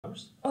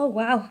hours. Oh,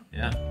 wow.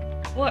 Yeah.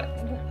 What?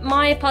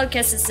 My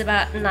podcast is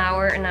about an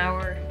hour,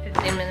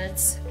 15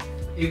 minutes.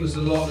 It was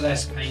a lot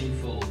less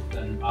painful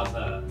than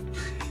other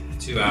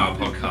 2-hour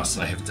podcasts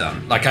I have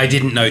done. Like, I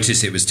didn't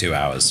notice it was 2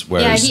 hours.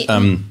 Whereas,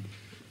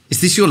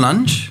 is this your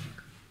lunch?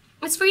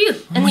 It's for you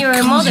and my your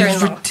God, mother-in-law.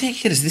 It's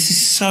ridiculous. This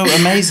is so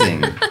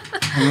amazing.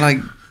 I'm like,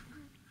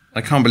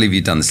 I can't believe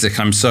you've done this. Look,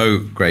 I'm so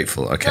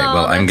grateful. Okay,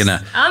 well, I'm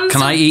gonna.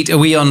 I eat? Are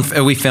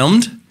we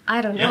filmed?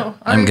 I don't know.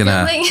 I'm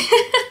gonna.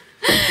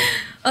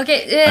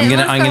 Okay. I'm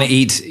gonna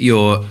eat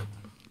your.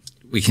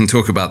 We can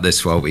talk about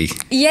this while we.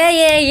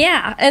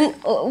 Yeah. And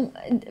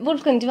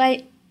Wolfgang, do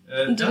I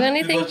do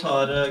anything?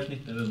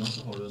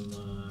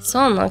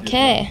 Sånn,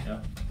 okay.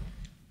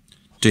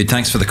 Dude,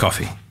 thanks for the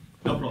coffee.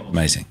 No problem.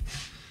 Amazing.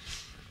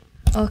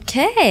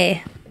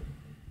 Okay.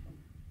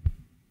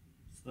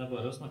 Så det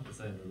bare å snakke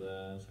seg inn i det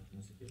sakte,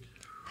 men sikkert.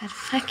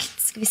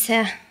 Perfekt. Skal vi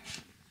se.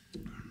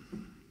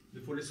 Du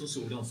får litt sånn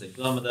sol i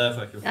ansiktet, da, men det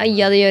får jeg ikke.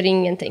 Ja, det gjør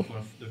ingenting.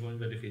 Du får en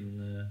veldig fin.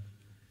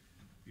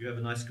 You have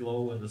a nice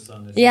glow when the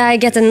sun is. Yeah, I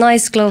get a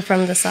nice glow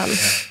from the sun. Yeah,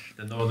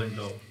 the northern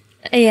glow.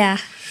 Yeah.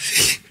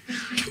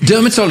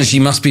 Dermatology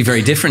must be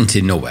very different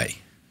in Norway,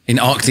 in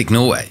Arctic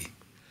Norway.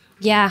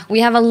 Yeah,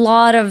 we have a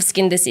lot of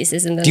skin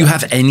diseases in the. Do you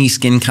have any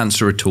skin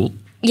cancer at all?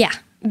 Yeah,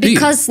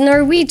 because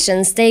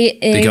Norwegians they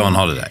go on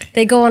holiday.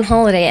 They go on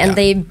holiday and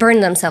they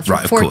burn themselves for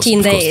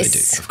 14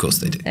 days. Of course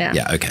they do.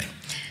 Yeah, okay.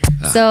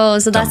 So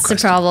that's the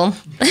problem.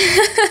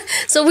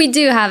 So we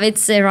do have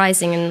it's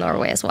rising in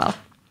Norway as well.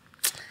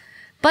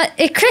 But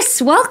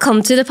Chris,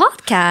 welcome to the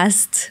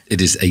podcast.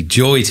 It is a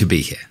joy to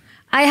be here.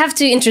 I have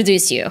to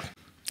introduce you.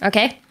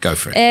 Okay? Go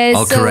for it.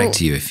 I'll correct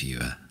you if you...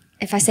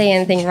 If I say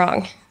anything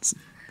wrong.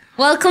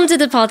 Welcome to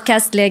the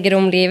podcast Leger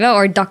om livet,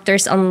 or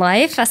Doctors on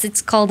Life, as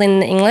it's called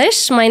in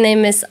English. My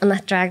name is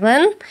Annette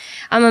Ragland.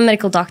 I'm a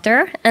medical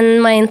doctor,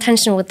 and my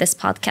intention with this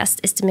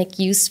podcast is to make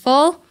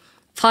useful,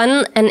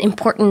 fun, and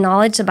important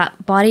knowledge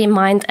about body,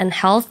 mind, and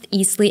health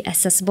easily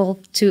accessible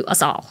to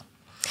us all.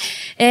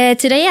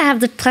 Today I have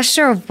the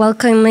pleasure of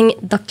welcoming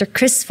Dr.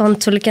 Chris von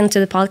Tulleken to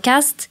the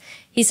podcast.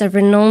 He's a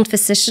renowned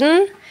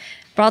physician,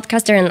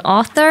 broadcaster and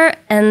author,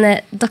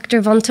 and Dr.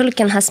 von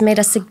Tulleken has made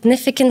a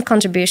significant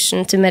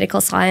contribution to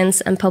medical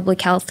science and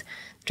public health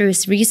through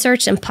his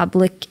research and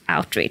public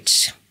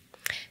outreach.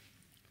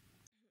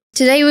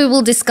 Today we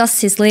will discuss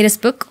his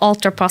latest book,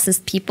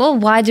 Ultra-Processed People,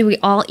 Why Do We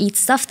All Eat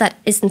Stuff That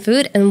Isn't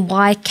Food and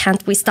Why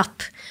Can't We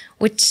Stop?,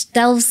 which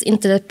delves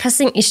into the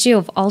pressing issue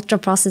of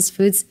ultra-processed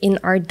foods in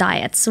our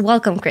diets.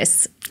 Welcome,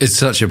 Chris. It's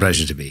such a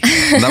pleasure to be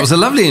here. That was a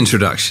lovely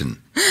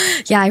introduction.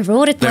 Yeah, I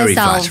wrote it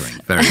myself.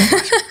 Very flattering.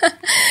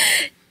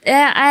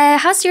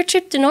 How's your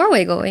trip to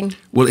Norway going?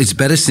 Well, it's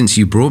better since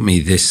you brought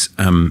me this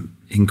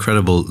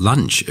incredible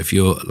lunch.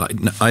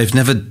 I've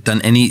never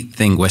done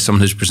anything where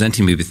someone is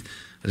presenting me with,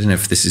 I don't know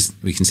if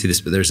we can see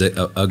this, but there's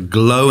a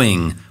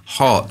glowing,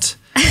 hot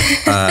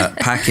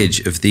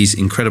package of these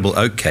incredible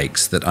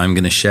oatcakes that I'm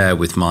going to share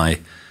with my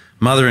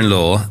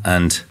mother-in-law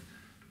and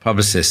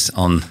publicist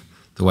on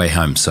the way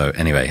home. So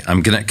anyway,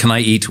 can I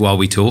eat while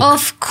we talk?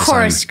 Of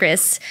course,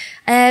 Chris.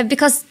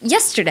 Because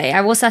yesterday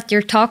I was at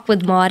your talk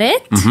with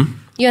Marit. Mm-hmm.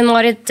 You and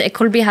Marit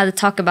Kolby had a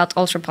talk about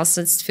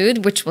ultra-processed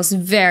food, which was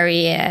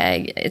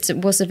it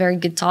was a very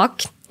good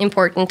talk,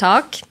 important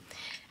talk,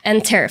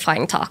 and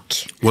terrifying talk.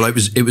 Well,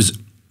 it was.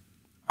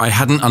 I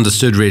hadn't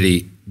understood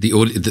really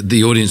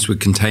the audience would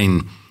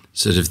contain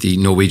sort of the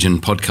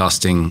Norwegian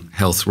podcasting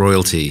health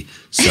royalty,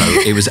 so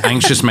it was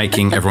anxious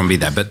making everyone be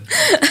there. But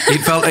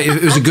it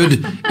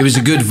was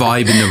a good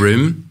vibe in the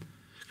room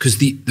because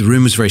the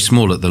room was very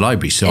small at the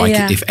library, so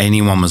if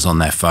anyone was on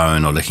their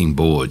phone or looking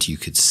bored, you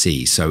could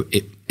see. So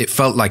it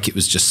felt like it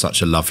was just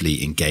such a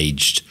lovely,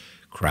 engaged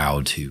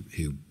crowd who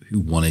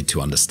wanted to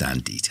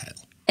understand detail.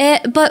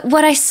 But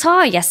what I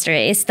saw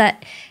yesterday is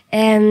that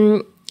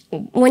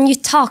when you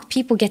talk,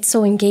 people get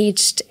so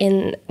engaged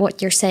in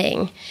what you're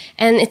saying,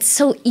 and it's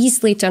so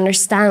easily to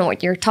understand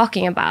what you're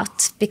talking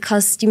about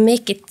because you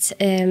make it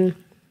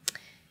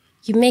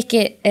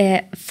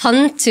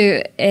fun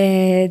to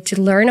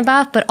learn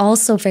about, but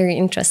also very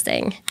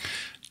interesting.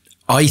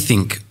 I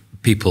think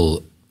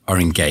people are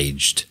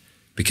engaged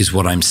because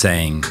what I'm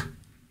saying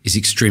is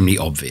extremely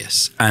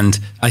obvious, and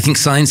I think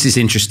science is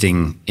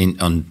interesting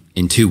in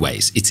two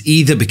ways. It's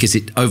either because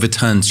it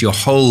overturns your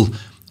whole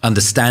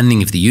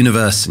understanding of the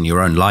universe and your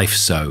own life.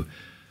 So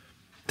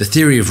the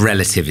theory of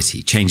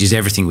relativity changes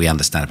everything we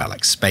understand about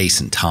like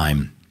space and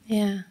time.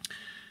 Yeah.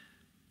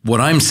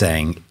 What I'm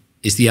saying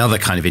is the other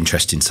kind of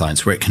interest in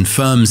science where it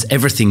confirms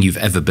everything you've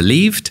ever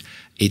believed.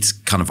 It's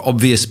kind of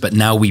obvious, but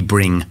now we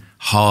bring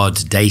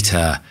hard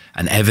data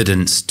and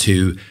evidence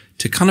to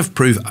kind of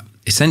prove,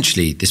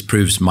 essentially this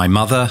proves my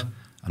mother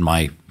and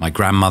my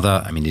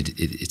grandmother. I mean,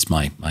 it's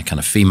my kind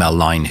of female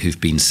line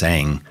who've been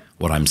saying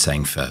what I'm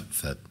saying for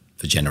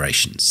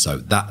generations. So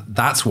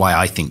that's why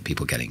I think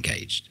people get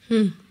engaged.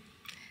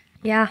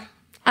 Yeah,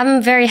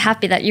 I'm very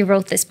happy that you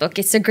wrote this book.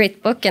 It's a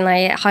great book and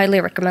I highly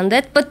recommend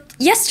it. But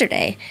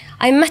yesterday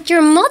I met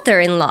your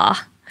mother-in-law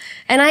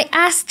and I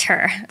asked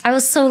her, I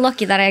was so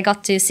lucky that I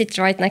got to sit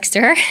right next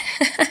to her.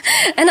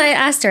 And I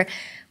asked her,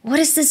 what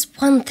is this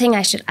one thing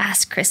I should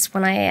ask Chris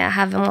when I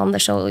have him on the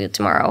show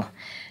tomorrow?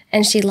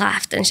 And she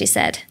laughed and she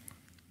said,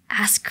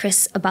 ask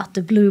Chris about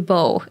the blue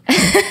bow.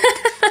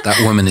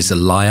 That woman is a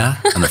liar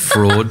and a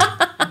fraud.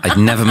 I'd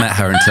never met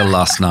her until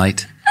last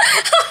night.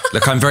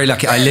 Look, I'm very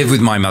lucky. I live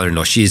with my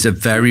mother-in-law. She's got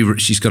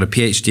a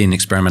PhD in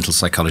experimental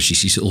psychology.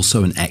 She's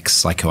also an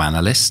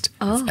ex-psychoanalyst,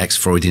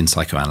 ex-Freudian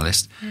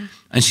psychoanalyst. Yeah.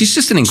 And she's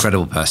just an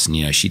incredible person.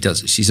 You know,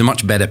 she's a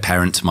much better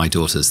parent to my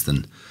daughters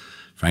than,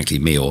 frankly,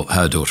 me or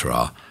her daughter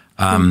are.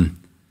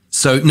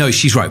 So, no,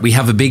 she's right. We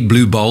have a big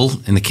blue bowl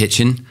in the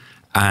kitchen,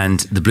 and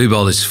the blue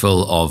bowl is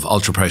full of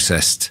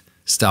ultra-processed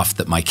stuff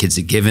that my kids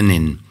are given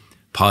in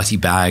party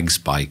bags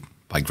by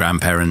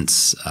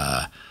grandparents,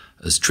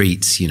 as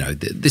treats. You know,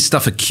 this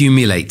stuff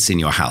accumulates in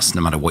your house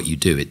no matter what you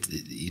do. It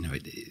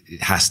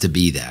has to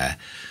be there.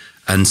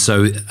 And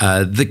so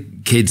the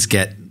kids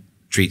get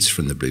treats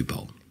from the blue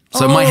bowl.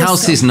 So my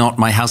house is not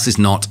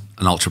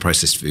an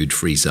ultra-processed food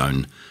free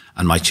zone,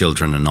 and my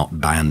children are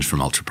not banned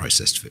from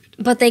ultra-processed food.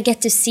 But they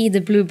get to see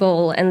the blue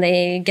bowl and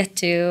they get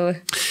to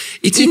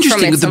It's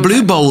interesting. The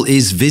blue bowl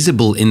is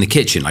visible in the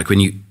kitchen. Like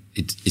when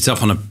it's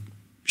up on a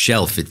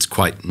shelf, it's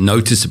quite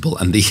noticeable,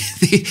 and the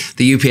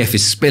UPF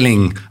is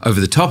spilling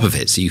over the top of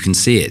it, so you can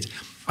see it.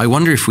 I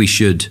wonder if we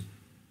should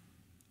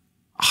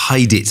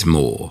hide it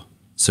more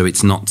so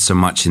it's not so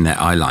much in their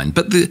eye line.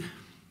 But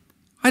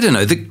I don't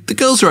know, the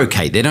girls are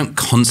okay. They don't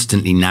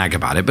constantly nag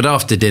about it, but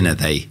after dinner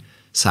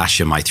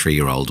Sasha, my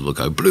 3-year-old, will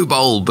go, blue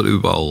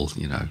bowl,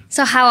 you know.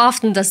 So how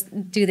often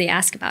do they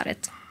ask about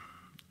it?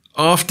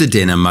 After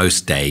dinner,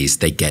 most days,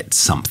 they get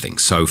something.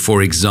 So,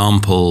 for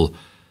example,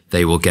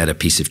 they will get a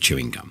piece of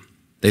chewing gum.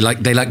 They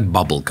like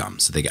bubble gum,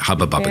 so they get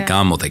Hubba Bubba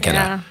gum, or they get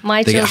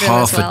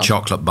half a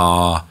chocolate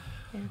bar,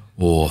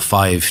 or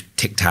 5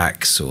 Tic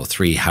Tacs, or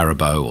 3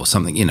 Haribo, or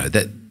something. You know,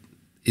 that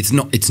it's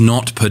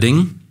not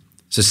pudding.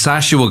 So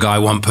Sasha will go, I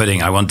want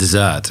pudding, I want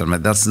dessert. I'm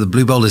like, the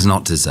blue bowl is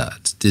not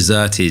dessert.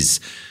 Dessert is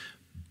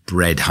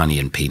bread, honey,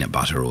 and peanut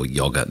butter, or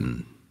yogurt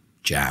and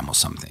jam, or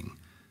something.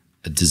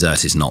 A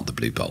dessert is not the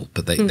blue bowl,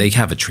 but they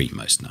have a treat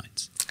most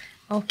nights.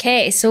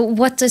 Okay, so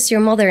what does your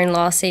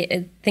mother-in-law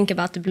think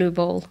about the blue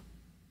bowl?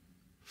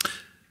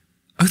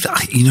 Oh,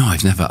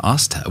 I've never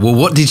asked her. Well,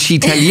 what did she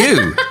tell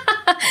you?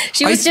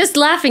 She was just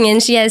laughing,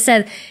 and she had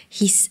said,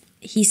 he's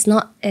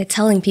not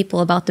telling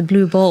people about the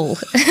blue bowl.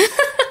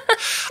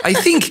 I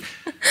think,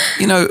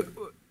 I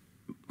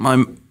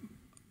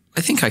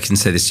think I can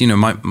say this.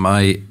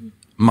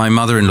 My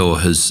mother-in-law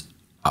has,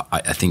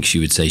 I think she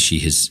would say she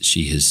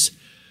has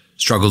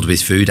struggled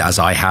with food, as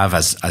I have,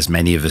 as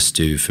many of us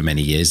do for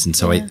many years. And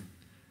so I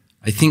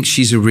think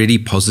she's a really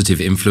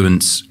positive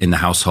influence in the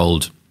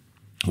household,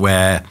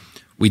 where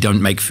we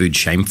don't make food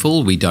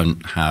shameful. We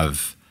don't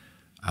have,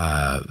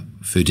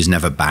 food is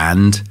never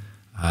banned.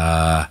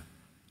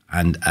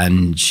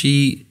 And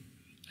she,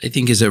 I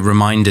think, is a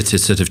reminder to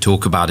sort of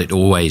talk about it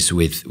always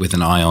with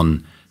an eye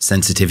on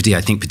sensitivity.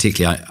 I think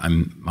particularly,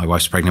 my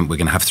wife's pregnant. We're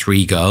going to have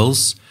 3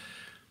 girls,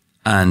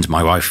 and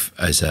my wife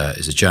is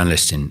a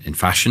journalist in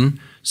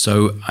fashion.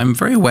 So I'm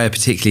very aware,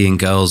 particularly in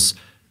girls,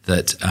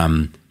 that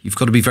you've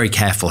got to be very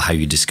careful how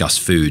you discuss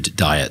food,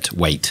 diet,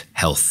 weight,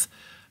 health,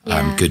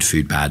 good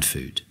food, bad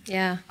food.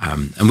 Yeah.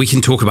 And we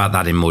can talk about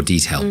that in more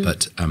detail.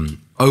 But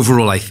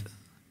overall, I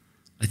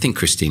think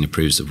Christine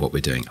approves of what we're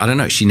doing. I don't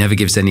know. She never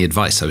gives any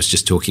advice. I was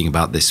just talking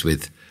about this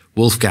with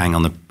Wolfgang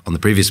on the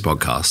previous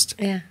podcast.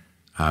 Yeah.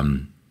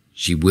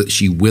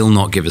 She will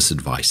not give us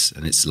advice,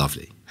 and it's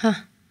lovely. Huh.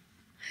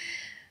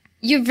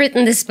 You've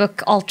written this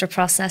book, Ultra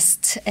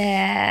Processed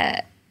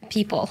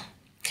People,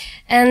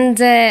 and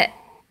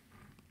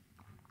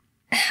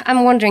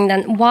I'm wondering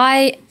then,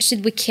 why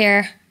should we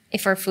care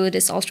if our food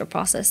is ultra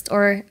processed?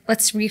 Or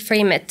let's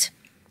reframe it.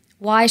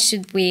 Why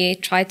should we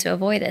try to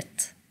avoid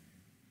it?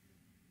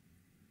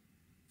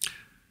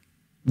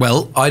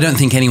 Well, I don't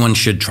think anyone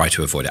should try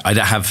to avoid it. I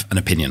don't have an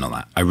opinion on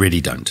that. I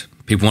really don't.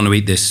 People want to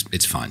eat this,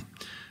 it's fine.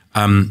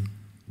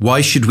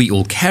 Why should we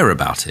all care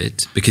about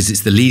it? Because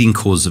it's the leading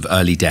cause of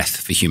early death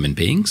for human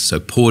beings. So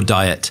poor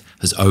diet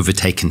has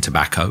overtaken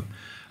tobacco.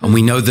 And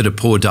we know that a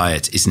poor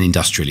diet is an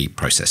industrially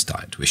processed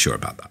diet. We're sure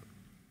about that.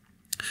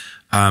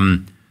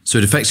 So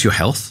it affects your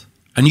health,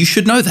 and you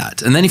should know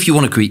that. And then if you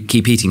want to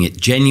keep eating it,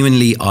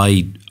 genuinely,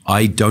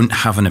 I don't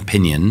have an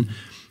opinion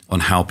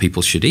on how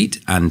people should eat.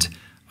 And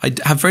I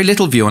have very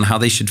little view on how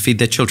they should feed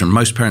their children.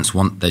 Most parents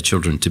want their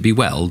children to be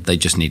well. They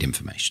just need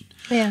information.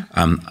 Yeah.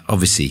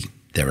 Obviously,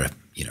 there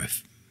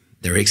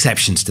are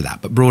exceptions to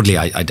that, but broadly,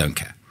 I don't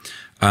care.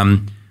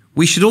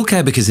 We should all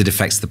care because it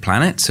affects the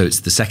planet. So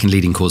it's the second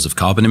leading cause of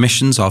carbon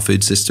emissions, our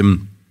food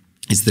system.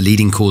 It's the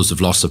leading cause of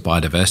loss of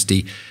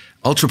biodiversity.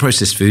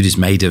 Ultra-processed food is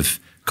made of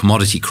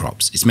commodity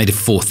crops. It's made of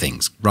 4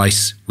 things: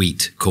 rice,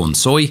 wheat, corn,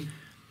 soy,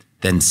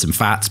 then some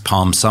fats,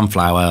 palm,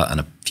 sunflower, and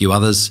a few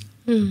others,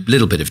 a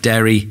little bit of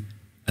dairy,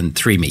 and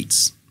 3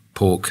 meats: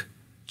 pork,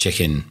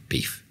 chicken,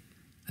 beef,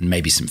 and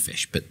maybe some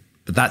fish. But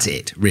that's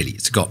it, really.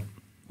 It's got,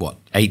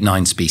 8,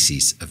 9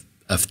 species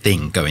of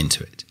thing go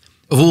into it,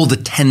 of all the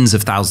tens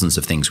of thousands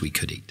of things we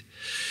could eat.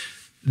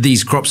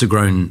 these crops are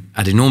grown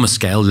at enormous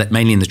scale,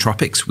 mainly in the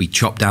tropics. We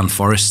chop down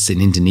forests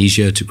in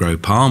Indonesia to grow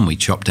palm. We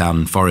chop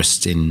down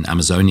forests in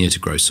Amazonia to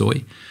grow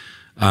soy.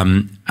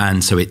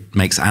 And so it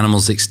makes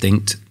animals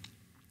extinct,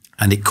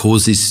 and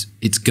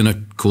it's going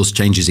to cause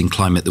changes in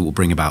climate that will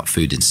bring about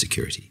food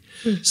insecurity.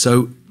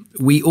 So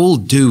we all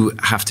do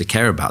have to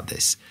care about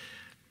this.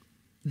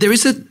 There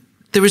is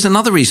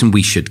another reason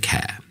we should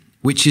care,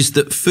 which is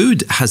that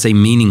food has a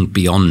meaning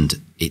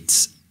beyond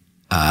its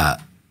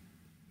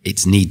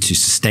need to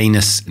sustain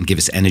us and give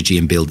us energy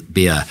and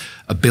be a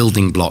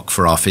building block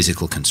for our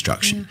physical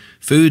construction. Yeah.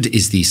 Food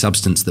is the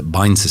substance that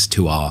binds us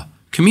to our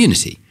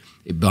community.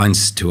 It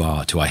binds to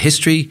our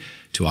history,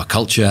 to our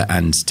culture,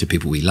 and to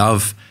people we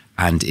love,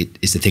 and it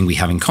is the thing we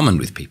have in common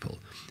with people.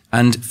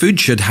 And food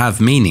should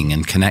have meaning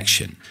and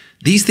connection.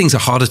 These things are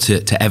harder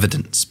to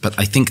evidence, but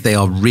I think they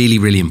are really,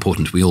 really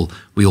important. We all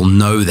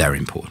know they're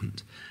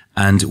important.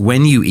 And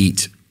when you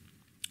eat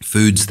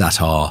foods that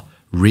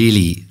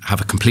really have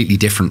a completely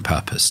different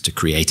purpose to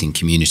creating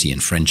community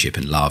and friendship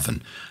and love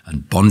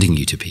and bonding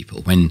you to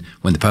people, when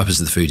the purpose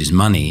of the food is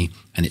money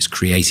and it's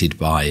created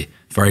by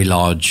very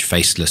large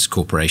faceless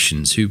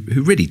corporations who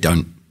really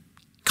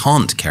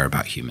can't care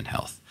about human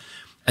health,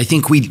 I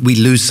think we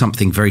lose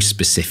something very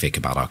specific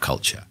about our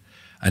culture.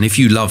 And if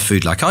you love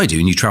food like I do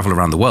and you travel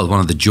around the world,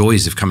 one of the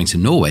joys of coming to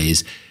Norway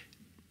is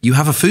you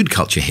have a food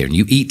culture here and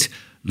you eat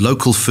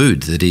local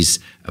food that is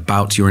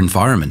about your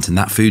environment, and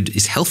that food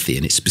is healthy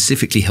and it's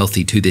specifically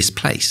healthy to this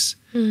place.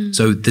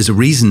 So there's a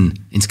reason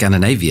in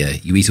Scandinavia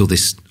you eat all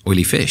this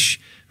oily fish,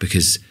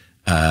 because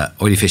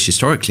oily fish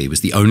historically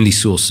was the only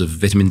source of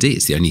vitamin D.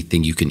 It's the only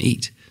thing you can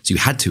eat. So you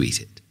had to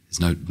eat it.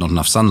 There's not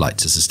enough sunlight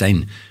to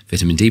sustain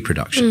vitamin D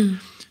production.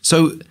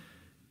 So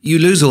you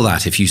lose all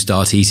that if you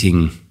start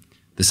eating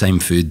the same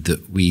food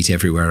that we eat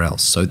everywhere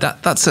else. So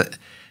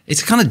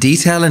it's a kind of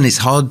detail, and it's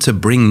hard to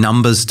bring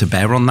numbers to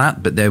bear on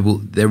that. But there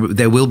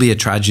will be a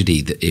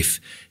tragedy that if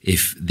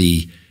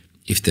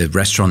the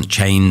restaurant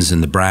chains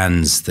and the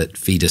brands that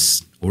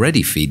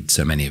already feed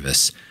so many of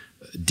us,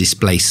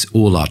 displace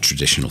all our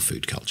traditional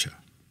food culture.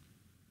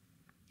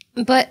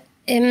 But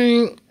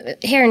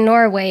here in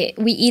Norway,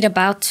 we eat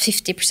about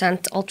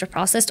 50% ultra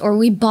processed, or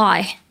we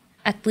buy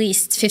at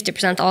least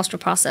 50% ultra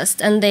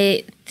processed, and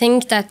they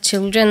think that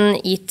children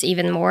eat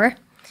even more.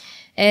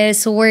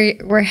 So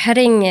we're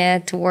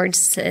heading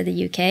towards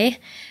the UK,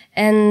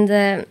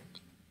 and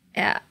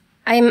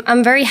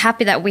I'm very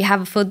happy that we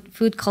have a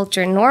food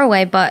culture in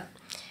Norway. But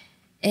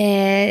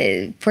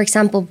for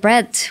example,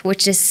 bread,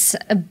 which is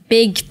a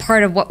big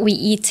part of what we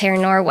eat here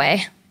in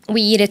Norway,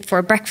 we eat it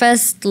for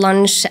breakfast,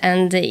 lunch,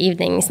 and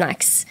evening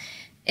snacks.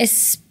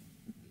 It's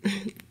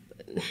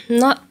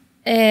not.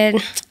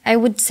 I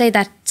would say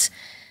that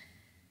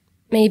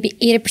maybe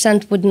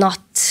 80% would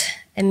not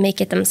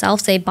make it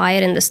themselves. They buy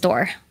it in the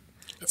store.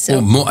 So,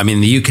 or more, I mean,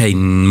 in the UK,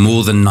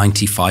 more than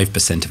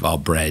 95% of our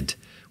bread.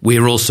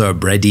 We're also a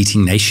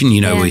bread-eating nation.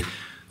 You know,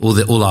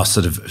 all our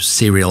sort of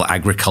cereal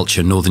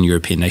agriculture, Northern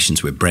European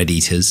nations, we're bread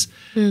eaters,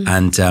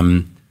 and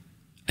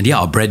yeah,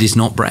 our bread is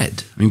not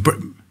bread. I mean,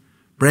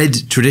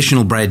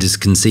 traditional bread is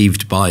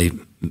conceived by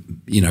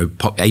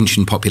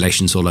ancient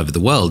populations all over the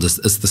world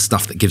as the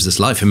stuff that gives us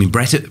life. I mean,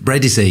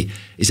 bread is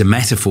a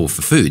metaphor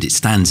for food. It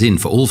stands in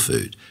for all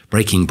food.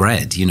 Breaking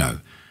bread,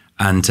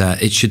 and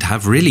it should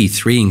have really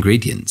 3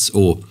 ingredients,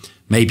 or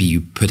maybe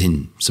you put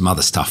in some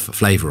other stuff for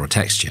flavor or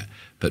texture.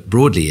 But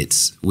broadly,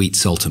 it's wheat,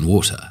 salt, and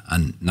water,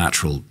 and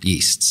natural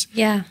yeasts.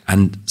 Yeah.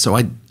 And so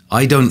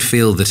I don't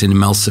feel that an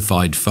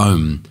emulsified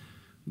foam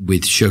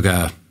with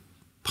sugar,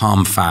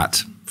 palm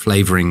fat,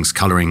 flavorings,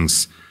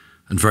 colorings,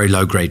 and very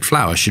low-grade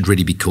flour should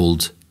really be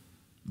called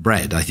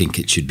bread. I think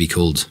it should be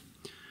called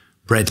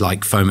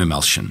bread-like foam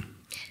emulsion.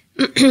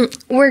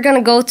 We're going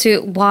to go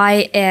to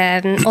why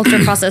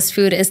ultra-processed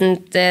food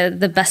isn't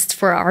the best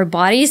for our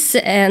bodies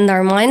and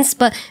our minds.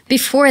 But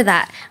before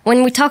that,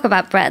 when we talk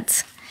about bread,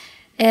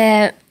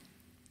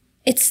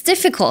 it's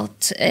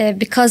difficult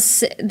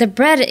because the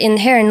bread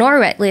here in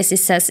Norway, at least, it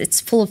says it's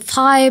full of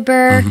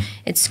fiber,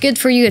 it's good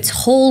for you, it's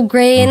whole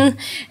grain.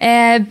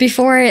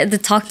 Before the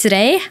talk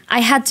today, I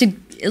had to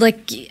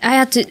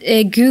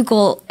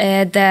Google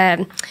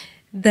the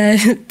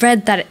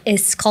bread that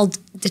is called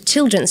the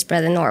children's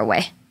bread in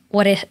Norway.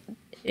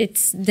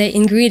 It's the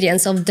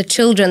ingredients of the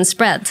children's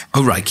bread.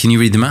 Oh, right. Can you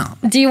read them out?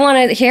 Do you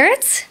want to hear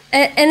it?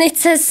 And it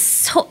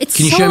says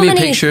Can you show me a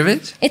picture of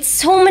it? It's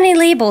so many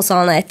labels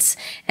on it,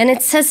 and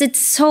it says it's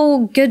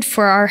so good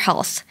for our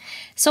health.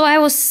 So I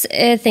was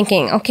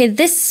thinking, okay,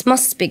 this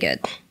must be good.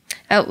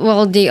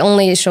 Well, they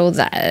only show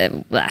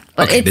that. But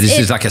okay, but this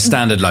is like a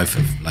standard loaf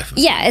of.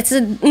 Yeah, it's a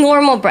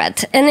normal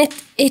bread, and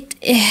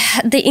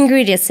the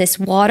ingredients is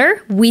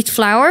water, wheat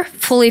flour,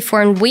 fully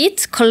formed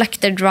wheat,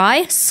 collected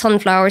rye,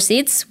 sunflower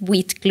seeds,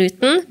 wheat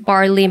gluten,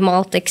 barley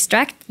malt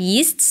extract,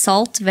 yeast,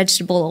 salt,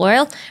 vegetable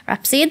oil,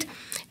 rapeseed,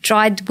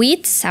 dried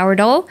wheat,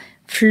 sourdough,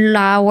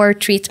 flour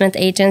treatment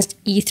agents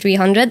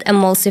E300,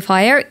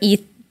 emulsifier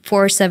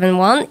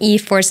E471,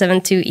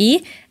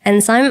 E472E,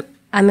 enzyme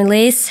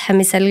amylase,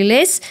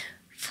 hemicellulase,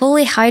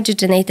 fully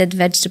hydrogenated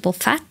vegetable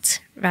fat,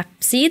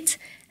 rapeseed,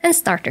 and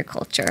starter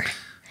culture.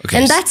 Okay.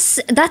 And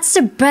that's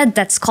the bread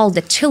that's called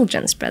the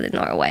children's bread in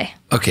Norway.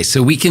 Okay,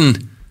 so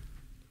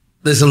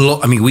there's a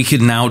lot. I mean, we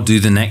could now do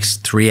the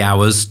next 3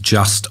 hours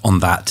just on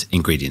that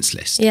ingredients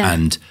list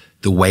and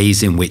the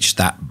ways in which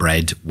that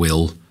bread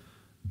will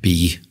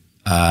be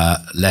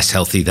less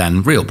healthy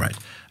than real bread.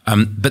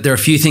 But there are a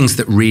few things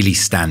that really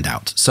stand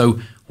out. So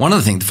one of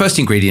the things, the first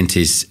ingredient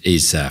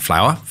is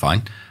flour,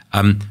 fine.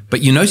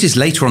 But you notice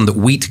later on that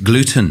wheat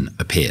gluten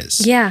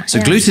appears. Yeah.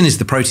 So gluten is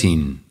the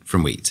protein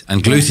from wheat,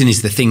 and gluten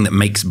is the thing that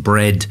makes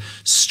bread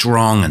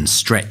strong and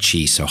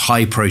stretchy. So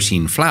high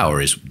protein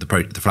flour is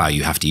the flour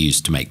you have to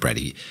use to make bread.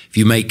 If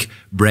you make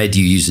bread,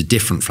 you use a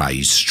different flour. You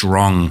use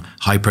strong,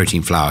 high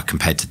protein flour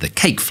compared to the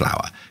cake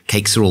flour.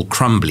 Cakes are all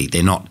crumbly.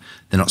 They're not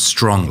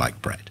strong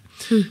like bread.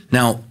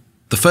 Now,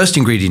 the first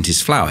ingredient is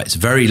flour. It's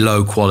very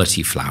low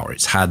quality flour.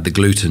 It's had the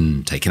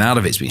gluten taken out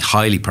of it. It's been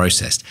highly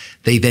processed.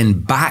 They then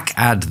back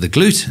add the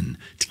gluten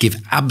to give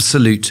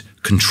absolute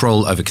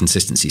control over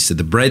consistency. So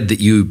the bread that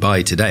you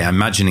buy today, I'm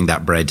imagining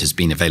that bread has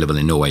been available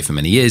in Norway for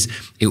many years.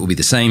 It will be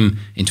the same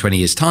in 20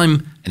 years'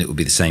 time, and it will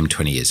be the same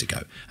 20 years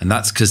ago. And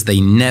that's because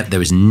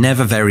there is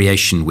never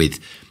variation with,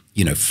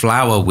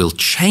 flour will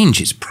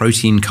change its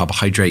protein,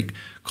 carbohydrate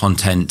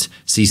content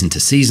season to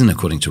season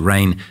according to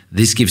rain.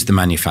 This gives the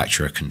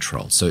manufacturer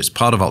control. So it's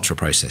part of ultra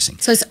processing.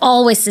 So it's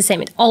always the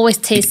same. It always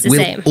tastes the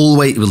same.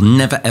 It will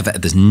never ever,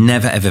 there's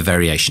never ever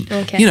variation.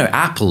 Okay.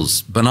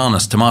 Apples,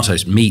 bananas,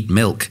 tomatoes, meat,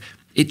 milk,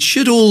 it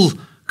should all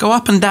go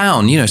up and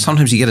down.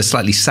 Sometimes you get a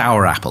slightly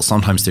sour apple.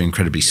 Sometimes they're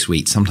incredibly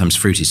sweet. Sometimes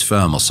fruit is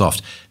firm or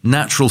soft.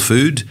 Natural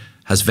food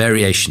has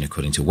variation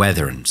according to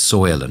weather and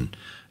soil and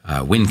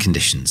wind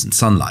conditions and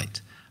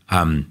sunlight.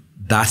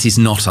 That is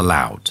not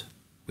allowed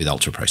with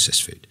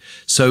ultra-processed food.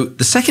 So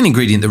the second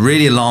ingredient that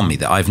really alarmed me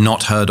that I've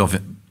not heard of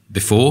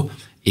before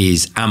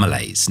is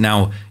amylase.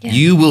 Now,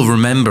 you will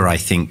remember, I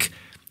think,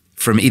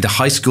 from either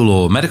high school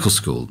or medical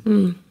school,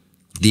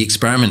 the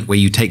experiment where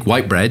you take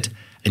white bread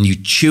and you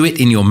chew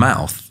it in your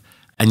mouth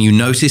and you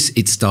notice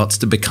it starts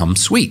to become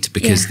sweet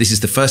because this is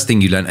the first thing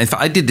you learn. In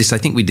fact, I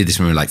think we did this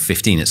when we were like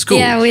 15 at school.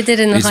 Yeah, we did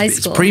in high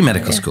school. It's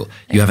pre-medical school.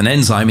 You have an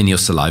enzyme in your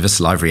saliva,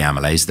 salivary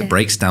amylase, that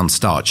breaks down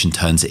starch and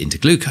turns it into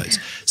glucose.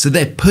 So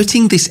they're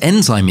putting this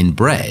enzyme in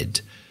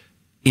bread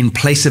in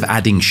place of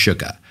adding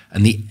sugar.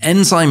 And the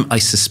enzyme, I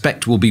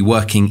suspect, will be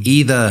working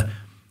either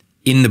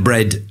in the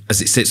bread as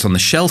it sits on the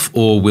shelf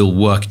or will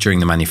work during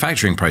the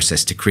manufacturing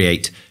process to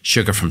create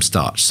sugar from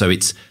starch. So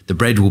the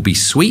bread will be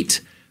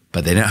sweet,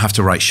 but they don't have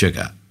to write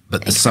sugar.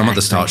 But some of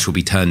the starch will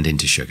be turned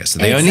into sugar. So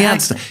they only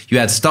you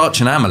add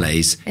starch and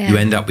amylase, you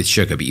end up with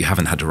sugar, but you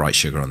haven't had to write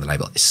sugar on the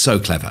label. It's so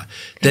clever.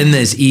 Then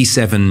there's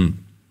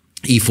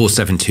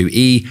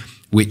E472E,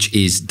 which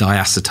is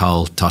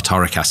diacetyl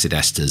tartaric acid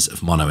esters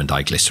of mono and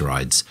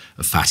diglycerides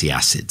of fatty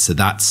acids. So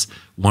that's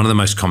one of the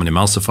most common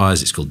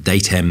emulsifiers. It's called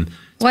DATEM.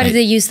 Why do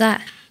they use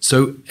that?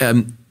 So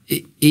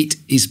it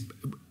is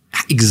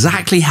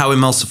exactly how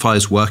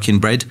emulsifiers work in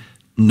bread.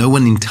 No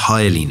one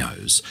entirely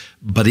knows,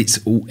 but it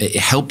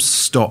helps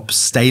stop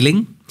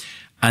staling.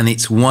 And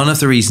it's one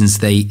of the reasons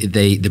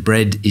the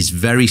bread is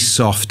very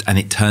soft and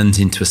it turns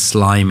into a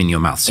slime in your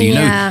mouth. So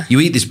you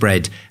eat this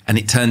bread and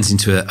it turns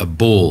into a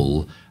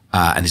ball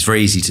and it's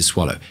very easy to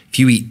swallow. If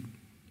you eat,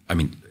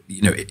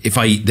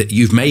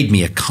 you've made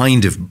me a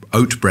kind of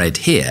oat bread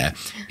here.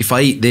 If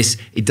I eat this,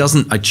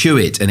 I chew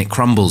it and it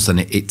crumbles and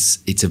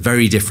it's a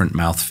very different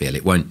mouthfeel.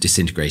 It won't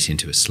disintegrate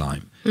into a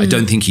slime. I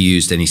don't think you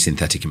used any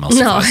synthetic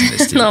emulsifiers in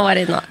this, did you? No, I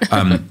did not.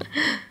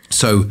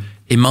 So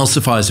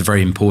emulsifiers are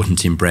very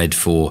important in bread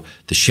for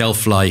the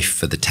shelf life,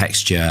 for the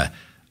texture,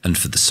 and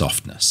for the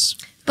softness.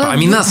 But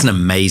that's an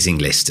amazing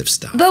list of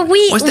stuff. But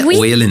why is there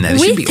oil in there? There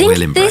shouldn't be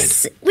oil in bread.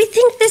 We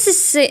think this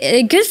is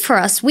good for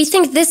us. We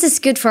think this is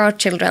good for our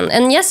children.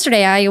 And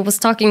yesterday I was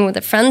talking with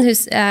a friend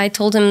I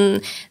told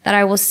him that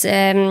I was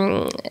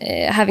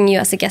having you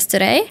as a guest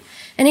today.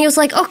 And he was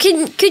like, "Oh,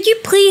 could you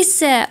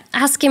please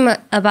ask him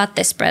about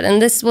this bread?"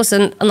 And this was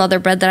another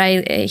bread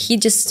that he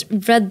just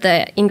read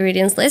the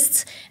ingredients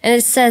list, and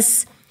it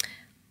says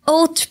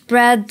oat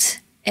bread.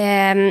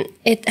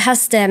 It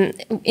has in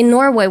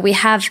Norway we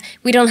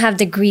don't have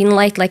the green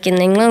light like in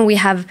England. We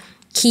have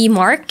key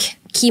mark.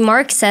 Key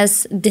mark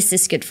says this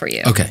is good for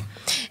you. Okay.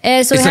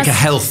 So it's like a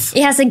health.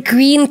 It has a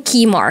green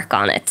key mark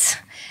on it.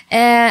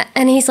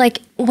 And he's like,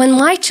 when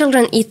my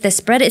children eat this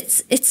bread,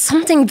 it's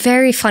something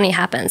very funny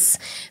happens.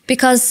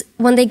 Because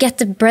when they get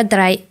the bread that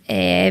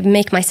I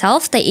make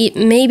myself, they eat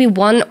maybe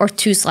 1 or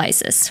 2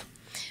 slices.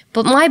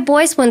 But my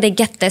boys, when they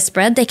get this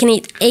bread, they can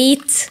eat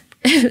 8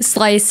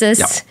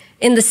 slices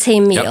in the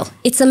same meal. Yep.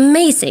 It's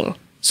amazing.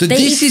 So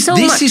this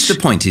is the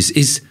point,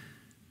 is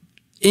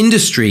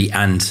industry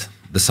and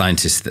the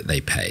scientists that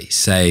they pay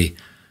say,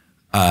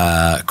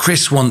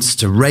 Chris wants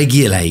to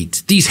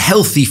regulate these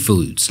healthy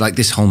foods like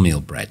this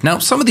wholemeal bread. Now,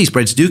 some of these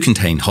breads do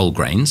contain whole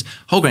grains.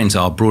 Whole grains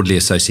are broadly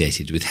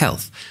associated with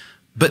health.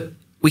 But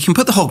we can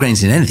put the whole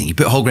grains in anything. You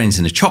put whole grains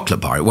in a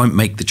chocolate bar, it won't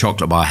make the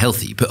chocolate bar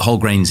healthy. You put whole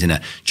grains in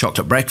a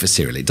chocolate breakfast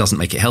cereal, it doesn't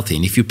make it healthy.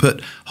 And if you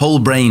put whole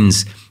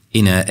grains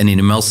in an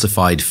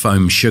emulsified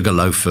foam sugar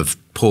loaf of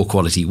poor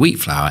quality wheat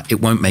flour, it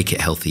won't make it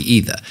healthy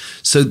either.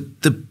 So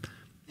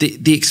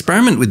the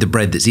experiment with the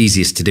bread that's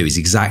easiest to do is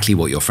exactly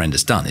what your friend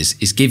has done,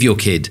 is give your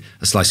kid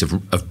a slice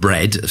of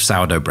bread, of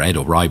sourdough bread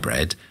or rye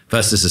bread,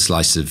 versus a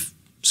slice of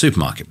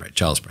supermarket bread,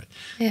 child's bread.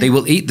 Yeah. They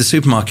will eat the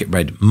supermarket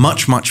bread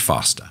much, much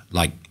faster,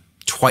 like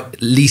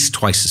at least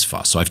twice as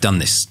fast. So I've done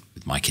this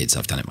with my kids.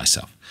 I've done it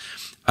myself.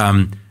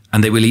 And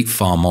they will eat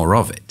far more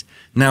of it.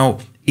 Now,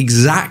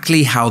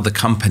 exactly how the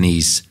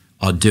companies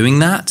are doing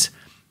that,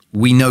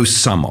 we know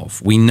some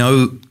of. We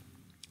know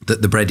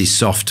that the bread is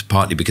soft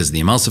partly because of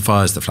the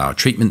emulsifiers, the flour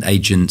treatment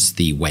agents,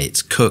 the way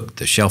it's cooked,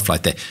 the shelf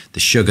life, the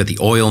sugar, the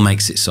oil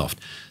makes it soft.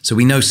 So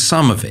we know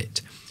some of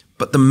it.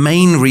 But the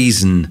main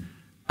reason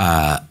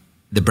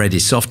the bread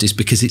is soft is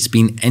because it's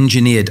been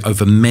engineered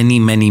over many,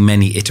 many,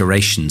 many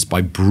iterations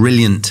by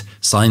brilliant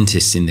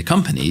scientists in the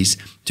companies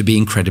to be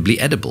incredibly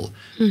edible.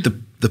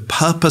 The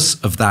purpose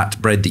of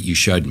that bread that you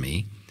showed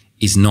me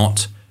is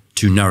not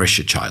to nourish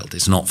a child.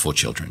 It's not for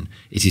children.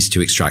 It is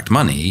to extract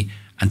money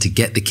and to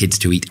get the kids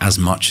to eat as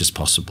much as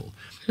possible.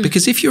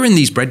 Because if you're in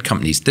these bread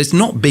companies, there's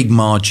not big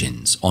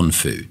margins on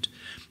food.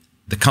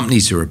 The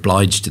companies are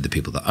obliged to the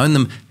people that own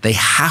them. They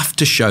have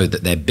to show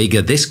that they're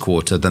bigger this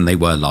quarter than they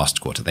were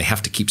last quarter. They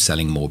have to keep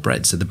selling more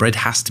bread. So the bread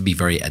has to be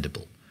very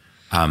edible.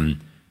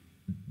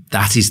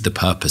 That is the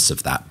purpose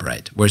of that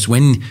bread. Whereas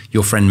when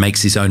your friend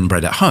makes his own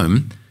bread at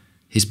home,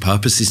 his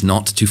purpose is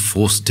not to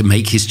force to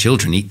make his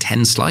children eat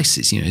 10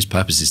 slices. His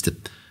purpose is to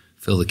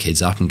fill the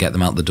kids up and get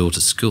them out the door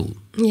to school.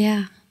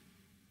 Yeah.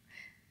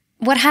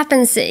 What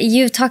happens,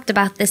 you've talked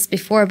about this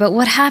before, but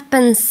what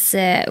happens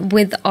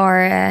with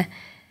our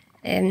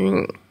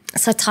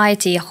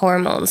satiety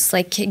hormones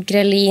like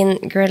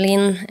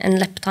ghrelin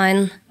and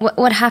leptin?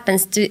 What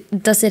happens?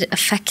 Does it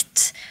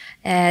affect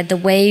the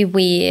way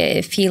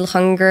we feel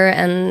hunger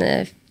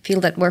and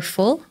feel that we're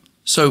full?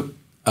 So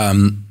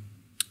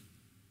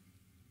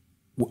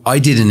I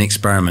did an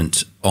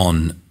experiment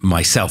on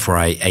myself where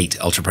I ate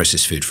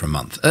ultra-processed food for a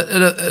month.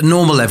 At a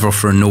normal level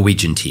for a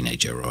Norwegian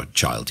teenager or a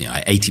child,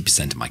 I ate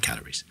 80% of my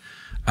calories.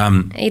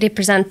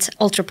 80%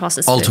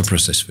 ultra-processed food.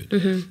 Ultra-processed food.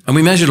 Mm-hmm. And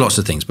we measured lots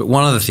of things, but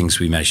one of the things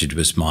we measured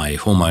was my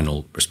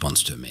hormonal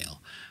response to a meal.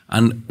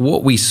 And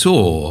what we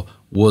saw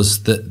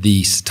was that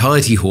the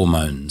satiety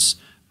hormones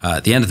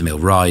at the end of the meal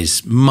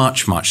rise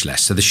much, much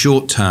less. So the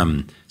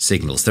short-term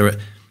signals, there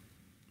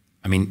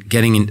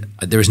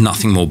is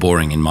nothing more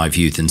boring in my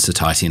view than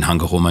satiety and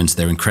hunger hormones.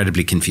 They're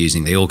incredibly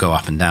confusing. They all go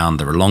up and down.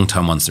 There are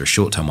long-term ones, there are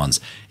short-term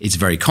ones. It's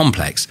very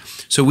complex.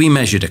 So we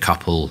measured a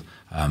couple,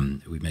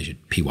 we measured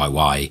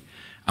PYY.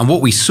 And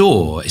what we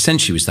saw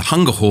essentially was the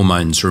hunger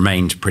hormones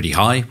remained pretty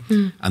high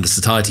and the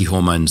satiety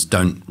hormones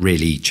don't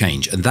really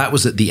change. And that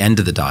was at the end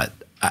of the diet.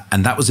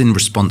 And that was in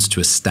response to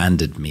a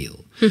standard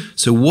meal.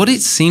 So what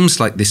it seems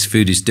like this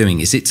food is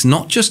doing is it's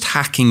not just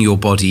hacking your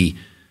body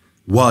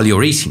while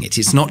you're eating it.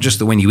 It's not just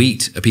that when you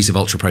eat a piece of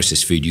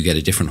ultra-processed food, you get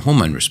a different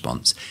hormone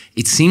response.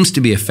 It seems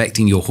to be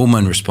affecting your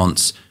hormone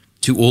response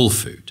to all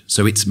food.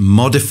 So it's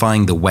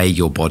modifying the way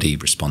your body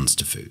responds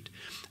to food.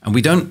 And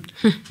we don't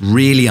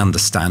really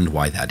understand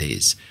why that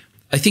is.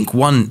 I think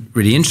one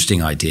really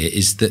interesting idea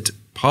is that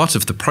part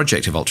of the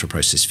project of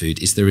ultra-processed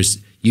food is there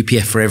is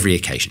UPF for every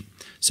occasion.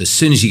 So as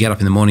soon as you get up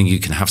in the morning, you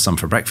can have some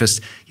for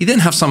breakfast. You then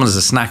have some as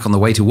a snack on the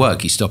way to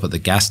work. You stop at the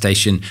gas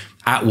station.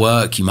 At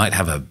work, you might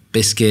have a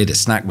biscuit, a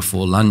snack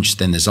before lunch.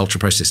 Then there's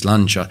ultra-processed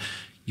lunch.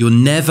 You're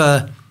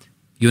never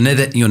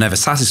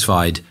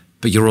satisfied,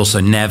 but you're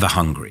also never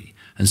hungry.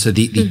 And so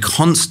the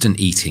constant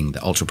eating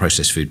that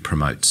ultra-processed food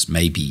promotes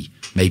may be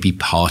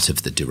part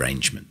of the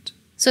derangement.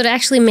 So it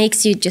actually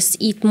makes you just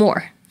eat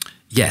more.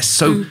 Yes.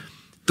 So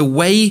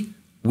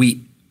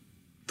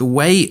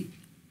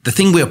the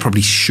thing we are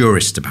probably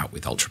surest about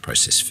with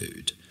ultra-processed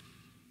food,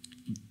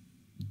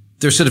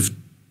 there's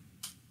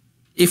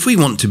if we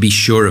want to be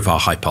sure of our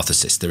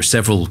hypothesis, there are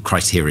several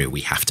criteria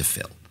we have to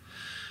fill.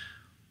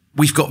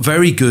 We've got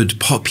very good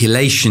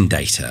population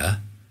data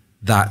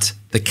that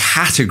the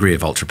category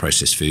of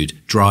ultra-processed food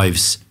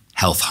drives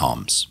health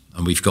harms.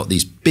 And we've got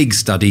these big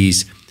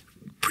studies,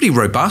 pretty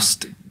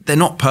robust. They're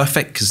not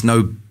perfect because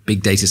no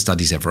big data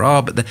studies ever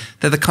are, but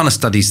they're the kind of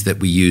studies that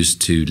we use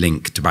to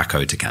link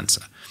tobacco to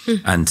cancer.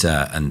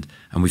 And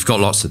we've got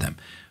lots of them.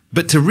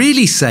 But to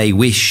really say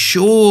we're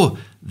sure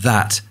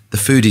that the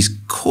food is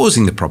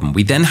causing the problem,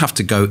 we then have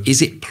to go, is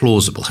it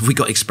plausible? Have we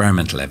got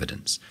experimental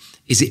evidence?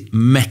 Is it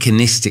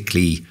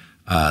mechanistically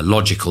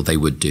logical they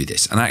would do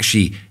this? And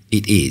actually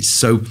it is.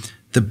 So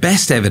the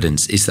best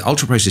evidence is that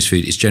ultra-processed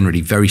food is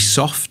generally very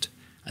soft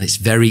and it's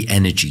very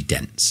energy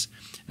dense.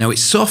 Now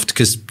it's soft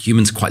because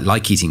humans quite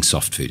like eating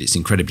soft food. It's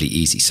incredibly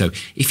easy. So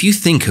if you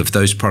think of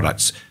those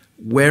products,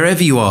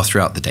 wherever you are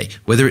throughout the day,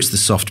 whether it's the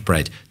soft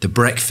bread, the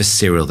breakfast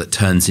cereal that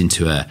turns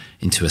into a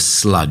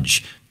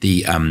sludge,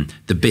 the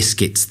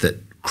biscuits that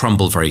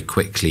crumble very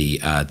quickly,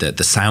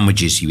 the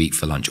sandwiches you eat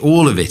for lunch,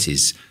 all of it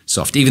is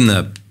soft. Even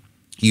the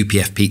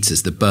UPF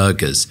pizzas, the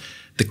burgers,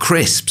 the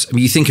crisps. I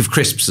mean, you think of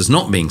crisps as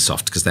not being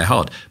soft because they're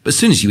hard, but as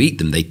soon as you eat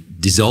them, they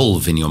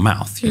dissolve in your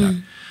mouth. You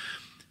know,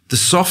 The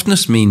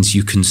softness means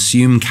you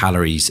consume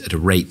calories at a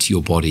rate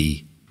your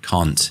body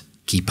can't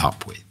keep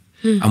up with.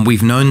 And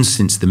we've known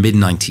since the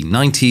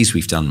mid-1990s,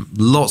 we've done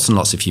lots and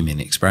lots of human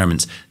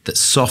experiments, that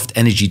soft,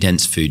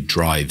 energy-dense food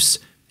drives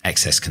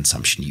excess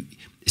consumption.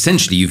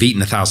 Essentially, you've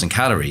eaten 1,000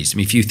 calories. I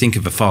mean, if you think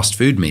of a fast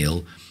food meal,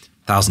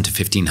 1,000 to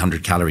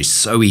 1,500 calories,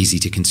 so easy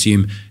to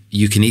consume.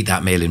 You can eat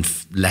that meal in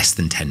less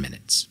than 10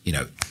 minutes. You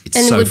know, it's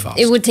and so fast.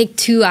 It would take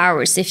 2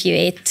 hours if you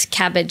ate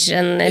cabbage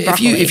and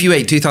broccoli. If you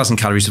ate 2,000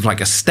 calories of like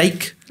a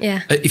steak,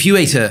 if you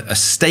ate a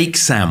steak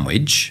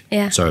sandwich,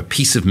 so a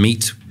piece of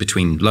meat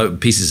between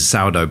pieces of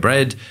sourdough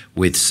bread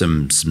with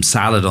some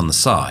salad on the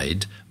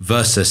side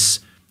versus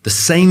the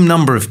same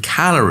number of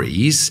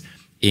calories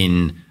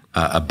in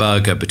a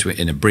burger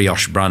in a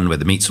brioche bun where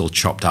the meat's all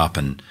chopped up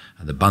and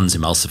the bun's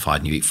emulsified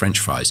and you eat French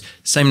fries,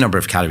 same number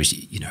of calories,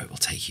 you know, it will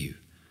take you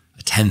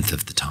a tenth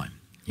of the time.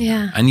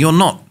 Yeah. And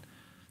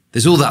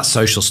there's all that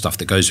social stuff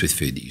that goes with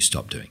food that you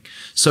stop doing.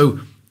 So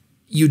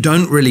you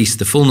don't release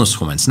the fullness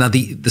hormones. Now,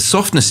 the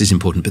softness is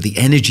important, but the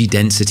energy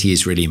density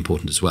is really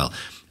important as well.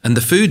 And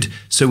the food,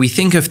 so we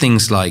think of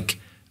things like,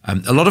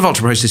 a lot of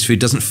ultra-processed food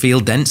doesn't feel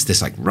dense.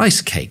 There's like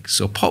rice cakes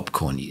or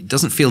popcorn. It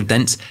doesn't feel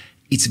dense.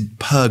 It's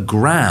per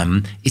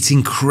gram, it's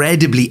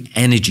incredibly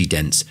energy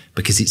dense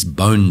because it's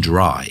bone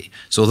dry.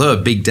 So although a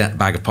big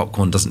bag of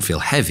popcorn doesn't feel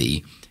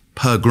heavy,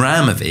 per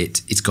gram of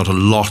it, it's got a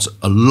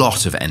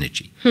lot of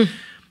energy.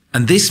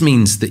 And this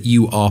means that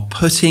you are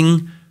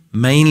putting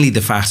mainly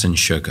the fat and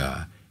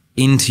sugar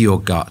into your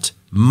gut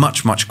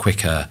much, much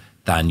quicker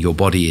than your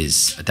body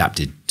is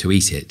adapted to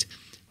eat it.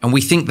 And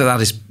we think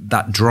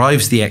that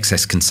drives the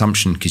excess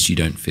consumption because you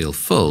don't feel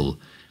full.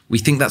 We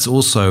think that's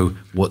also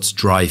what's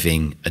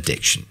driving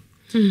addiction.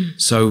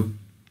 So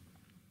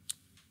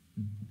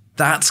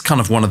that's kind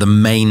of one of the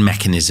main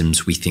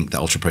mechanisms we think that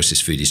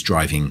ultra-processed food is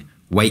driving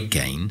weight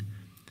gain.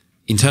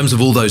 In terms of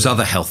all those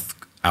other health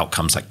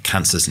outcomes like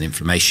cancers and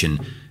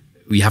inflammation,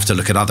 we have to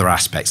look at other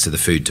aspects of the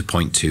food to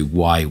point to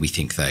why we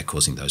think they're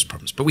causing those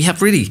problems. But we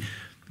have really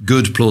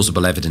good,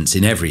 plausible evidence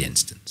in every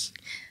instance.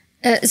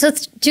 So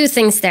two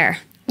things there.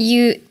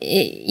 You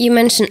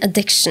mentioned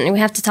addiction. We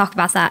have to talk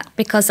about that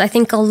because I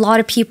think a lot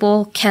of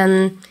people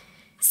can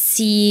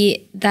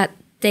see that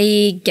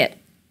they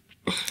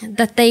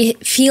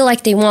feel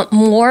like they want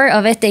more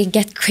of it. They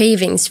get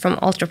cravings from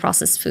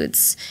ultra-processed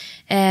foods.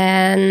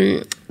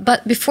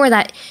 But before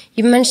that,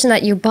 you mentioned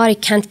that your body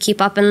can't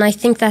keep up. And I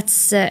think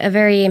that's a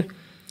very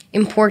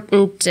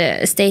important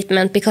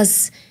statement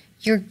because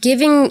you're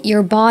giving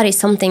your body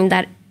something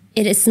that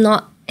it is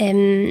not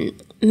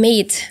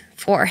made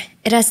for.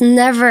 It has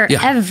never,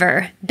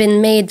 ever been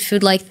made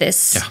food like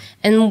this.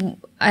 And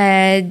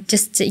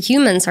just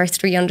humans are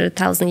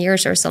 300,000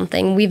 years or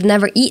something. We've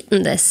never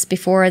eaten this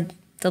before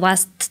the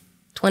last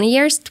 20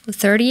 years,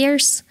 30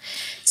 years.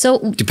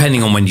 So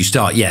depending on when you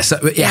start, yes.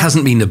 It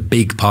hasn't been a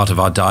big part of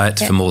our diet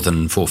for more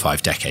than 4 or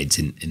 5 decades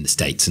in the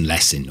States and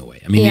less in Norway.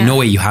 I mean, in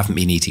Norway, you haven't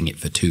been eating it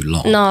for too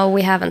long. No,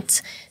 we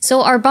haven't.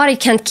 So our body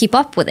can't keep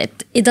up with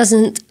it. It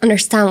doesn't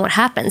understand what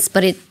happens,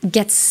 but it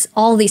gets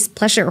all these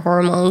pleasure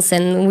hormones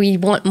and we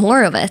want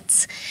more of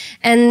it.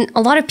 And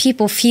a lot of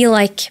people feel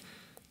like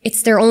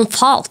it's their own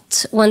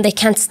fault when they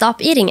can't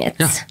stop eating it.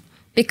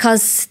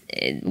 Because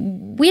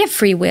we have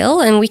free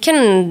will and we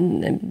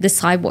can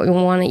decide what we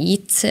want to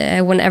eat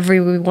whenever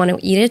we want to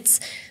eat it.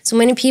 So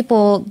many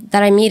people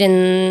that I meet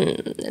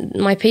in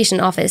my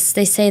patient office,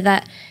 they say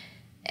that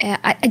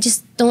I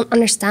just don't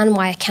understand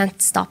why I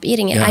can't stop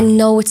eating it. I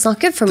know it's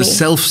not good for me. The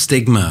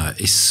self-stigma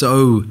is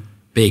so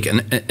big.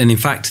 And in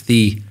fact,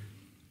 the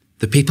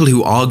people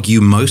who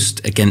argue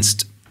most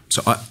against...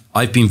 So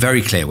I've been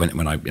very clear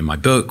when I in my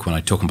book, when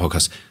I talk on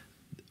podcasts,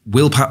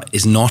 willpower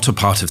is not a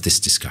part of this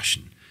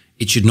discussion.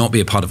 It should not be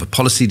a part of a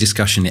policy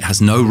discussion. It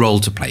has no role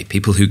to play.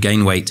 People who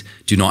gain weight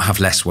do not have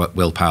less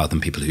willpower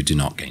than people who do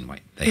not gain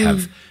weight. They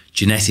have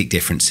genetic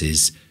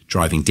differences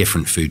driving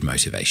different food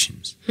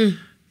motivations.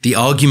 The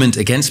argument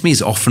against me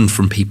is often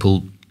from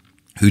people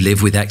who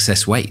live with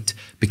excess weight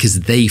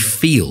because they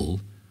feel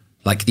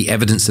like the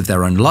evidence of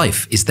their own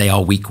life is they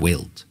are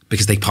weak-willed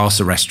because they pass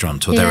a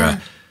restaurant or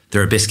there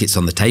are biscuits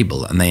on the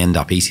table and they end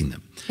up eating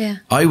them.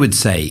 I would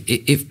say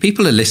if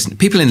people are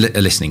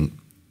listening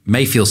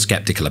may feel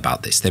skeptical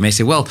about this. They may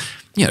say, well,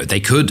 you know,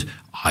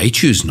 I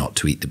choose not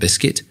to eat the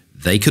biscuit.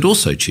 They could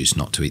also choose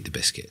not to eat the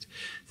biscuit.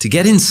 To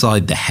get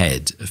inside the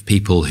head of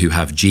people who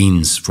have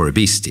genes for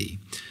obesity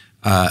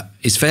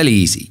is fairly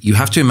easy. You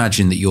have to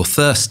imagine that you're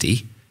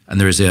thirsty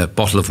and there is a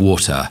bottle of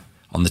water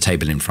on the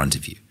table in front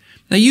of you.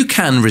 Now, you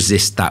can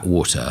resist that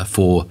water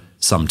for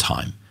some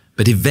time,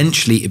 but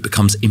eventually it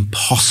becomes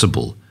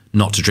impossible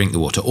not to drink the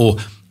water, or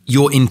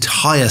your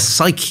entire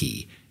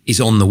psyche is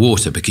on the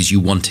water because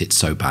you want it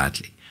so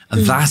badly.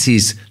 And that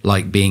is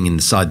like being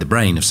inside the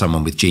brain of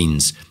someone with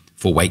genes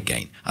for weight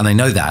gain. And I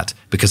know that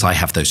because I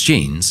have those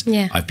genes.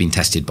 I've been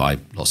tested by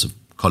lots of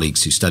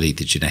colleagues who studied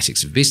the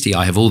genetics of obesity.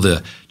 I have all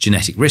the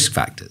genetic risk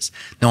factors.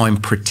 Now, I'm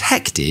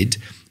protected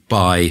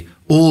by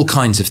all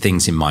kinds of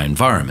things in my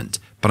environment,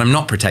 but I'm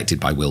not protected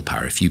by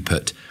willpower. If you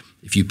put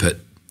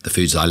the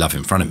foods I love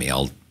in front of me,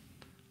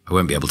 I I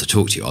won't be able to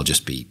talk to you. I'll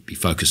just be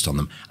focused on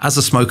them, as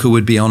a smoker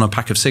would be on a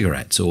pack of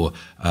cigarettes, or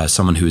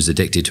someone who is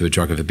addicted to a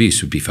drug of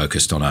abuse would be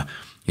focused on a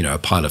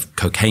pile of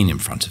cocaine in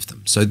front of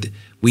them. So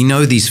we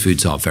know these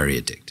foods are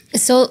very addictive.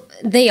 So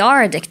they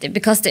are addictive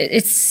because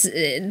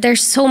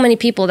there's so many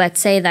people that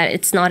say that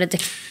it's not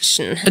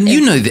addiction. And you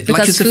know that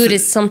because food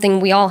is something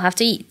we all have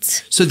to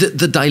eat. So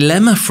the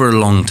dilemma for a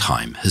long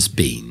time has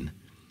been,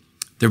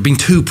 there have been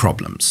two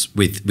problems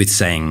with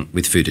saying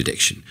with food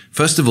addiction.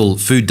 First of all,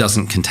 food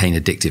doesn't contain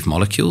addictive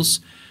molecules.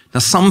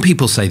 Now, some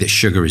people say that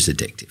sugar is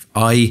addictive.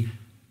 I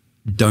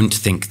don't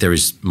think there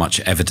is much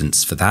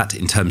evidence for that,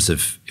 in terms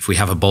of, if we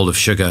have a bowl of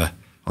sugar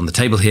on the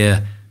table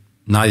here,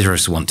 neither of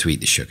us want to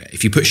eat the sugar.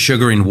 If you put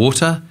sugar in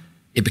water,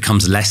 it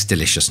becomes less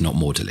delicious, not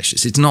more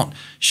delicious.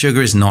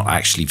 Sugar is not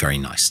actually very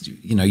nice.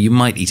 You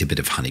might eat a bit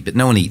of honey, but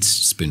no one eats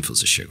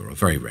spoonfuls of sugar, or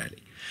very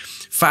rarely.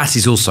 Fat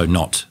is also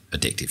not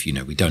addictive.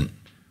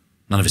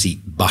 None of us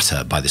eat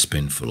butter by the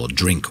spoonful or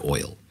drink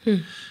oil.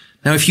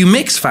 Now, if you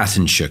mix fat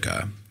and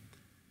sugar,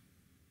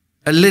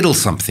 a little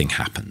something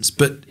happens.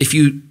 But if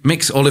you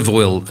mix olive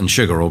oil and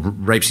sugar, or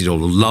rapeseed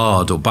oil, or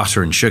lard, or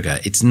butter and sugar,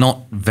 it's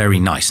not very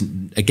nice.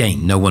 And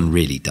again, no one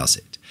really does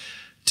it.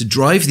 To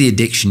drive the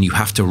addiction, you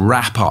have to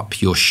wrap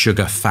up your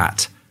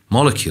sugar-fat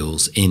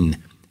molecules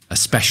in a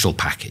special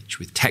package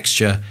with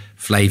texture,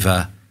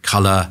 flavor,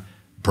 color,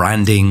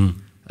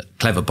 branding, a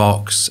clever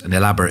box, an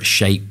elaborate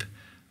shape,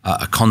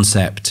 a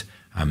concept,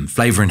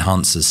 flavor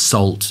enhancers,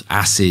 salt,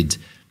 acid.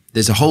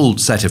 There's a whole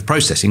set of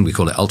processing, we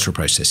call it ultra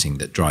processing,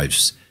 that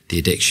drives the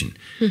addiction.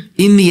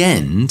 In the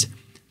end,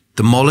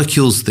 the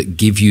molecules that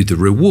give you the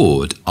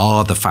reward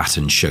are the fat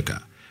and sugar,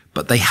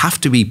 but they have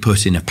to be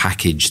put in a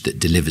package that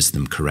delivers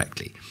them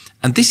correctly.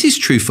 And this is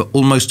true for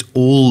almost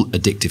all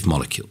addictive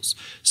molecules.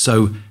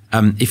 So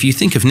if you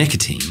think of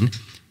nicotine,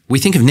 we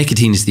think of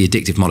nicotine as the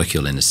addictive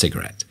molecule in a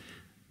cigarette.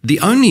 The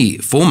only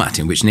format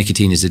in which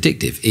nicotine is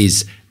addictive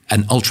is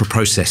an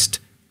ultra-processed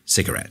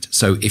cigarette.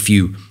 So if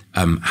you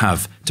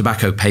have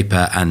tobacco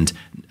paper and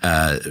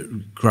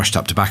crushed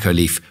up tobacco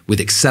leaf with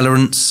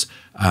accelerants,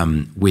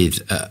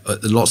 with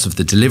lots of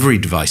the delivery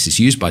devices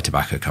used by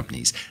tobacco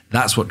companies,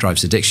 that's what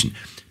drives addiction.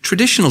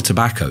 Traditional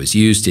tobacco is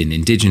used in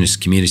indigenous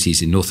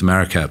communities in North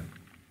America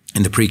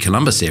in the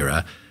pre-Columbus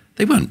era.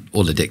 They weren't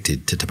all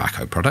addicted to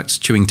tobacco products.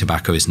 Chewing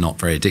tobacco is not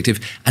very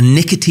addictive. And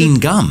nicotine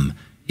gum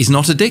is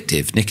not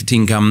addictive.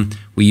 Nicotine gum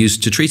we use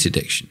to treat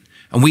addiction.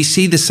 And we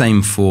see the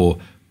same for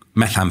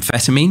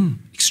methamphetamine,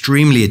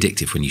 extremely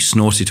addictive when you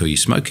snort it or you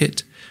smoke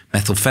it.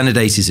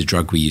 Methylphenidate is a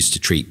drug we use to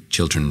treat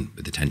children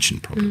with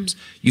attention problems.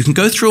 You can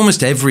go through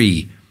almost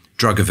every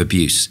drug of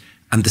abuse,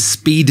 and the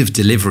speed of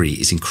delivery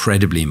is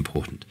incredibly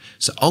important.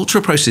 So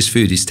ultra-processed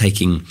food is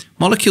taking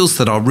molecules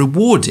that are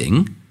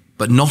rewarding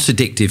but not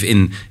addictive.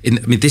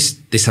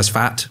 This has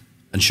fat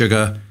and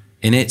sugar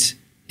in it.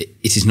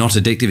 It is not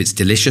addictive. It's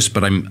delicious,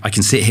 but I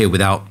can sit here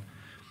without.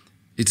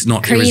 It's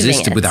not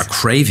irresistible without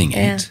craving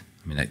it.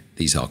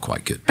 These are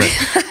quite good,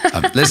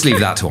 but let's leave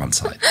that to one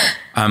side.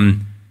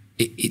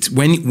 It's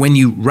when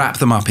you wrap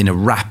them up in a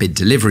rapid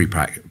delivery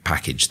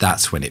package,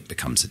 that's when it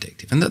becomes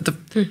addictive. And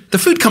the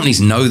food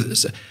companies know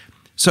this.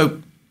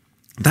 So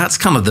that's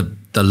kind of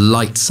the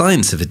light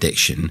science of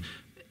addiction.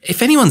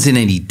 If anyone's in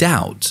any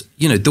doubt,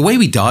 the way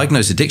we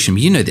diagnose addiction,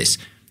 this,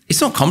 it's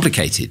not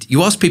complicated.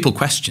 You ask people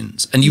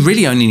questions, and you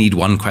really only need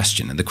one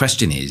question. And the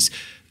question is,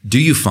 do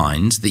you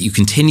find that you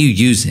continue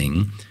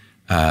using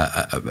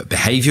a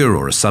behavior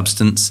or a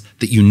substance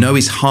that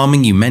is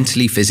harming you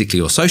mentally, physically,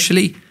 or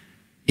socially,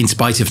 in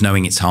spite of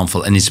knowing it's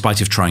harmful and in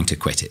spite of trying to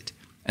quit it?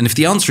 And if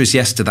the answer is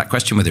yes to that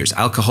question, whether it's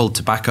alcohol,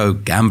 tobacco,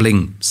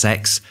 gambling,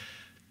 sex,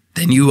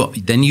 then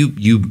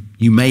you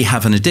may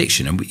have an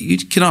addiction. And you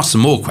can ask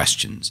some more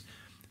questions,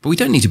 but we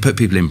don't need to put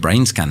people in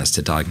brain scanners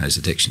to diagnose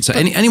addiction. So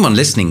anyone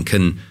listening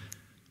can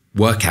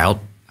work out,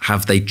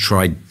 have they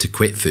tried to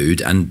quit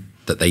food and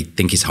that they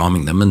think is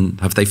harming them, and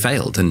have they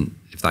failed? And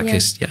if that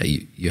case,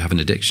 you have an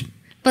addiction.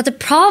 But the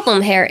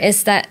problem here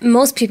is that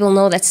most people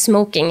know that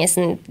smoking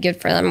isn't good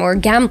for them, or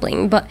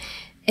gambling, but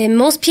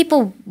most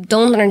people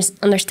don't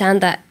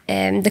understand that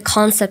the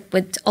concept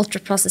with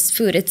ultra-processed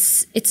food,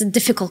 it's a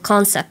difficult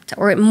concept,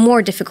 or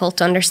more difficult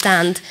to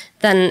understand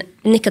than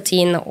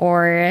nicotine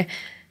or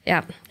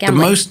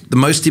gambling. The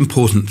most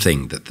important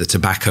thing that the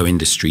tobacco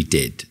industry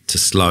did to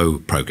slow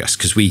progress,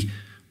 because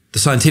the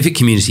scientific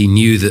community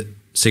knew that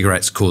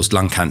cigarettes caused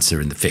lung cancer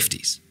in the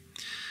 50s.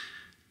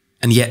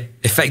 And yet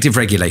effective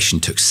regulation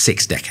took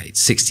 6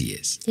 decades, 60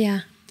 years.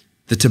 Yeah.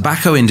 The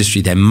tobacco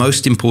industry, their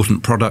most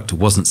important product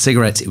wasn't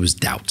cigarettes, it was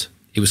doubt.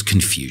 It was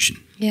confusion.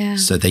 Yeah.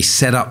 So they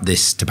set up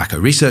this tobacco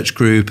research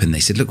group and they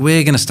said, look,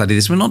 we're going to study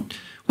this.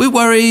 We're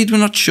worried, we're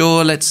not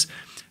sure,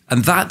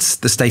 and that's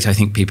the state I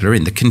think people are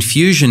in. The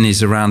confusion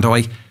is around,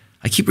 I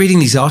keep reading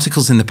these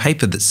articles in the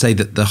paper that say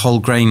that the whole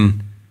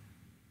grain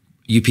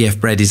UPF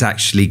bread is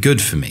actually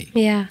good for me.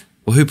 Yeah.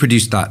 Well, who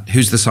produced that?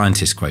 Who's the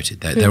scientist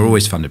quoted? They're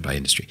always funded by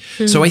industry.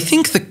 So I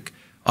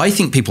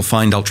think people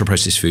find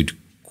ultra-processed food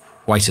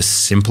quite a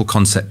simple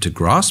concept to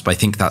grasp. I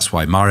think that's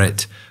why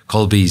Marit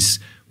Kolbe's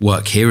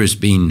work here has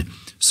been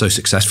so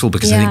successful,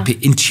 because I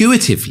think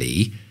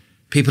intuitively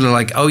people are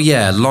like, oh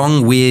yeah,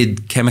 long,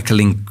 weird chemical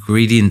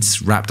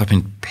ingredients wrapped up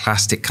in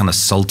plastic kind of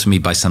sold to me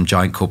by some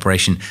giant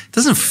corporation. It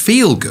doesn't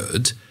feel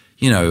good.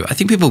 I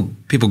think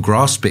people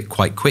grasp it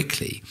quite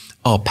quickly.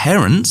 Our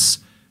parents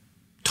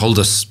told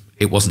us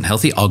it wasn't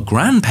healthy. Our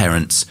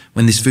grandparents,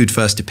 when this food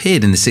first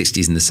appeared in the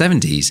 60s and the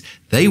 70s,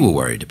 they were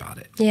worried about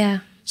it. Yeah.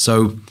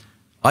 So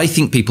I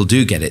think people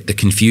do get it. The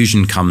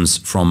confusion comes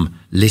from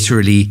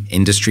literally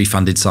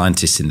industry-funded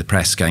scientists in the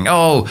press going,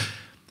 oh,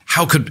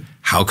 how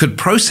could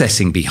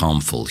processing be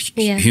harmful?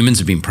 Yeah. Humans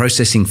have been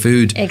processing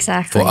food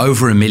Exactly. for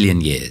over 1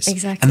 million years.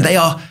 Exactly. And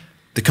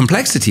the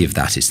complexity of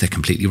that is they're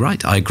completely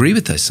right. I agree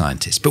with those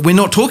scientists. But we're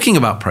not talking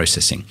about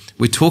processing.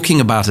 We're talking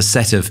about a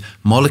set of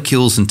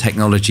molecules and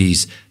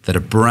technologies that are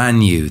brand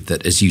new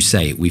that, as you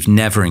say, we've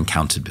never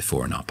encountered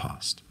before in our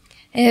past.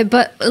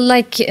 But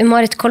like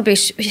Marit Kolby,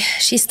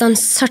 she's done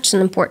such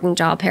an important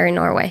job here in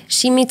Norway.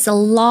 She meets a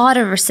lot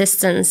of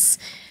resistance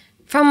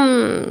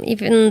from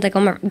even the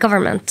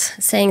government,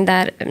 saying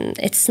that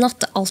it's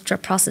not the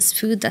ultra-processed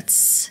food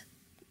that's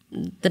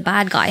the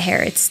bad guy here.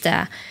 It's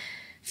the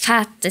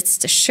fat, it's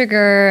the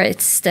sugar,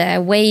 it's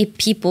the way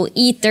people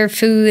eat their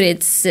food.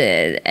 It's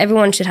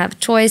everyone should have a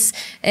choice.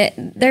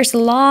 There's a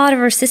lot of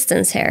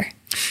resistance here.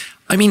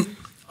 I mean,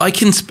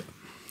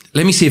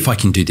 let me see if I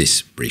can do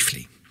this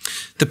briefly.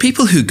 The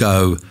people who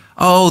go,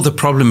 oh, the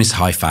problem is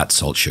high fat,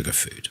 salt, sugar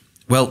food.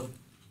 Well,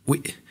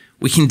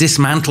 we can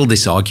dismantle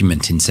this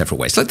argument in several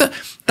ways. Like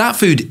that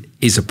food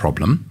is a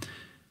problem.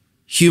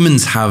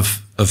 Humans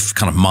of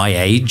kind of my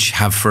age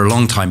have for a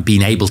long time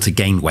been able to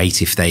gain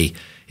weight if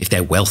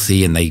they're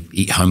wealthy and they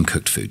eat home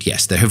cooked food.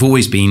 Yes, there have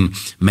always been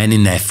men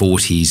in their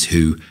 40s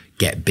who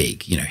get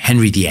big.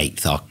 Henry VIII,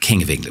 our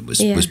King of England,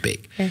 was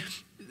big. Yeah.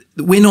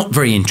 We're not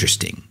very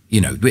interesting.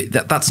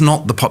 That's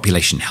not the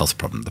population health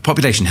problem. The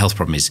population health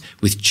problem is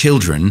with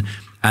children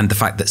and the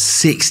fact that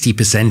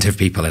 60% of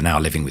people are now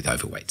living with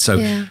overweight.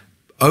 So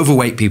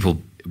overweight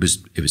people, it was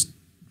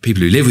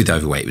people who live with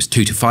overweight, it was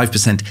 2 to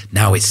 5%.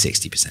 Now it's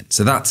 60%.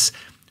 So that's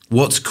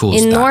what's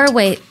caused that. In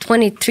Norway,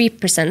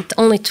 23%,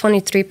 only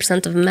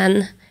 23% of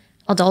men,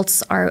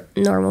 adults, are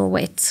normal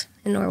weight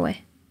in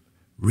Norway.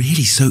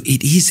 Really? So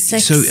it is. So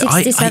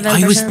 67%.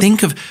 I always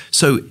think of,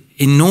 so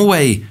in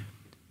Norway,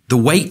 the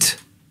weight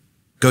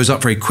goes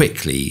up very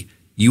quickly.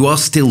 You are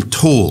still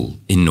tall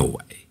in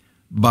Norway,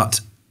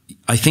 but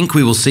I think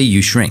we will see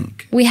you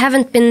shrink. We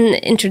haven't been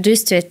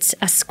introduced to it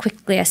as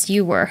quickly as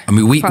you were. I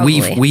mean,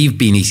 we've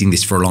been eating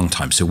this for a long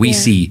time, so we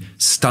see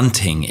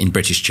stunting in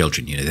British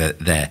children.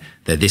 They're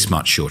this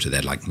much shorter.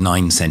 They're like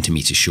 9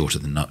 centimeters shorter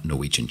than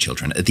Norwegian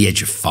children at the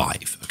age of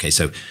 5. Okay,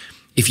 so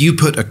if you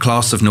put a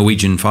class of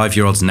Norwegian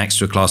 5-year-olds next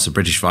to a class of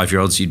British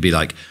 5-year-olds, you'd be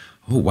like,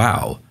 oh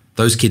wow,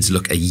 those kids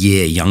look a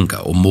year younger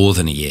or more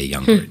than a year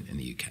younger in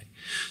the UK.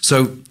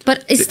 So,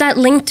 but is that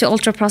linked to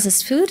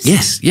ultra-processed foods?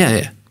 Yes,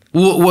 yeah.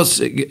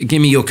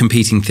 Give me your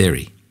competing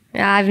theory.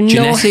 I've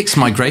Genetics,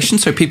 migration.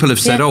 So people have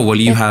said,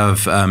 you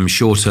have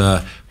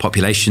shorter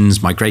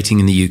populations migrating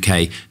in the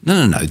UK.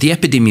 No. The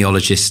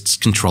epidemiologists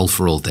control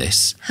for all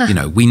this.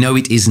 We know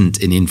it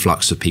isn't an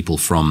influx of people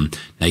from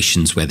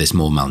nations where there's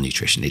more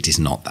malnutrition. It is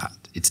not that.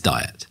 It's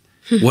diet.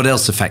 What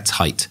else affects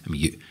height? I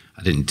mean,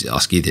 I didn't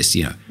ask you this,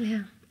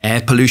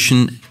 Air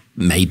pollution,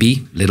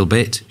 maybe, a little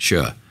bit,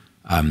 sure.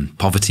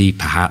 Poverty,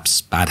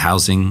 perhaps. Bad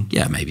housing,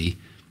 yeah, maybe.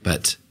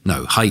 But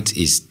no, height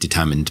is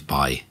determined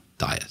by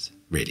diet,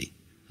 really.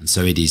 And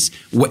so it is.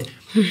 One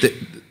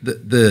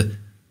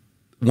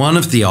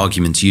of the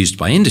arguments used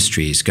by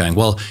industry is going,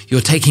 well,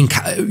 you're taking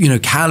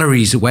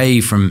calories away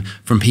from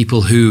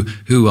people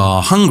who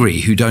are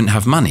hungry, who don't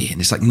have money. And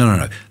it's like,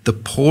 no. The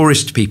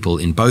poorest people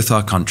in both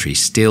our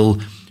countries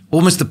still,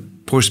 almost the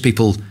poorest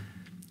people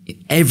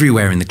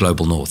everywhere in the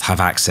global north have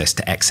access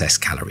to excess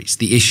calories.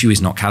 The issue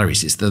is not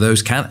calories, it's that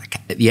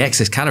the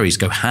excess calories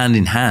go hand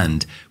in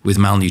hand with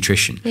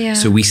malnutrition. Yeah.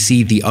 So we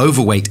see the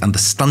overweight and the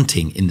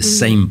stunting in the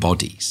same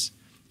bodies.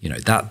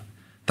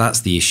 That's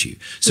the issue.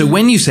 So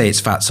when you say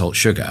it's fat, salt,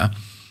 sugar,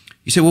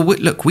 you say, well,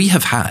 look, we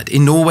have had,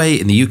 in Norway,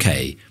 in the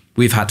UK,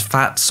 we've had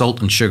fat,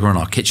 salt and sugar on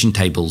our kitchen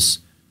tables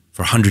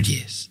for 100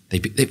 years.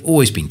 They've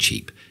always been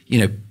cheap.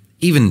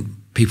 Even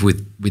people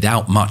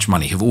without much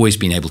money have always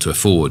been able to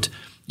afford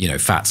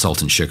fat,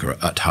 salt and sugar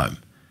at home.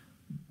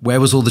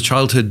 Where was all the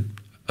childhood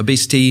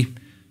obesity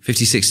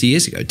 50, 60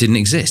 years ago? It didn't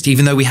exist,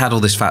 even though we had all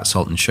this fat,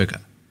 salt and sugar.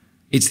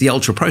 It's the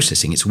ultra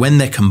processing. It's when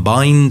they're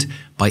combined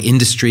by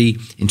industry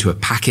into a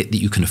packet that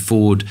you can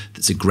afford,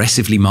 that's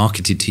aggressively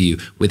marketed to you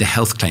with a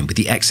health claim, with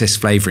the excess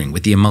flavoring,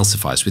 with the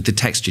emulsifiers, with the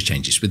texture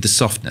changes, with the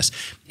softness.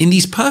 In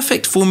these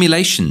perfect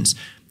formulations,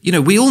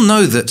 we all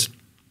know that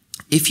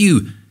if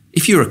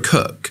you're a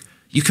cook,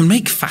 you can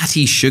make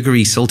fatty,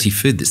 sugary, salty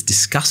food that's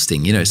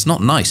disgusting. It's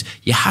not nice.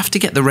 You have to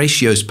get the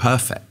ratios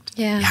perfect.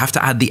 Yeah. You have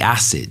to add the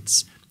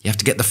acids. You have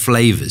to get the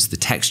flavors, the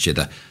texture,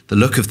 the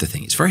look of the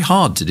thing. It's very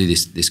hard to do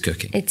this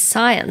cooking. It's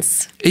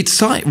science. It's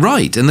science,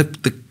 right. And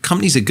the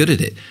companies are good at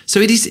it.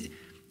 So it is,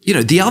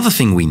 the other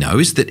thing we know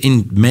is that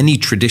in many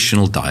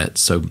traditional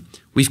diets, so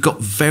we've got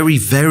very,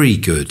 very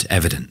good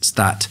evidence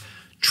that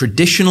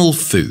traditional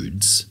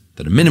foods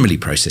that are minimally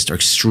processed are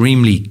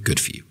extremely good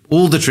for you.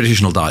 all the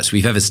traditional diets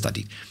we've ever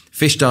studied.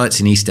 Fish diets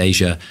in East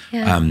Asia,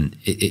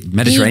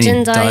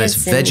 Mediterranean diets,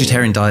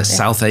 vegetarian diets,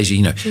 South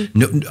Asia,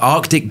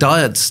 Arctic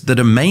diets that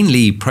are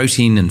mainly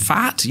protein and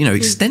fat,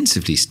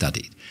 extensively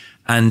studied.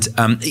 And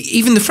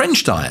even the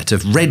French diet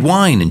of red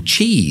wine and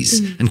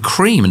cheese and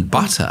cream and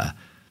butter.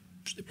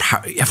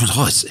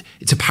 Everyone's,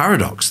 it's a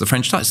paradox, the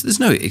French diet. So there's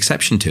no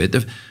exception to it.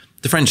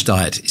 The French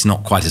diet is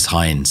not quite as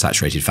high in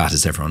saturated fat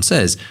as everyone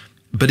says,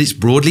 but it's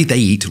broadly they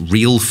eat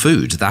real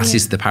food. That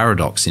is the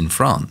paradox in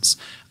France.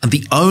 And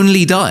the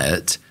only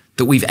diet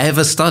that we've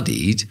ever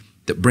studied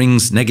that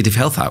brings negative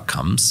health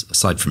outcomes,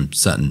 aside from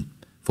certain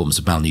forms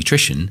of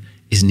malnutrition,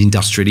 is an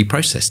industrially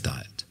processed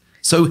diet.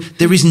 So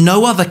there is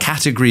no other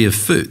category of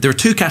food. There are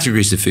two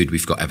categories of food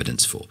we've got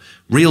evidence for.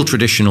 Real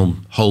traditional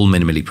whole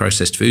minimally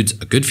processed foods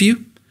are good for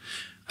you,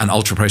 and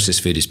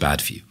ultra-processed food is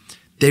bad for you.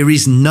 There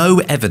is no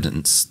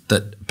evidence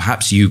that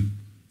perhaps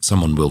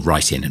someone will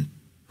write in and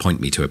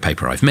point me to a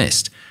paper I've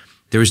missed.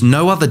 There is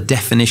no other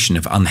definition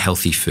of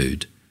unhealthy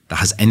food that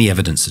has any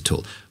evidence at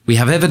all. We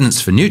have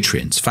evidence for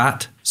nutrients,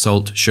 fat,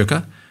 salt,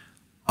 sugar.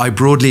 I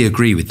broadly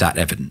agree with that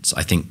evidence.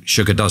 I think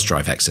sugar does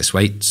drive excess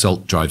weight.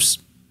 Salt drives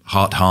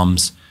heart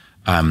harms.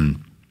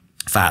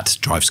 Fat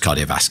drives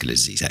cardiovascular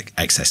disease,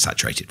 excess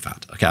saturated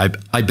fat. Okay,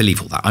 I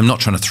believe all that. I'm not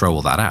trying to throw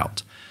all that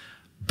out.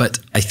 But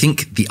I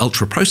think the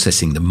ultra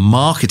processing, the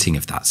marketing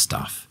of that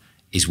stuff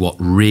is what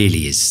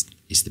really is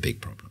the big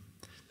problem.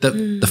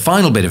 The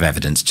final bit of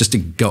evidence,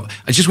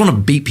 I just want to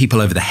beat people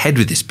over the head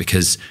with this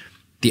because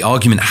the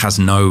argument has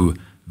no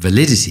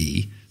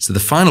validity. So the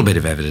final bit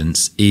of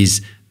evidence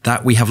is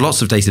that we have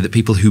lots of data that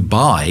people who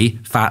buy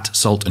fat,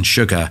 salt, and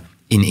sugar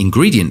in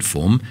ingredient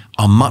form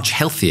are much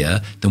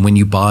healthier than when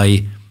you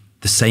buy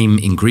the same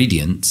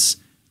ingredients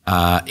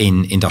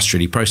in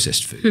industrially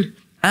processed food.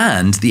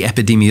 And the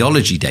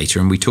epidemiology data,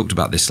 and we talked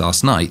about this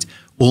last night,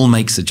 all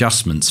makes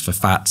adjustments for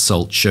fat,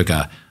 salt,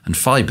 sugar, and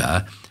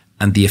fiber,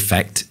 and the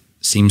effect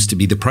seems to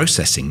be the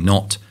processing,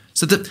 not...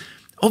 So that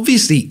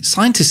obviously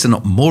scientists are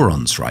not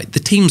morons, right? The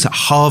teams at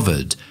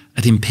Harvard,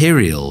 at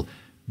Imperial,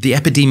 the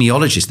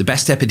epidemiologists, the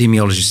best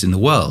epidemiologists in the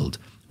world,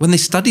 when they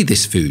study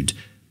this food,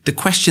 the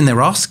question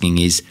they're asking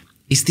is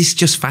this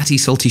just fatty,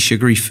 salty,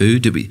 sugary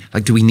food?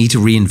 Do we need to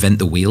reinvent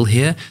the wheel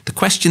here? The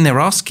question they're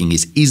asking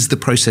is the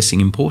processing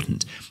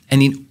important?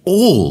 And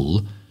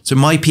so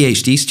my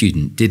PhD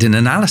student did an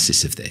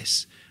analysis of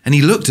this, and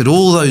he looked at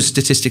all those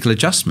statistical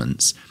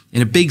adjustments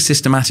in a big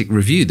systematic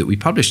review that we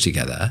published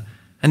together,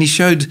 and he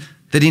showed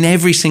that in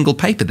every single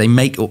paper,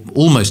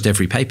 almost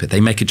every paper, they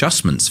make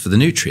adjustments for the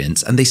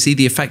nutrients, and they see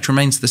the effect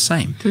remains the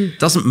same. It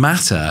doesn't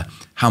matter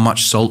how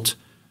much salt,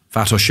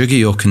 fat, or sugar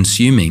you're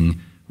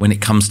consuming when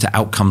it comes to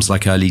outcomes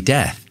like early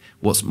death.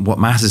 What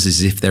matters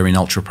is if they're in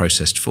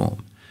ultra-processed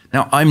form.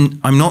 Now, I'm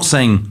not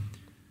saying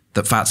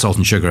that fat, salt,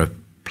 and sugar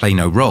play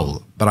no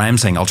role, but I am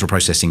saying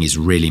ultra-processing is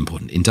really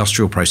important.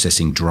 Industrial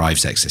processing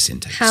drives excess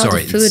intake. How the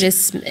food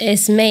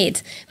is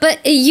made. But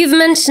you've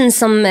mentioned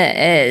some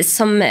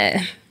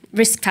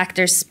risk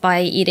factors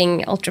by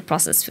eating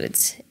ultra-processed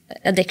foods.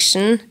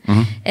 Addiction.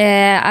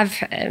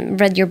 I've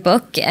read your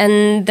book,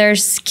 and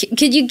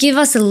could you give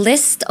us a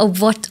list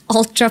of what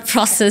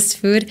ultra-processed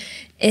food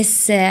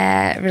is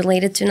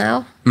related to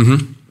now?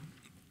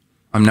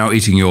 I'm now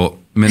eating your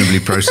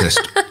minimally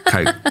processed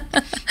cake.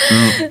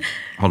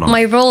 Hold on.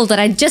 My roll that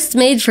I just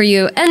made for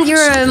you, and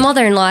your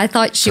mother-in-law, I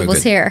thought she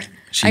was here.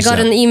 I got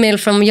an email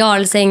from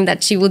Jarl saying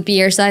that she would be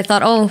here, so I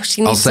thought,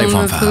 she needs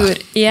some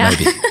food. Her. Yeah,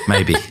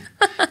 maybe.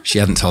 She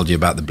hadn't told you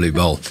about the blue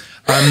bowl.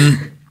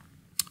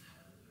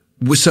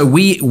 So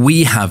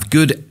we have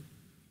good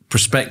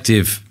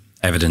prospective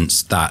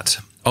evidence that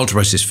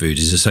ultra-processed food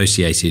is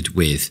associated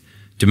with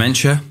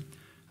dementia,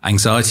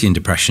 anxiety and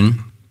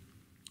depression,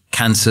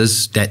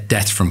 cancers,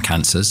 death from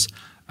cancers,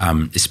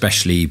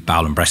 especially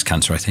bowel and breast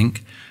cancer, I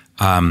think,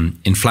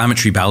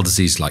 inflammatory bowel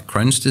disease like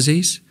Crohn's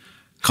disease,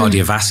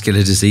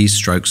 cardiovascular disease,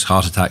 strokes,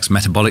 heart attacks,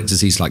 metabolic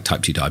disease like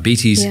type 2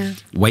 diabetes,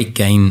 weight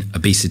gain,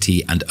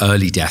 obesity, and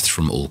early death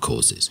from all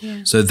causes.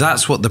 So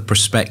that's what the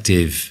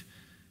prospective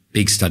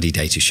big study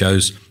data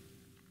shows.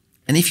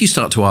 And if you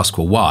start to ask,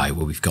 well, why?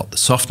 Well, we've got the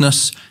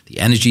softness, the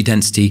energy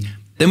density.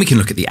 Then we can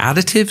look at the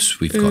additives.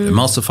 We've got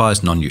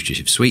emulsifiers,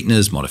 non-nutritive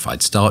sweeteners,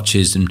 modified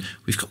starches, and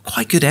we've got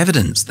quite good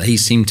evidence. They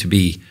seem to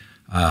be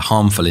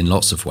harmful in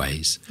lots of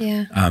ways.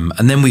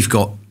 And then we've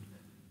got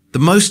the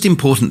most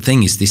important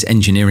thing is this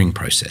engineering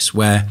process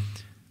where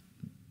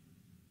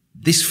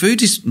this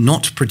food is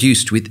not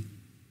produced with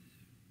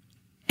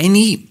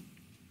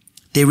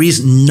there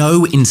is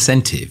no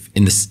incentive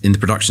in the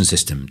production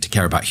system to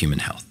care about human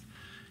health.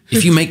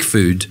 If you make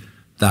food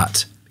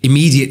that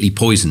immediately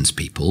poisons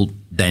people,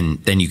 then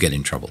you get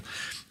in trouble.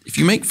 If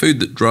you make food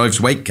that drives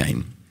weight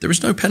gain, there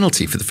is no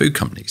penalty for the food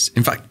companies.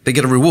 In fact, they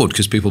get a reward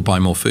because people buy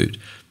more food.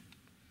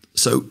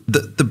 So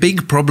the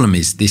big problem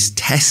is this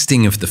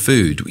testing of the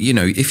food. You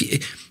know,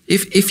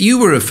 if you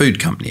were a food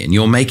company and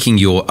you're making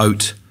your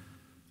oat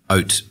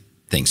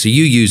thing, so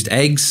you used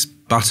eggs,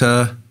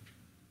 butter,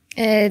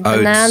 oats,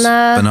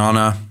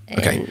 banana,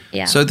 Okay.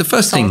 yeah, So the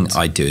first thing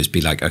salt. I do is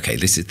be like, okay,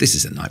 this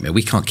is a nightmare.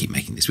 We can't keep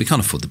making this. We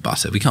can't afford the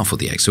butter. We can't afford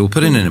the eggs. So we'll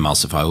put in an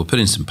emulsifier. We'll put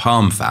in some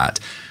palm fat.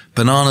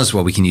 Bananas,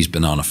 well, we can use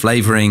banana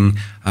flavoring.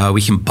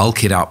 We can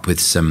bulk it up with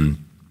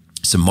some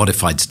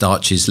modified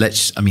starches.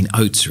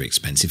 Oats are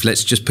expensive.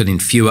 Let's just put in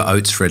fewer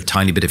oats for a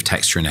tiny bit of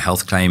texture and a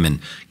health claim and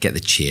get the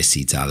chia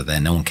seeds out of there.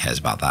 No one cares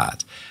about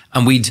that.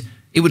 And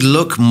it would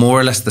look more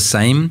or less the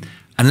same.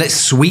 And let's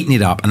sweeten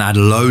it up and add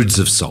loads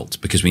of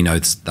salt because we know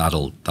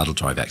that'll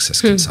drive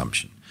excess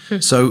consumption.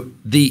 So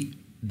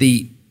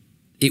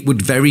it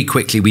would very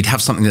quickly, we'd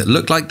have something that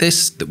looked like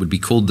this that would be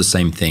called the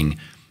same thing,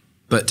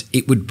 but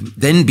it would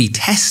then be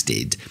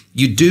tested.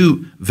 You'd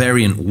do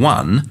variant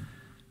 1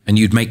 and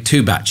you'd make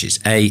 2 batches,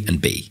 A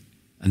and B.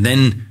 And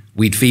then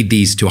we'd feed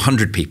these to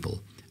 100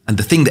 people. And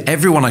the thing that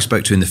everyone I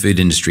spoke to in the food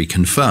industry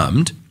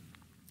confirmed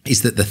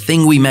is that the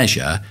thing we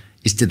measure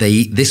is, do they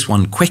eat this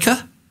one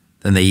quicker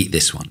than they eat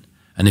this one?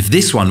 And if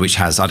this one, which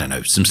has, I don't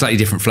know, some slightly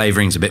different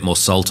flavorings, a bit more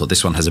salt, or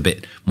this one has a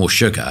bit more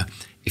sugar,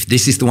 if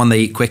this is the one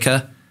they eat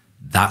quicker,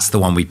 that's the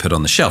one we put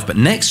on the shelf. But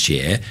next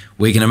year,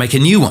 we're going to make a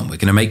new one. We're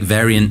going to make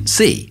variant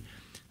C.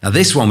 Now,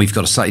 this one, we've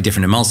got a slightly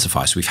different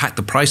emulsifier. So we've hacked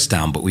the price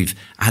down, but we've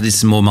added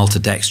some more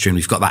maltodextrin.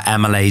 We've got that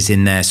amylase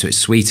in there, so it's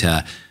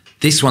sweeter.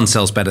 This one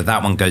sells better.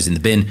 That one goes in the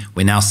bin.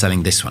 We're now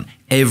selling this one.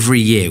 Every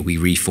year, we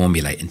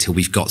reformulate until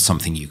we've got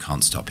something you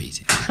can't stop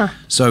eating.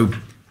 So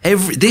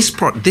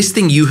this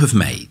thing you have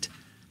made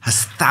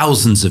has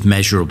thousands of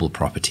measurable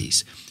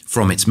properties,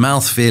 from its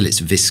mouthfeel, its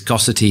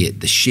viscosity,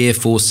 the shear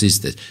forces,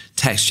 the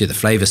texture, the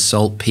flavor,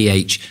 salt,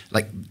 pH,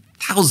 like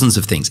thousands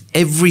of things.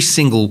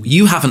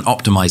 You haven't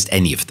optimized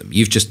any of them.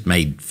 You've just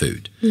made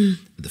food.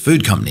 The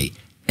food company,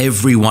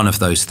 every one of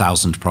those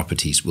 1,000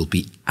 properties will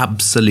be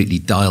absolutely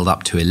dialed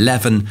up to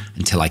 11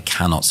 until I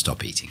cannot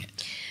stop eating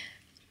it.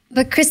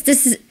 But Chris,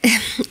 this is...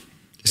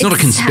 It's not a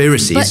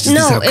conspiracy. It's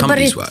just how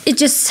companies work. It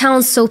just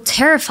sounds so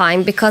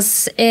terrifying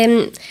because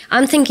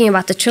I'm thinking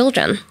about the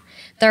children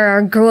that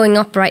are growing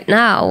up right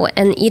now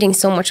and eating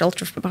so much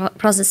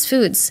ultra-processed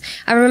foods.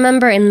 I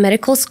remember in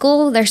medical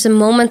school, there's a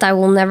moment I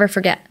will never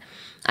forget.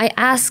 I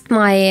asked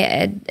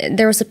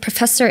there was a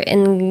professor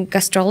in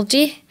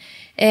gastrology,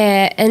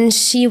 and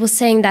she was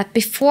saying that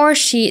before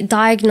she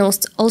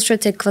diagnosed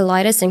ulcerative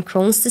colitis and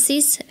Crohn's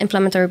disease,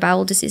 inflammatory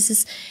bowel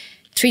diseases,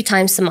 3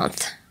 times a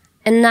month.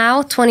 And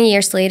now, 20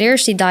 years later,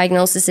 she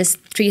diagnoses this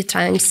 3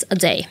 times a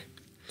day.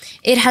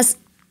 It has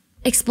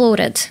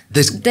exploded.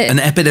 There's an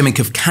epidemic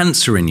of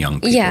cancer in young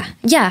people.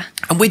 Yeah.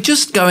 And we're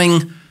just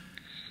going,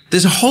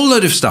 there's a whole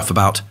load of stuff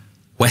about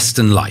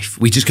Western life.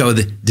 We just go with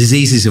the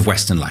diseases of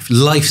Western life,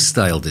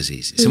 lifestyle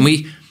diseases. And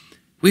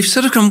we've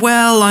sort of gone,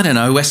 well, I don't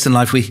know, Western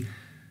life, we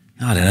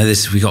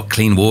got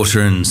clean water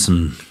and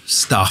some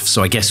stuff,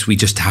 so I guess we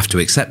just have to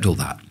accept all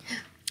that.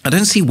 I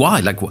don't see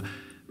why. Like,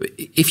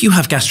 if you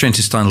have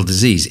gastrointestinal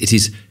disease, it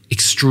is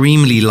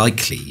extremely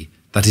likely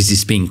that it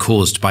is being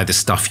caused by the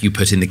stuff you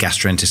put in the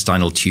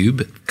gastrointestinal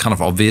tube, kind of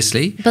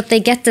obviously. But they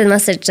get the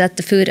message that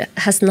the food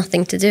has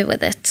nothing to do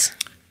with it.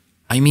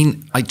 I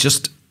mean,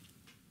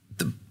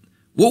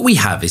 what we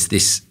have is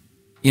this,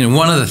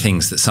 one of the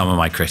things that some of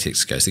my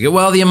critics go, they go,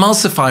 well, the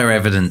emulsifier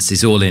evidence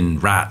is all in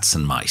rats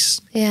and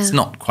mice. Yeah. It's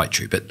not quite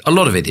true, but a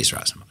lot of it is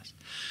rats and mice.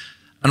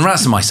 And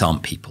rats and mice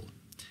aren't people.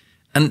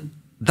 And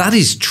that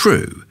is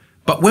true.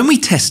 But when we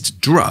test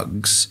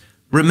drugs,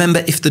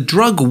 remember, if the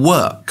drug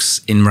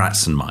works in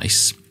rats and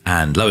mice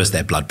and lowers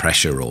their blood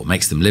pressure or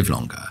makes them live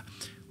longer,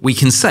 we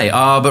can say,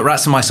 but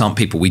rats and mice aren't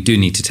people. We do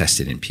need to test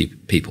it in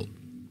people.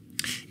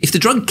 If the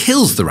drug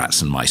kills the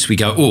rats and mice, we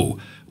go,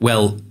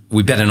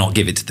 we better not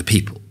give it to the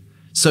people.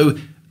 So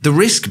the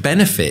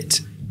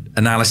risk-benefit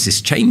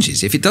analysis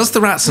changes. If it does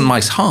the rats and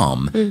mice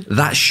harm,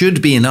 that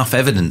should be enough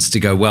evidence to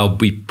go, well,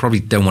 we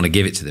probably don't want to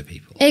give it to the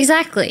people.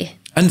 Exactly.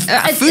 And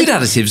food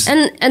additives...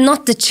 And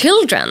not the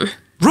children.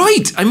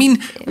 Right. I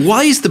mean,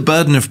 why is the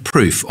burden of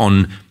proof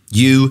on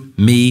you,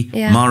 me,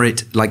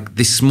 Marit, like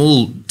this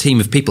small team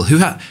of people who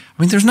have...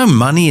 I mean, there's no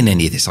money in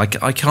any of this. I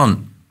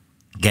can't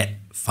get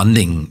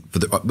funding for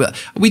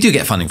we do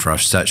get funding for our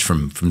research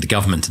from the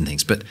government and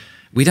things, but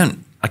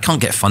I can't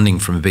get funding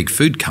from a big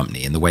food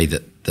company in the way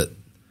that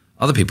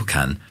other people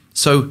can.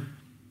 So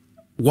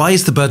why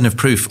is the burden of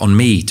proof on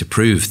me to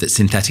prove that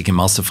synthetic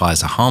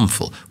emulsifiers are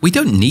harmful? We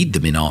don't need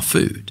them in our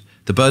food.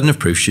 The burden of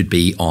proof should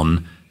be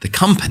on the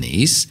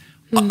companies.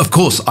 Of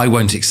course, I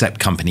won't accept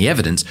company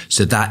evidence,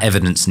 so that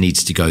evidence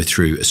needs to go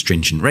through a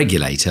stringent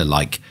regulator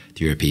like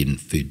the European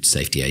Food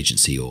Safety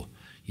Agency, or,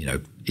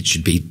 it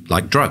should be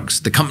like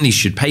drugs. The companies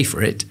should pay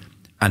for it,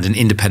 and an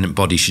independent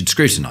body should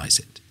scrutinize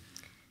it.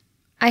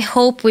 I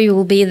hope we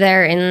will be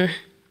there in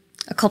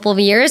a couple of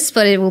years,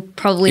 but it will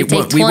probably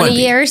take 20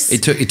 years.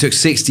 It took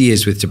 60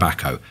 years with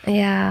tobacco.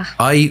 Yeah.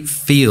 I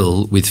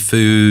feel with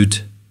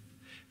food,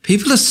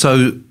 people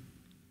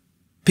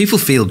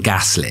feel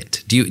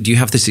gaslit. Do you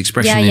have this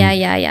expression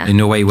in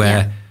Norway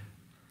where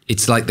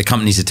it's like the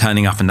companies are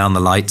turning up and down the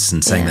lights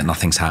and saying that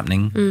nothing's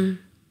happening?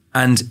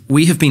 And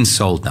we have been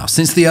sold now,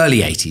 since the early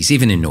 80s,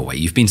 even in Norway,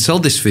 you've been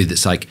sold this food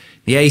that's like, in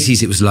the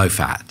 80s it was low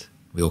fat.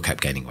 We all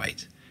kept gaining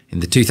weight. In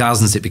the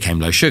 2000s it became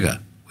low sugar.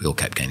 we all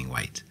kept gaining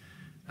weight.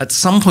 At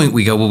some point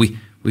we go, well,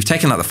 we've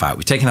taken out the fat,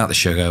 we've taken out the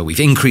sugar, we've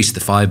increased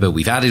the fiber,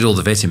 we've added all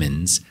the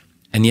vitamins,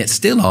 and yet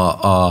still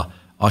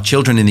our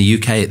children in the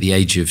UK at the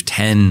age of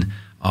 10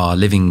 are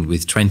living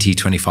with 20,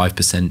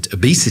 25%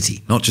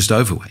 obesity, not just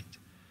overweight.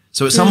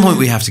 So at some point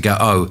we have to go,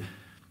 oh,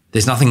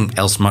 there's nothing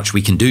else much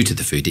we can do to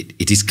the food.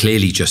 It is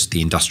clearly just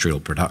the industrial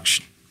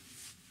production.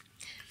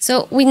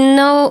 So we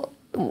know,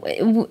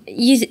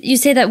 you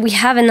say that we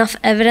have enough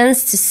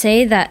evidence to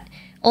say that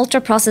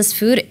ultra-processed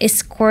food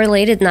is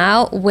correlated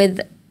now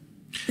with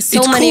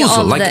so many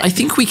causal. of like, the... I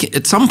think we can,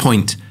 at some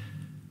point,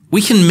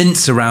 we can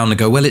mince around and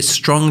go, well, it's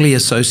strongly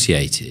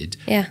associated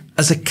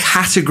as a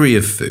category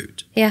of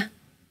food. Yeah.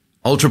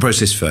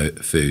 Ultra-processed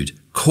food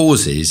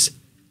causes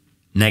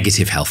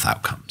negative health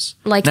outcomes.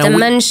 Like now,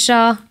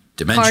 dementia,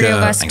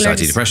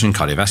 anxiety, depression,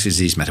 cardiovascular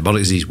disease,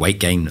 metabolic disease, weight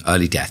gain,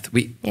 early death.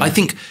 I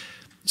think,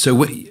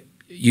 so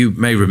you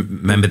may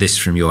remember this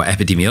from your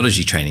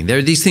epidemiology training. There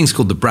are these things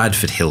called the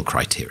Bradford Hill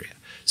criteria.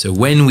 So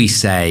when we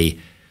say,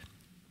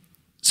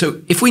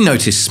 so if we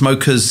notice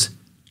smokers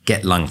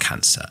get lung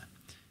cancer,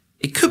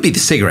 it could be the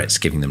cigarettes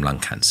giving them lung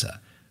cancer,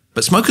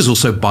 but smokers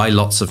also buy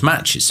lots of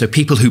matches. So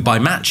people who buy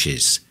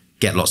matches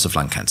get lots of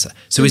lung cancer.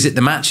 So is it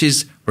the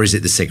matches or is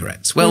it the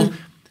cigarettes? Well,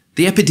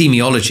 the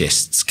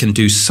epidemiologists can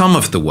do some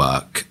of the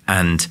work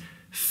and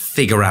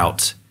figure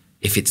out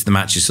if it's the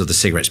matches or the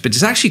cigarettes, but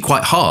it's actually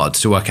quite hard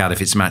to work out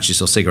if it's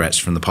matches or cigarettes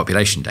from the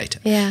population data.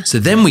 Yeah. So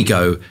then we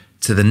go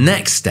to the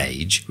next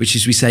stage, which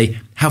is we say,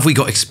 have we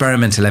got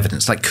experimental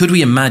evidence? Like, could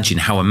we imagine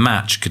how a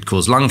match could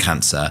cause lung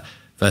cancer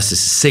versus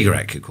a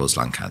cigarette could cause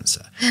lung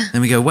cancer?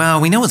 Then we go,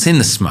 well, we know what's in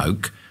the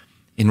smoke.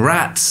 In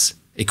rats,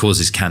 it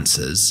causes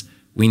cancers.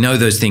 We know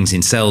those things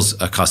in cells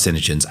are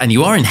carcinogens, and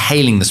you are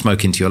inhaling the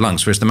smoke into your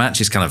lungs, whereas the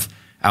match is kind of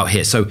out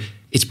here. So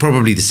it's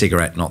probably the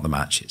cigarette, not the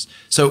matches.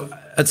 So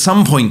at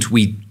some point,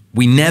 we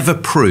never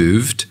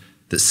proved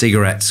that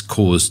cigarettes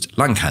caused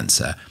lung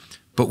cancer,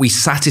 but we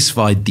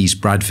satisfied these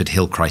Bradford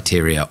Hill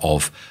criteria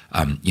of,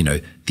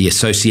 the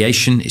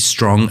association is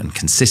strong and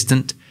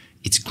consistent.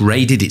 It's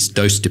graded, it's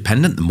dose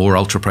dependent. The more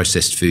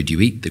ultra-processed food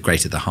you eat, the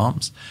greater the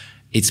harms.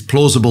 It's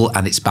plausible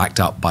and it's backed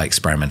up by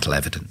experimental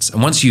evidence.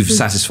 And once you've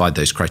satisfied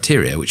those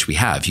criteria, which we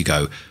have, you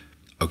go,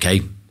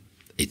 okay,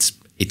 it's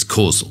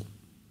causal.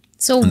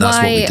 So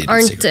why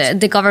aren't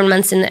the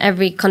governments in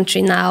every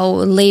country now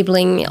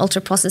labeling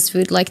ultra-processed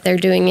food like they're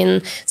doing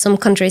in some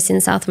countries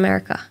in South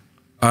America?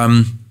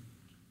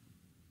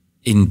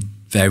 In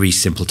very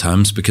simple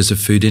terms, because of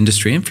food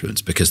industry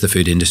influence, because the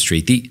food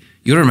industry,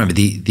 you remember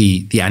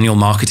the annual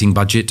marketing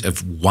budget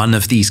of one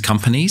of these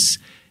companies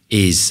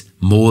is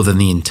more than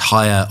the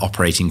entire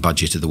operating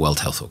budget of the World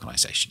Health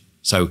Organization.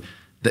 So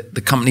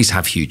the companies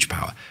have huge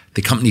power.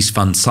 The companies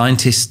fund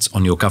scientists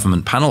on your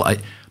government panel.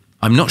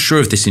 I'm not sure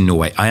of this in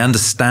Norway. I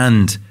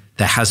understand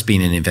there has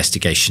been an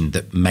investigation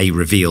that may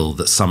reveal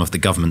that some of the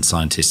government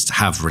scientists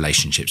have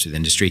relationships with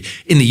industry.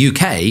 In the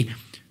UK,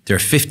 there are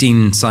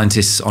 15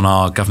 scientists on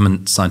our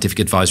government scientific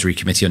advisory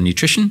committee on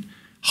nutrition.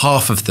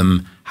 Half of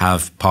them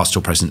have past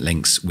or present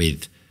links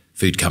with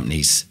food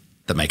companies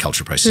that make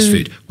ultra-processed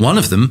food. One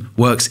of them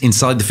works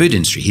inside the food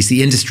industry. He's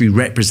the industry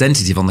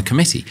representative on the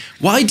committee.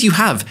 Why do you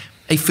have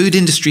a food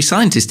industry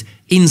scientist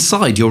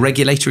inside your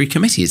regulatory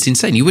committee? It's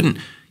insane. You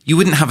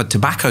wouldn't have a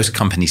tobacco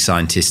company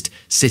scientist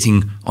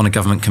sitting on a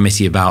government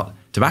committee about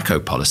tobacco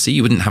policy.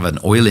 You wouldn't have an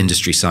oil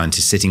industry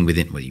scientist sitting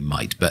within, well, you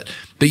might, but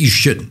you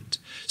shouldn't.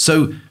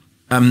 So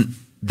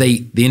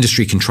the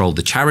industry control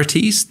the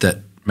charities that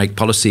make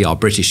policy. Our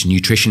British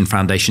Nutrition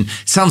Foundation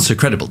sounds so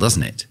credible,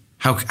 doesn't it?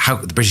 How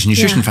the British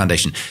Nutrition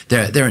Foundation,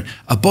 they're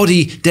a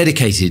body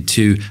dedicated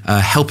to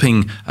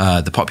helping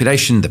the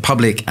population, the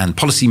public, and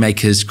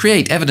policymakers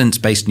create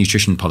evidence-based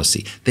nutrition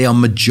policy. They are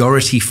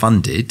majority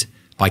funded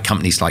by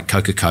companies like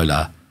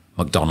Coca-Cola,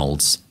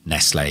 McDonald's,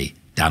 Nestle,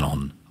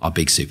 Danone, our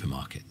big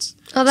supermarkets.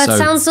 Oh, that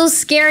sounds so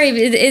scary.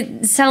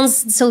 It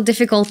sounds so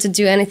difficult to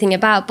do anything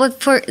about.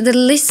 But for the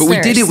listeners... But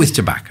we did it with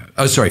tobacco.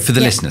 Oh, sorry, for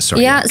the listeners.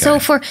 Sorry. Yeah, so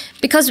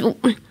because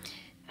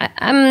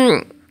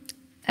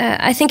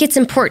I think it's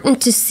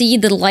important to see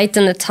the light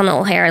in the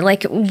tunnel here.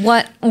 Like,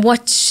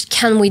 what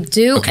can we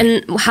do,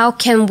 and how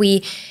can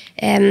we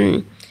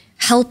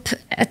help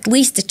at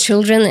least the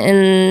children?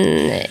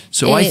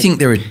 So I think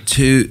there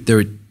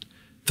are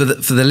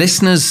for the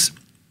listeners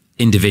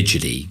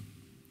individually.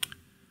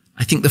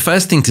 I think the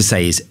first thing to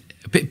say is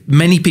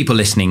many people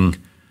listening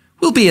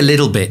will be a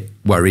little bit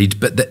worried,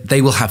 but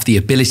they will have the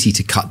ability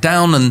to cut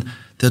down, and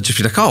they'll just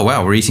be like, oh,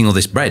 wow, we're eating all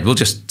this bread. We'll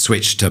just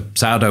switch to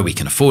sourdough. We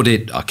can afford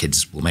it.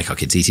 We'll make our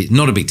kids eat it.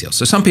 Not a big deal.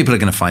 So some people are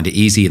going to find it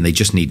easy and they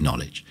just need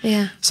knowledge.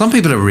 Yeah. Some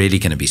people are really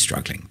going to be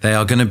struggling. They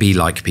are going to be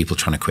like people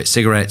trying to quit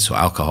cigarettes or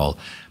alcohol.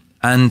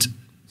 And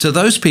to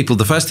those people,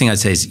 the first thing I'd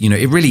say is,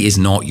 it really is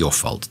not your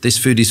fault. This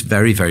food is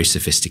very, very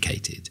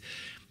sophisticated.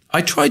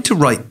 I tried to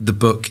write the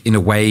book in a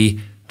way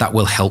that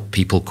will help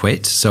people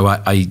quit. So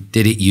I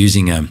did it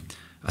using a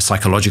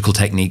psychological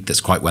technique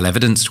that's quite well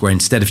evidenced, where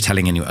instead of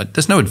telling anyone,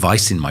 there's no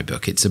advice in my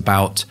book. It's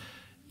about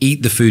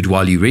eat the food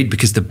while you read,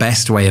 because the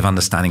best way of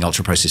understanding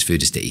ultra-processed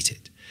food is to eat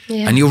it.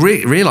 Yeah. And you'll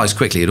realize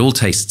quickly it all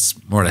tastes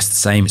more or less the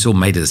same. It's all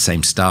made of the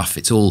same stuff.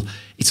 It's all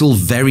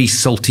very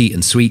salty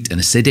and sweet and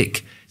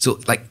acidic. It's all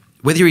like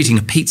whether you're eating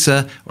a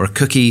pizza or a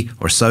cookie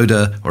or a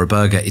soda or a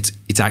burger,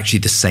 it's actually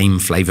the same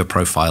flavor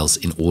profiles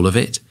in all of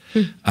it.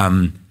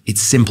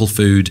 It's simple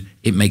food.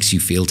 It makes you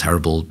feel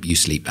terrible. You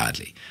sleep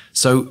badly.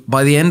 So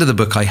by the end of the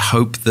book, I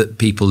hope that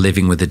people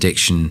living with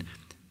addiction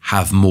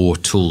have more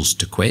tools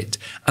to quit.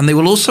 And they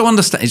will also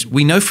understand,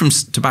 we know from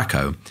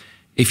tobacco,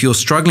 if you're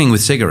struggling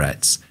with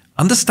cigarettes,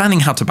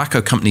 understanding how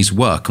tobacco companies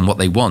work and what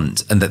they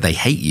want and that they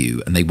hate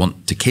you and they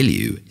want to kill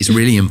you is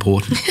really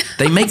important.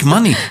 They make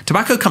money.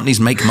 Tobacco companies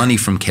make money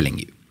from killing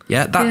you.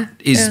 Yeah,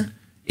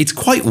 it's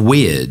quite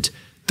weird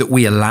that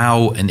we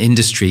allow an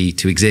industry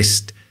to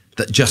exist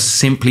that just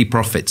simply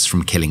profits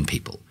from killing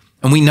people.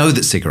 And we know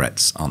that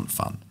cigarettes aren't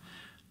fun.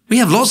 We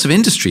have lots of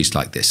industries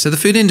like this. So the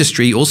food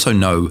industry also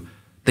know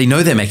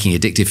they're making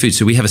addictive food.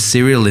 So we have a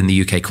cereal in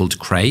the UK called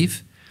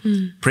Crave.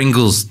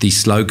 Pringles, the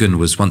slogan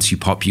was once you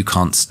pop, you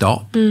can't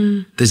stop.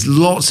 There's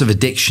lots of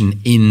addiction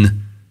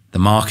in the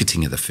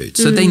marketing of the food.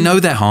 So they know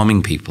they're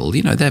harming people.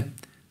 You know,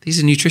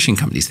 these are nutrition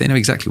companies. They know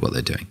exactly what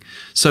they're doing.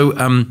 So,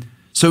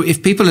 so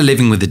if people are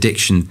living with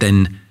addiction,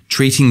 then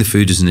treating the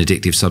food as an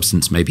addictive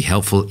substance may be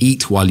helpful.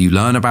 Eat while you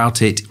learn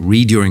about it.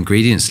 Read your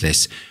ingredients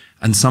list.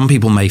 And some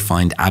people may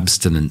find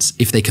abstinence,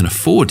 if they can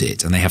afford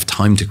it and they have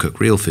time to cook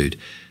real food,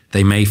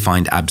 they may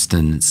find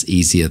abstinence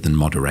easier than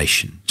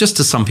moderation, just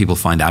as some people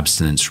find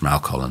abstinence from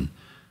alcohol and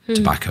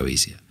tobacco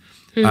easier.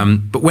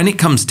 But when it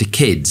comes to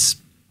kids,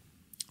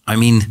 I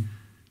mean,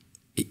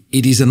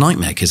 it is a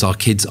nightmare because our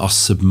kids are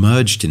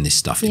submerged in this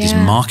stuff. It is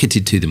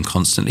marketed to them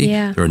constantly.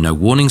 There are no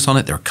warnings on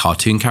it. There are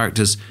cartoon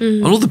characters.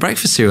 On all the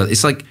breakfast cereal,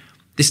 it's like,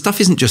 this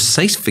stuff isn't just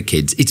safe for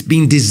kids. It's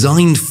been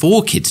designed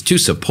for kids to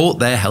support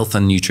their health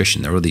and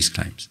nutrition. There are all these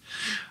claims.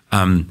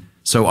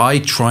 So I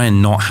try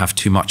and not have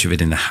too much of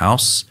it in the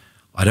house.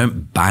 I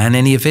don't ban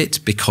any of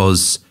it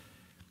because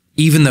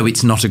even though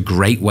it's not a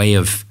great way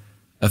of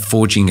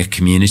forging a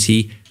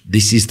community,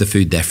 this is the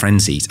food their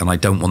friends eat, and I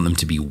don't want them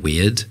to be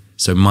weird.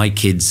 So my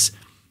kids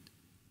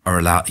are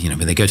allowed, you know,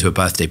 when they go to a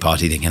birthday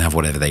party, they can have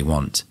whatever they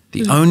want.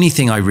 The only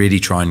thing I really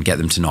try and get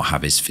them to not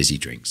have is fizzy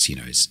drinks, you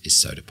know, is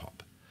soda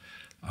pop.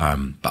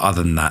 But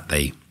other than that,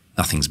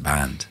 nothing's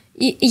banned.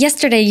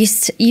 Yesterday,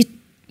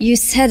 you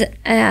said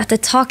at the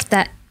talk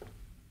that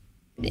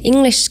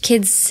English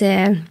kids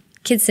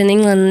in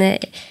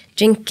England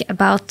drink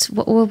about,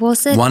 what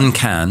was it? One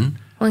can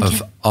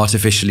of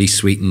artificially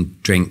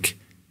sweetened drink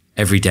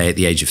every day at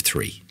the age of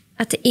 3.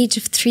 At the age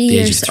of 3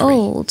 years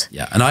old.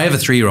 Yeah, and I have a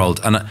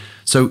 3-year-old, and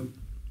so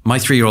my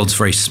 3-year-old's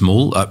very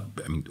small. I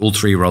mean, all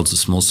 3-year-olds are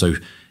small, so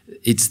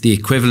it's the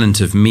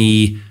equivalent of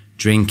me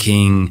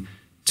drinking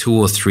 2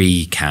 or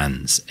 3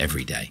 cans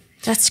every day.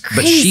 That's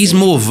crazy. But she's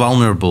more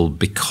vulnerable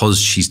because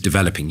she's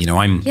developing. You know,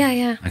 I'm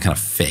kind of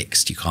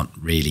fixed. You can't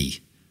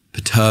really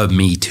perturb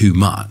me too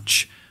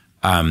much.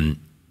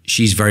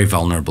 She's very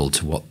vulnerable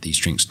to what these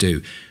drinks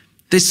do.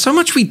 There's so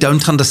much we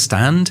don't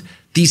understand.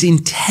 These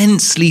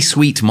intensely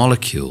sweet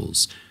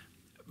molecules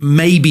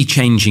may be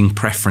changing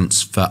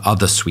preference for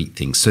other sweet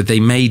things. So they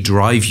may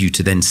drive you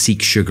to then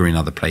seek sugar in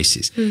other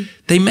places.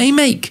 They may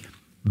make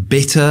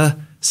bitter,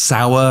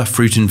 sour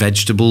fruit and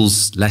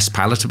vegetables less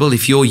palatable.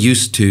 If you're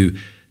used to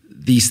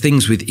these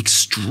things with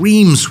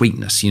extreme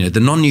sweetness, you know, the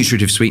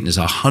non-nutritive sweeteners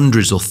are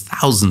hundreds or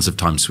thousands of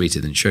times sweeter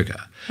than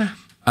sugar.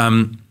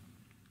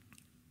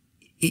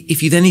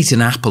 If you then eat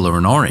an apple or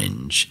an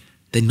orange,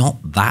 they're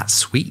not that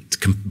sweet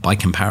by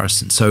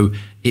comparison. So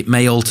it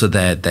may alter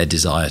their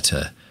desire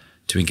to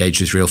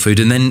engage with real food.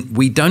 And then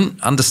we don't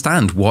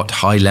understand what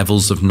high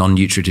levels of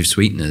non-nutritive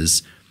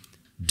sweeteners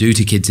do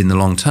to kids in the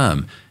long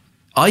term.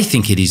 I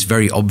think it is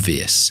very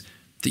obvious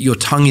that your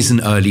tongue is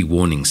an early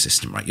warning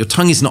system, right? Your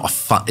tongue is not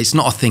it's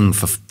not a thing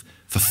for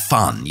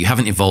fun. You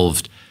haven't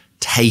evolved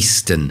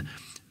taste and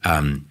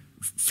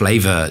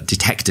flavor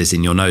detectors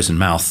in your nose and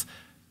mouth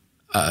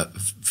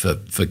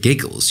for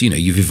giggles. You know,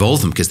 you've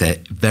evolved them because they're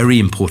very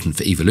important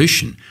for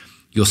evolution.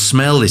 Your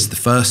smell is the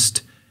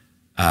first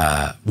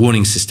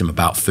warning system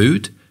about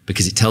food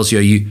because it tells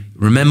you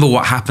remember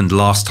what happened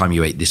last time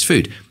you ate this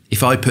food.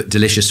 If I put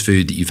delicious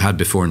food that you've had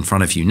before in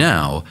front of you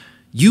now,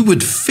 you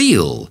would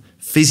feel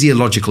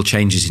physiological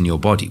changes in your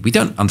body. We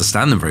don't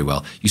understand them very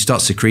well. You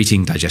start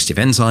secreting digestive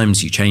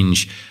enzymes, you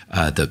change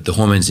the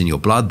hormones in your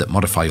blood that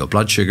modify your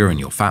blood sugar and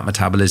your fat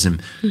metabolism.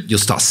 You'll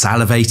start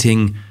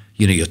salivating,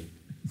 you know, your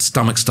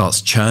stomach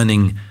starts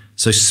churning.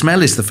 So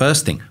smell is the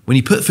first thing. When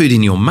you put food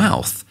in your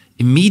mouth,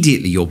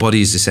 immediately your body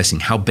is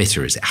assessing how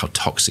bitter is it, how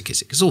toxic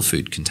is it? Because all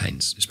food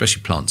contains,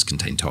 especially plants,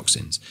 contain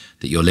toxins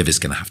that your liver's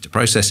going to have to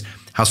process.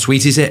 How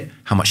sweet is it?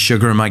 How much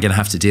sugar am I going to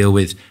have to deal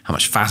with? How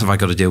much fat have I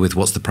got to deal with?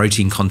 What's the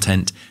protein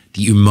content?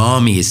 The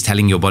umami is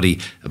telling your body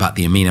about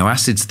the amino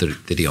acids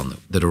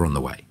that are on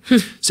the way.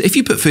 So if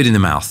you put food in the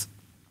mouth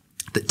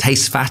that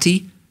tastes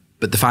fatty,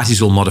 but the fat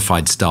is all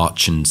modified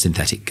starch and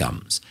synthetic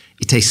gums,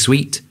 it tastes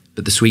sweet,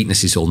 but the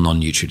sweetness is all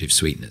non-nutritive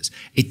sweeteners.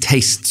 It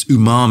tastes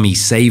umami,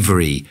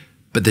 savory,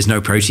 but there's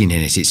no protein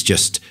in it. It's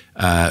just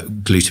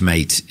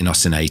glutamate,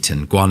 inosinate,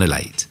 and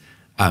guanylate.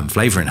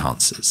 flavor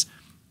enhancers.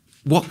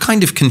 What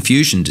kind of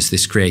confusion does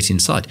this create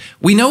inside?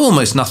 We know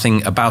almost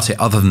nothing about it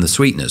other than the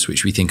sweeteners,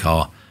 which we think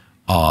are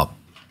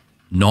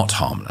not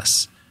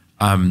harmless.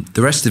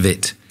 The rest of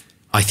it,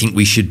 I think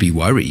we should be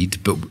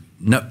worried, but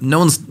no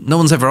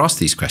one's ever asked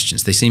these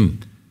questions. They seem,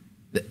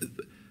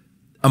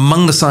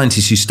 among the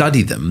scientists who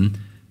study them,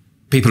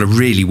 people are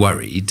really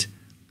worried,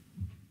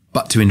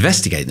 but to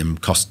investigate them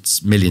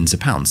costs millions of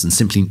pounds, and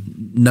simply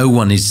no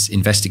one is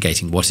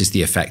investigating what is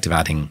the effect of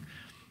adding,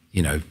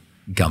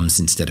 gums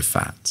instead of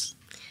fats.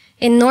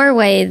 In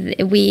Norway,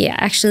 we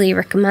actually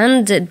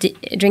recommend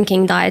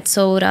drinking diet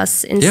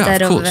sodas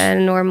instead of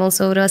normal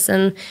sodas,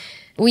 and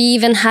we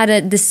even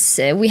had this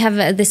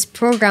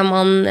program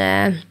on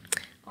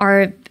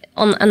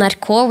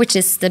NRK, which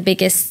is the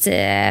biggest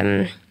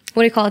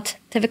what do you call it?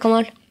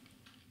 TV-kanal?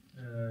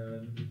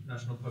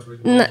 National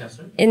Public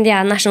Broadcaster?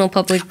 National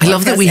Public Broadcaster. I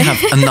love that we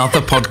have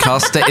another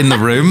podcaster in the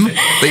room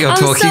that you're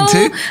talking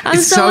to. I'm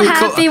so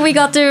happy we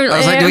got to I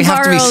was like, do we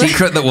have to be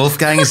secret that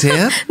Wolfgang is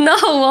here? No,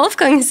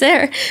 Wolfgang is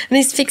there. And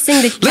he's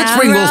fixing the cameras. Let's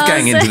bring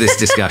Wolfgang into this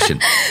discussion.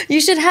 You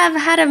should have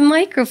had a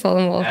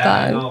microphone,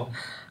 Wolfgang. No.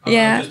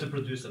 I'm just a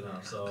producer now.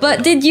 So,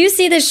 but did you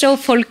see the show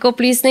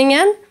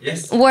Folkeopplysningen?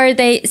 Yes. Where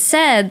they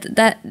said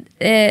that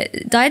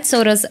diet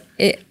sodas,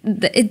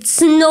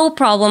 it's no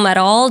problem at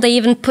all. They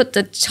even put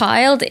the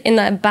child in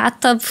a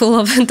bathtub full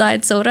of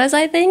diet sodas,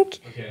 I think.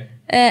 Okay.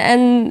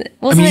 And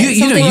wasn't it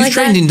something you've like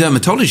trained that? in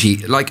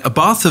dermatology, like a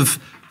bath of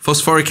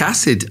phosphoric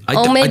acid.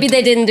 Maybe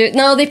they didn't do it.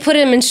 No, they put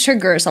them in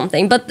sugar or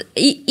something. But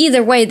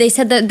either way, they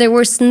said that there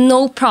was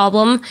no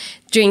problem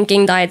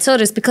drinking diet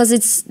sodas because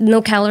it's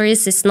no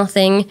calories, it's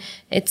nothing.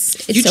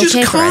 It's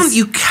okay for us.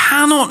 You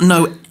cannot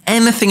know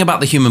anything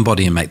about the human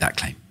body and make that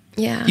claim.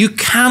 Yeah. You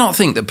cannot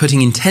think that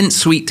putting intense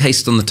sweet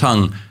taste on the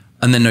tongue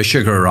and then no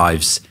sugar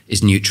arrives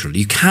is neutral.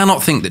 You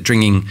cannot think that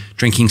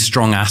drinking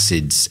strong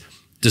acids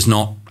does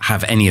not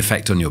have any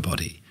effect on your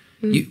body.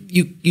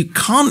 You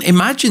can't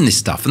imagine this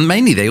stuff. And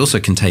mainly they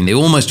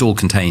almost all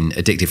contain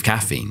addictive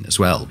caffeine as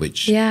well,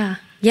 which... Yeah,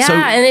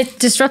 and it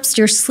disrupts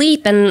your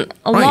sleep and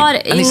a lot.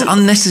 And it's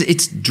unnecessary.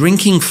 It's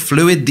drinking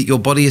fluid that your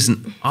body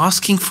isn't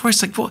asking for.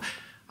 It's like, what?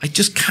 I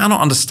just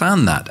cannot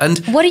understand that. And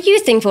what do you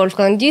think,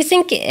 Wolfgang? Do you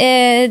think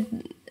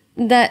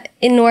that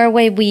in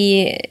Norway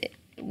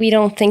we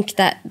don't think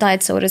that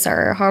diet sodas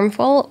are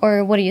harmful,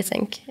 or what do you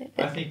think?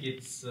 I think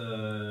it's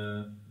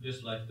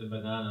just like the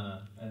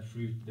banana and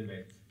fruit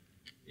debate.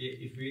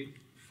 If we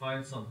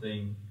find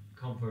something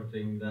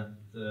comforting that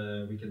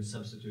we can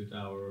substitute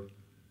our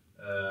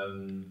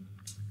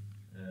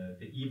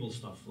the evil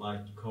stuff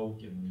like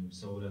Coke and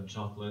soda and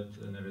chocolate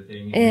and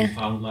everything, and we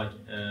found like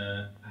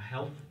a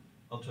health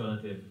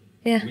alternative.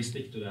 We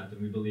stick to that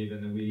and we believe in,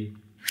 and we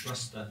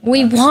trust that.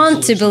 We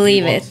want to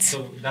believe it.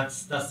 So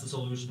that's the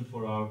solution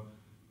for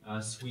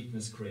our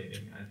sweetness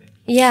craving, I think.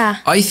 Yeah.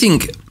 I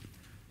think.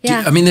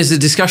 Yeah. I mean, there's a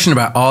discussion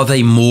about, are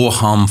they more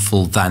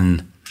harmful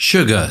than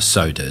sugar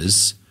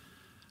sodas?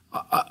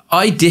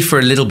 I differ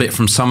a little bit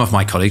from some of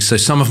my colleagues. So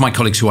some of my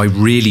colleagues who I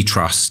really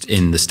trust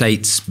in the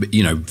States,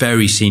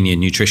 very senior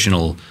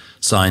nutritional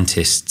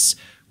scientists,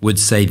 would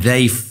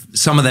say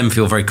some of them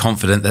feel very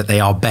confident that they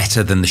are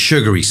better than the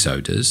sugary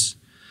sodas.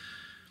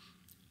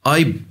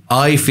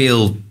 I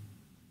feel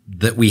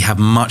that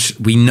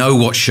we know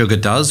what sugar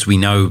does. We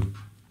know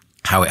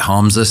how it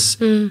harms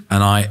us. And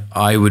I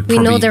would probably...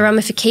 We know the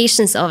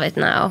ramifications of it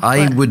now.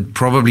 I would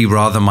probably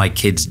rather my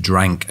kids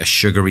drank a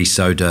sugary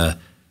soda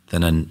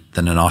than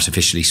an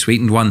artificially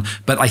sweetened one.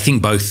 But I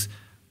think both,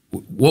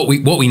 what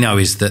we know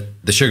is that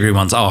the sugary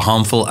ones are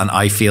harmful, and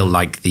I feel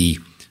like the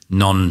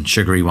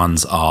non-sugary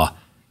ones are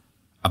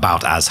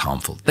about as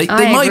harmful. They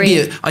might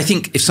be. I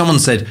think if someone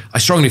said, I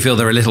strongly feel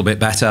they're a little bit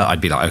better,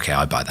 I'd be like, okay,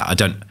 I buy that. I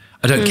don't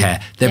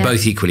care. They're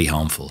both equally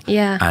harmful.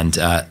 Yeah. And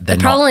the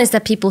problem is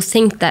that people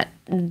think that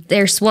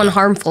there's one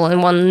harmful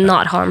and one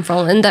not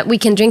harmful, and that we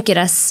can drink it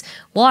as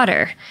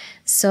water.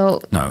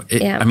 So no,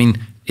 I mean,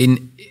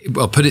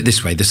 put it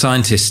this way, the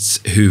scientists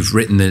who've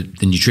written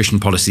the nutrition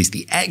policies,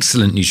 the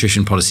excellent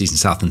nutrition policies in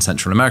South and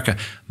Central America,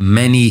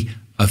 many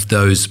of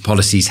those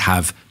policies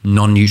have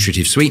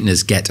non-nutritive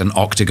sweeteners get an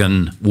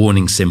octagon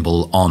warning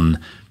symbol on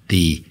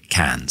the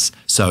cans.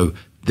 So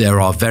there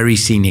are very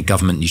senior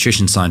government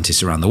nutrition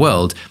scientists around the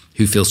world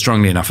who feel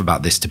strongly enough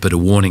about this to put a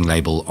warning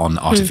label on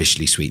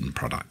artificially sweetened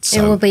products.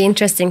 So it will be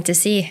interesting to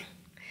see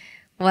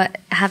what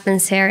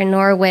happens here in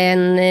Norway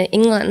and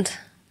England.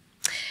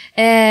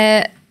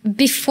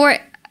 Before,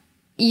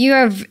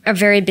 you're a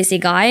very busy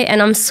guy,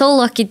 and I'm so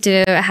lucky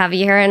to have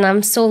you here, and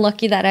I'm so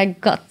lucky that I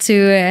got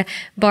to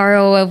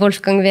borrow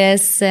Wolfgang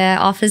V's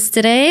office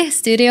today,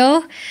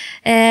 studio.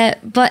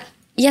 But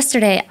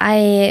yesterday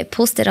I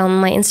posted on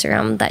my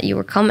Instagram that you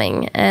were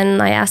coming,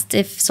 and I asked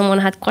if someone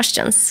had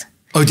questions.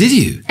 Oh, did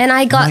you? And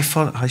I got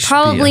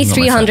probably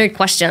 300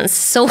 questions,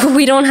 so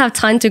we don't have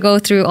time to go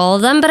through all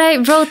of them, but I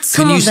wrote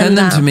some of them down. Can you send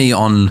them to me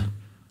on...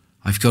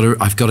 I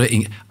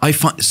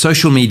find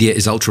social media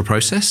is ultra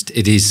processed.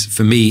 It is,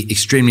 for me,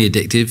 extremely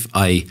addictive.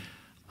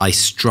 I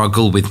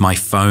struggle with my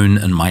phone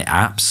and my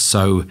apps,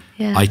 so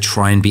I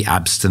try and be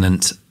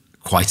abstinent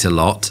quite a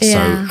lot. So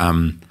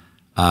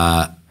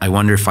I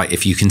wonder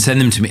if you can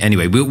send them to me.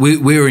 Anyway,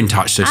 we're in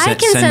touch. So send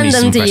me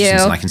some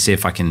questions and I can see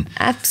if I can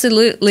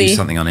do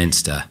something on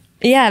Insta.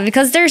 Yeah,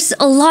 because there's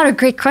a lot of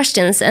great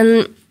questions.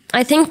 And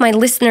I think my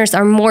listeners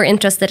are more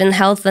interested in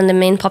health than the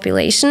main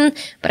population.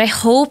 But I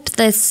hope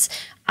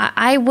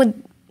I would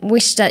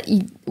wish that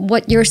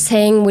what you're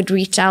saying would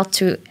reach out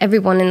to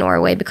everyone in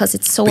Norway, because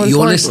it's so important.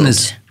 Your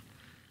listeners,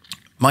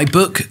 my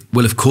book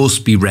will of course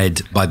be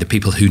read by the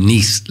people who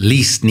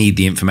least need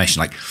the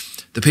information. Like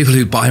the people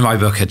who buy my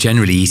book are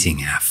generally eating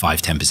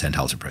 5-10%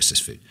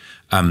 ultra-processed food.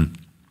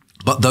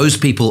 But those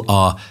people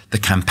are the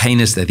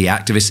campaigners, they're the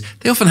activists.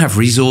 They often have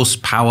resource,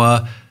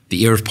 power,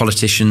 the ear of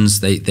politicians,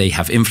 they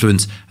have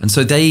influence. And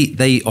so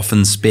they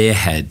often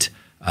spearhead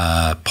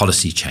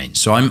policy change.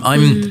 So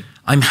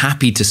I'm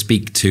happy to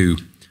speak to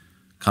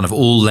kind of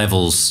all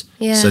levels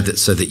so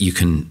that you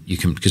can,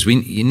 because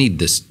you need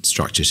this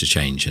structure to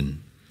change.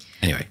 And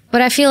anyway.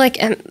 But I feel like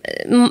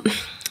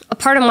a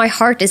part of my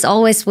heart is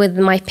always with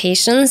my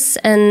patients,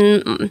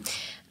 and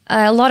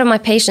a lot of my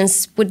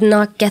patients would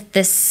not get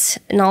this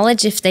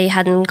knowledge if they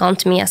hadn't gone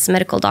to me as a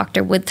medical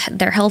doctor with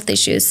their health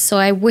issues. So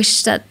I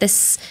wish that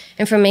this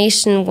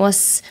information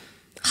was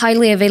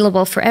highly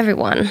available for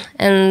everyone,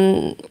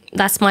 and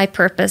that's my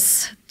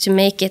purpose, to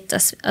make it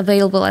as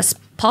available as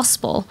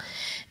possible.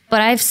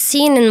 But I've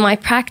seen in my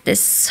practice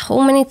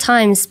so many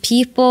times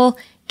people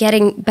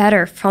getting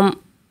better from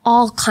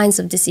all kinds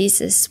of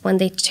diseases when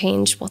they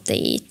change what they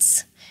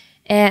eat.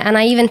 And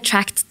I even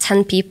tracked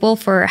 10 people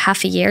for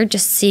half a year,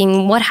 just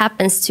seeing what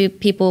happens to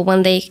people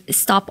when they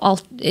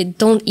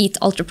don't eat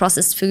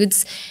ultra-processed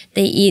foods.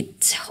 They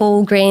eat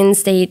whole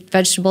grains, they eat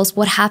vegetables.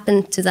 What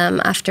happened to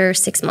them after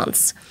 6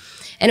 months?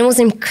 And it was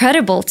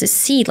incredible to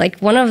see. Like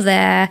one of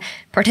the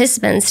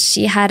participants,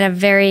 she had a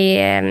very,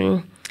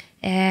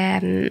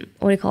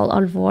 what do you call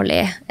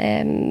alvorlig?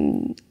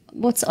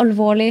 What's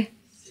alvorlig?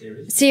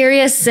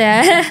 Serious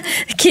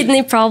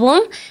kidney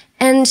problem.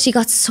 And she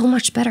got so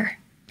much better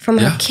from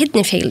her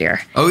kidney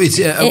failure.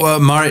 Oh,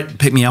 Marit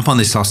picked me up on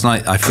this last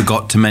night. I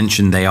forgot to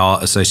mention they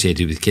are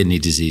associated with kidney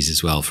disease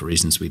as well, for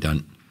reasons we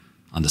don't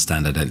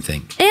understand, I don't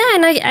think. Yeah,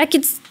 and I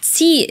could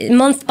see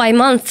month by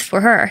month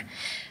for her.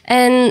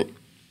 And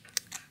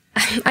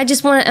I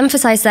just want to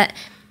emphasize that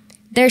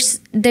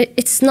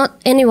it's not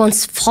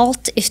anyone's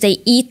fault if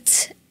they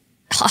eat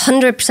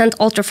 100%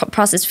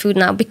 ultra-processed food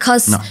now,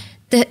 because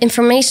the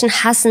information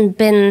hasn't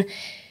been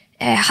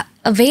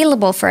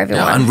available for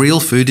everyone. Yeah, and real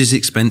food is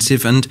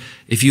expensive, and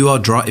if you're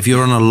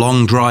on a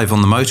long drive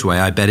on the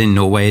motorway, I bet in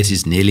Norway it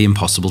is nearly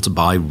impossible to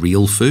buy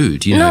real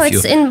food.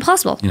 It's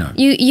impossible.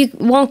 You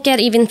won't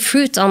get even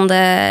fruit on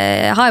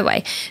the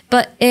highway.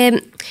 But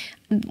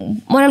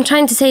what I'm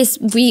trying to say is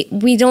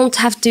we don't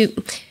have to.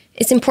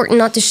 It's important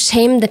not to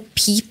shame the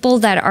people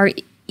that are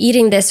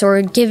eating this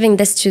or giving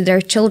this to their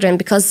children,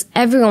 because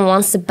everyone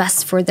wants the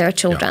best for their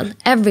children. Yeah.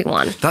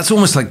 Everyone. That's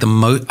almost like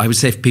I would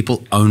say if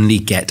people only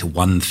get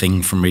one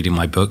thing from reading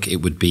my book, it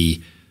would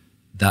be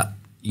that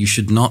you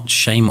should not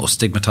shame or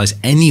stigmatize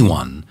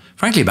anyone,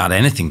 frankly, about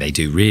anything they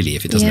do, really,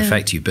 if it doesn't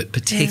affect you, but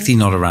particularly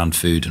not around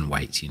food and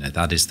weight.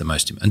 That is the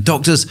most important. And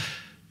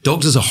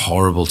doctors are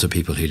horrible to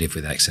people who live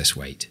with excess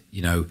weight.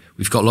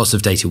 We've got lots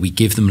of data. We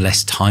give them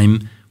less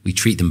time. We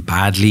treat them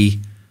badly.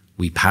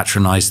 We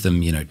patronize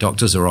them.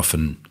 Doctors are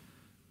often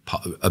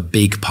a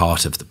big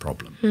part of the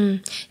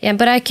problem. Yeah,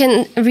 but I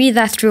can read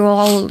that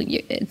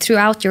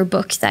throughout your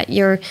book, that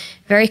you're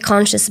very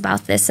conscious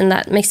about this, and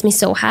that makes me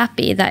so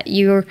happy that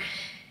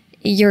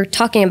you're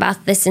talking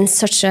about this in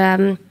such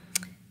a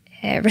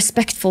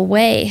respectful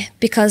way,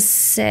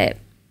 because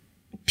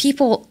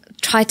people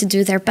try to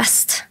do their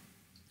best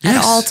at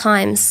all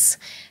times.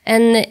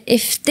 And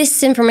if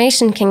this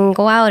information can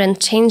go out and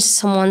change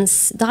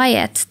someone's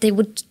diet, they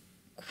would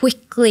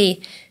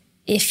quickly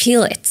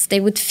feel it. They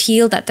would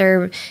feel that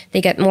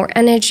they get more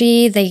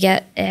energy.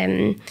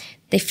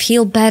 They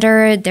feel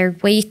better. Their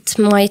weight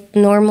might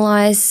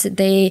normalize.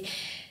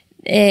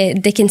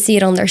 They can see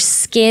it on their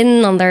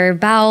skin, on their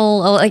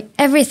bowel. Like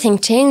everything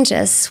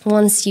changes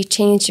once you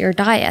change your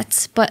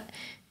diet. But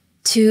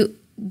to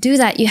do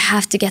that, you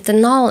have to get the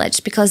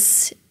knowledge,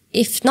 because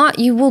if not,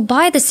 you will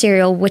buy the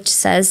cereal which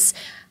says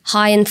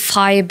high in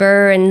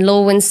fiber and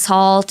low in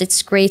salt.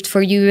 It's great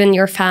for you and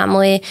your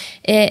family.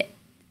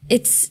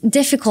 It's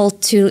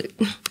difficult to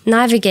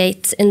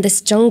navigate in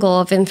this jungle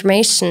of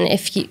information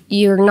if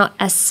you're not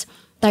as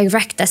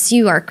direct as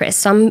you are, Chris.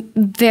 So I'm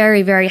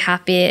very, very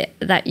happy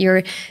that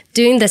you're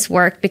doing this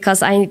work,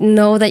 because I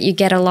know that you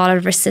get a lot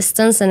of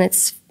resistance, and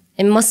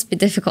it must be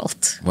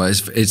difficult. Well,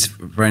 it's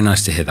very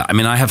nice to hear that. I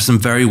mean, I have some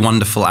very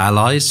wonderful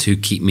allies who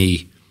keep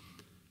me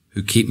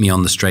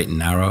on the straight and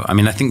narrow. I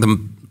mean, I think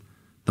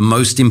the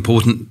most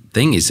important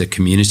thing is a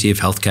community of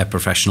healthcare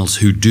professionals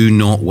who do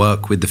not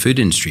work with the food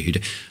industry.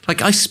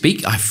 I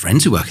have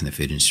friends who work in the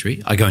food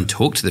industry. I go and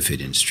talk to the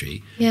food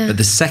industry. Yeah. But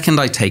the second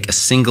I take a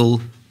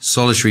single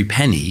solitary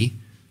penny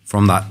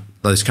from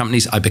those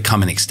companies, I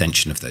become an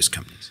extension of those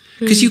companies.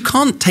 Because you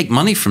can't take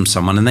money from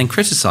someone and then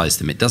criticize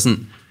them. It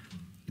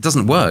it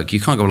doesn't work.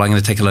 You can't go, well, I'm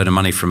going to take a load of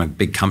money from a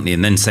big company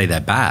and then say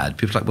they're bad.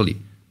 People are like, well,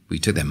 we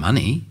took their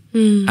money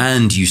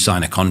and you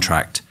sign a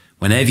contract.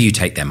 Whenever you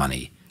take their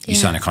money, you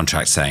sign a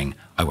contract saying,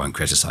 I won't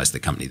criticize the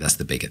company. That's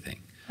the bigger thing.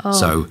 Oh.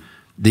 So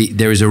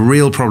there is a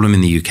real problem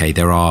in the UK.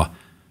 There are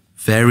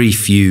very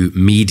few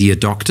media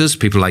doctors,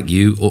 people like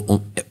you,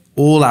 or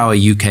all our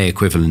UK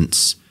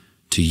equivalents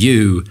to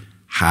you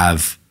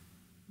have,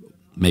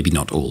 maybe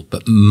not all,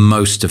 but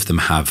most of them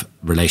have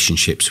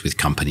relationships with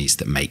companies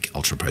that make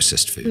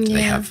ultra-processed food. Yeah.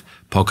 They have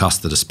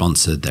podcasts that are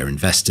sponsored, they're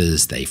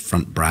investors, they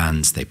front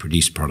brands, they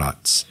produce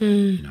products,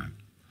 you know,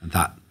 and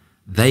that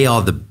they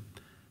are the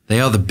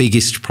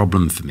biggest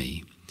problem for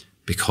me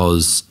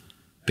because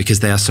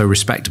they are so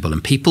respectable,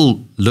 and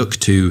people look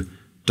to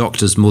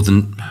doctors more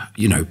than,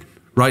 you know,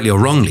 rightly or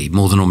wrongly,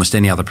 more than almost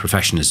any other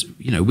profession. As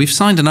you know, we've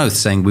signed an oath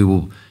saying we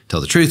will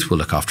tell the truth, we'll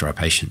look after our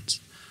patients.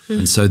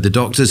 And so the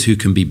doctors who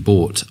can be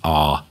bought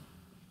are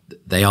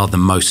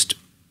the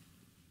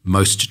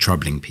most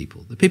troubling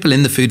people. The people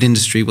in the food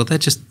industry, well, they're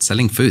just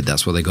selling food.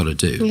 That's what they got to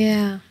do.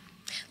 Yeah.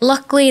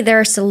 Luckily,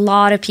 there's a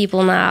lot of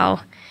people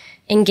now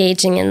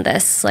engaging in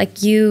this,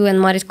 like you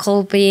and Marit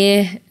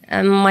Kolby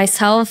and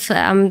myself.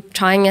 I'm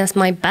trying as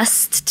my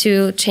best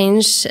to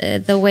change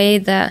the way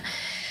that.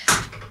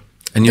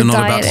 And you're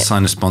not about to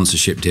sign a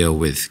sponsorship deal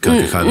with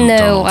Coca-Cola?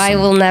 No, I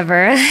will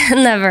never,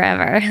 never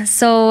ever.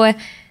 So.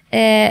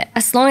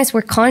 As long as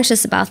we're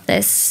conscious about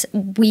this,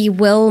 we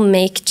will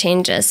make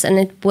changes, and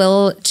it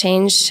will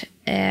change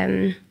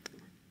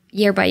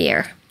year by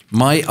year.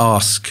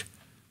 The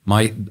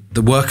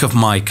work of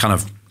my kind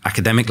of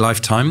academic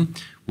lifetime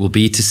will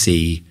be to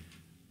see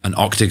an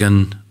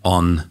octagon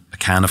on a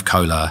can of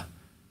cola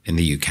in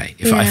the UK.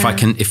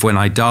 If when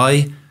I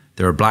die,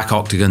 there are black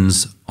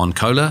octagons on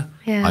cola,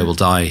 I will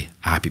die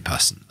a happy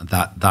person. And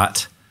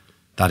that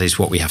is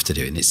what we have to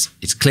do. And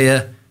it's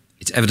clear,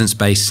 it's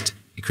evidence-based.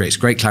 It creates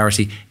great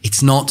clarity.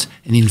 It's not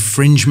an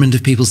infringement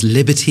of people's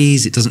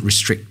liberties. It doesn't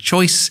restrict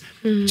choice.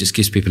 It just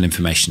gives people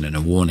information and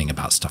a warning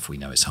about stuff we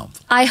know is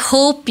harmful. I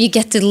hope you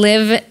get to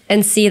live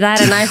and see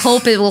that, and I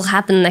hope it will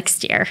happen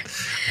next year.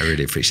 I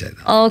really appreciate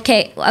that.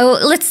 Okay,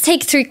 let's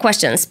take 3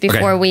 questions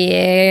before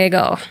we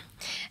go.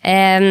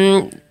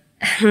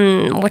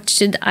 What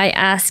should I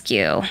ask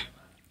you?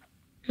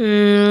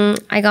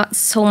 I got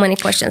so many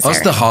questions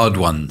Ask the hard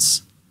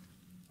ones.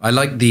 I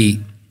like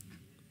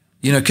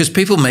you know, because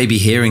people may be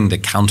hearing the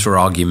counter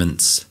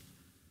arguments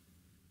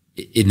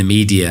in the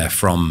media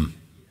from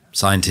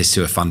scientists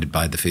who are funded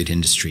by the food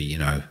industry. You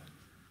know,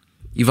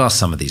 you've asked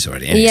some of these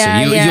already. Anyway, so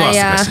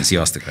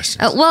you asked the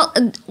questions. Well,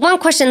 one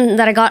question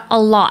that I got a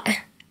lot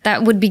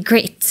that would be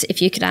great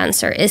if you could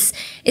answer is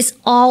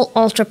all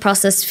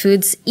ultra-processed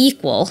foods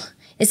equal?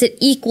 Is it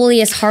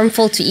equally as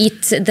harmful to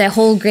eat the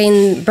whole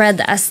grain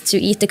bread as to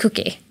eat the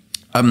cookie?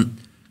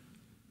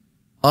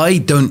 I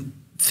don't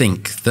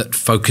think that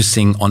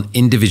focusing on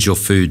individual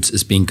foods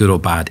as being good or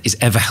bad is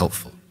ever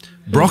helpful.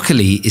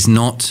 Broccoli is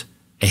not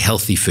a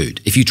healthy food.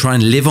 If you try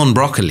and live on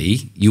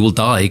broccoli, you will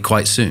die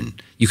quite soon.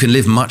 You can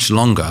live much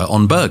longer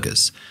on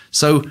burgers.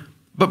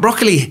 But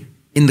broccoli,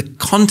 in the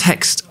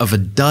context of a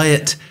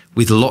diet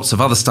with lots of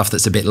other stuff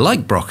that's a bit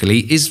like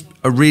broccoli, is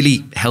a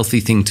really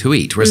healthy thing to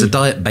eat, whereas a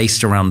diet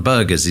based around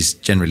burgers is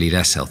generally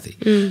less healthy.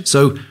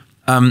 So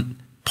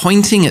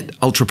pointing at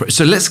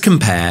so let's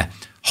compare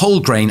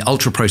whole grain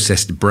ultra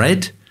processed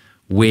bread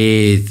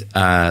with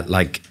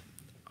like,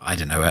 I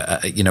don't know,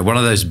 you know, one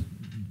of those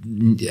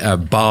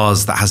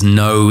bars that has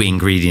no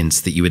ingredients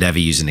that you would ever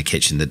use in a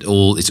kitchen,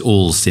 it's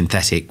all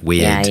synthetic,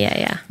 weird,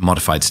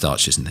 modified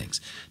starches and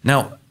things.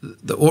 Now,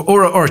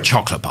 or a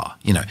chocolate bar,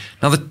 you know.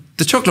 Now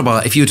the chocolate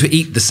bar, if you were to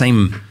eat the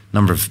same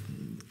number of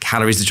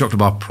calories, the chocolate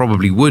bar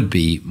probably would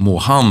be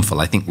more harmful.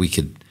 I think we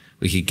could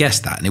guess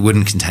that, and it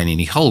wouldn't contain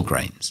any whole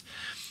grains.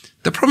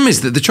 The problem is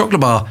that the chocolate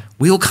bar,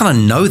 we all kind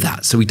of know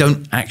that, so we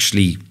don't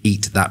actually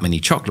eat that many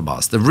chocolate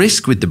bars. The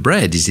risk with the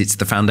bread is it's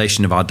the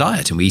foundation of our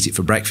diet, and we eat it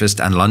for breakfast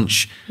and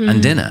lunch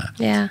and dinner.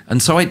 Yeah.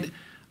 And so I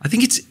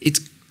think it's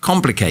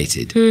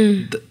complicated.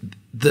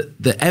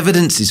 The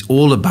evidence is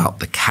all about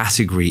the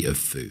category of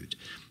food.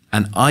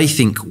 And I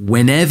think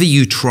whenever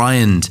you try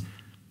and,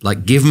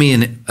 like, give me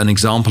an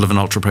example of an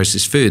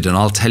ultra-processed food, and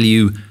I'll tell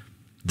you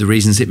the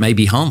reasons it may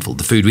be harmful.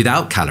 The food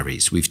without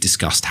calories, we've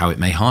discussed how it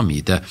may harm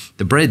you.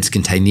 The breads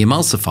contain the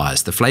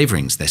emulsifiers, the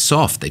flavorings, they're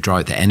soft,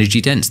 they're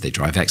energy dense, they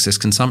drive excess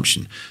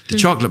consumption. The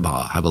chocolate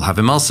bar will have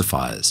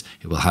emulsifiers,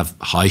 it will have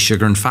high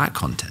sugar and fat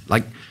content.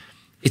 Like,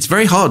 it's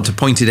very hard to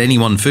point at any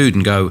one food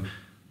and go,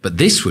 but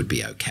this would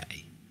be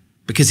okay.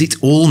 Because it's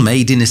all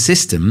made in a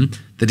system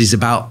that is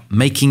about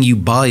making you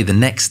buy the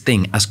next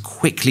thing as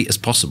quickly as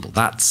possible.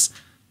 That's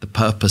the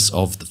purpose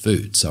of the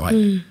food. So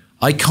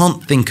I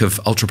can't think of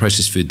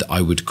ultra-processed food that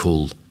I would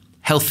call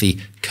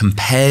healthy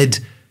compared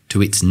to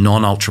its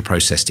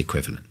non-ultra-processed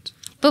equivalent.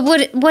 But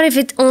what if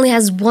it only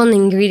has one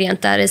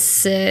ingredient that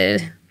is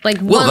like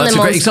one? Well, that's a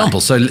great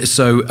example.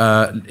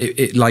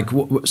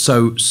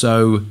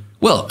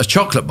 Well, a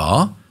chocolate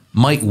bar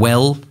might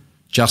well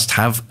just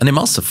have an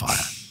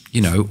emulsifier,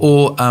 you know,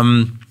 or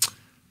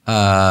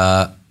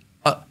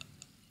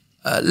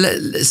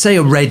let's say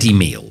a ready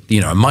meal,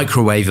 you know, a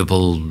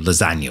microwavable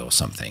lasagna or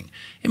something.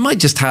 It might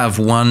just have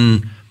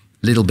one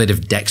little bit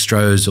of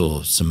dextrose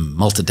or some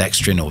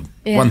maltodextrin or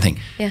one thing.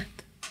 Yeah.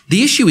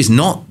 The issue is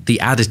not the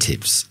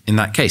additives in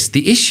that case.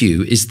 The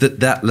issue is that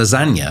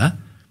lasagna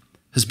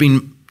has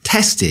been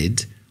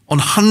tested on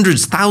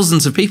hundreds,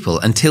 thousands of people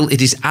until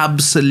it is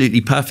absolutely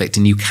perfect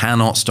and you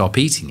cannot stop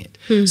eating it.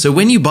 So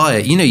when you buy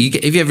it, you know, you've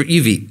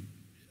eaten,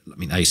 I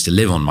mean, I used to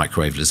live on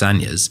microwave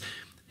lasagnas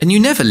and you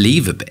never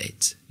leave a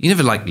bit. You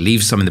never like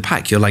leave some in the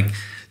pack. You're like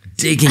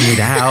digging it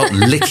out,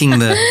 licking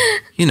the,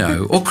 you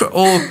know,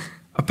 or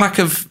a pack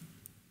of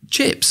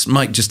chips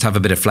might just have a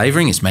bit of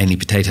flavoring. It's mainly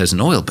potatoes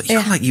and oil, but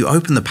you're like, you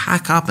open the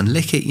pack up and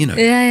lick it, you know.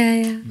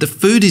 The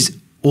food is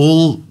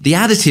the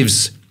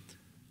additives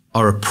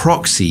are a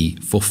proxy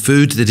for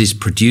food that is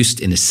produced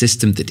in a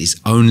system that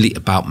is only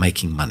about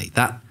making money.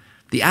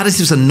 The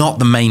additives are not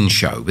the main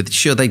show, but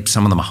sure,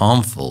 some of them are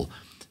harmful.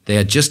 They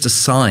are just a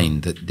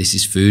sign that this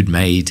is food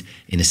made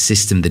in a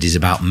system that is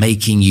about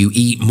making you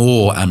eat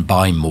more and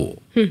buy more.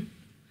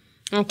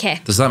 Okay.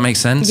 Does that make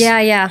sense?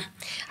 Yeah.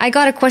 I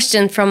got a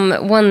question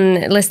from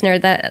one listener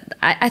that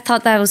I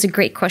thought that was a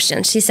great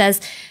question. She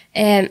says,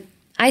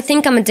 I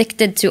think I'm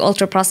addicted to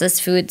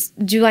ultra-processed foods.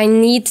 Do I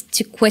need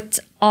to quit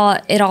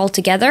it all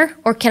together,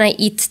 or can I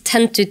eat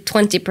 10 to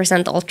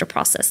 20%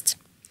 ultra-processed?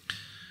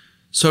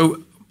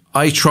 So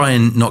I try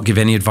and not give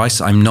any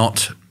advice. I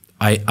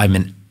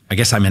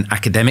guess I'm an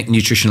academic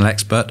nutritional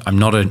expert. I'm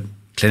not a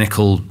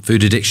clinical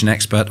food addiction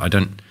expert. I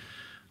don't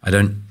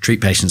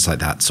treat patients like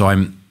that. So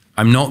I'm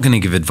not going to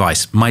give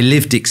advice. My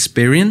lived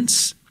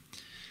experience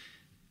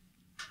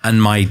and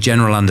my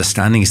general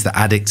understanding is that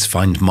addicts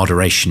find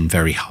moderation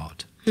very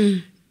hard.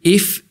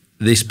 If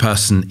this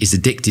person is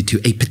addicted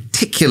to a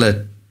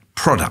particular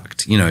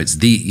product, you know, it's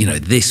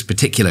this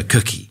particular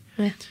cookie,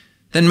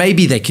 then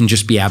maybe they can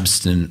just be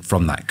abstinent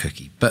from that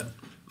cookie. But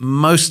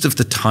most of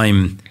the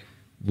time,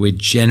 we're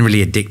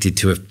generally addicted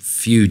to a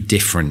few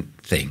different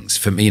things.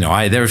 For me, you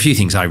know, there are a few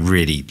things I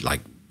really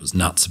was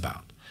nuts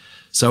about.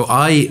 So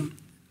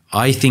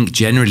I think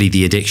generally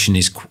the addiction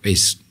is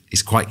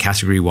quite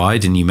category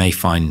wide, and you may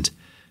find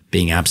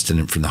being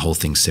abstinent from the whole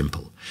thing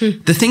simple.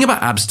 The thing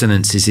about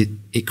abstinence is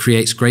it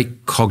creates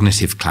great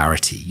cognitive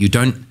clarity. You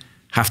don't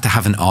have to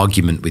have an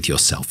argument with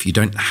yourself. You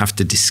don't have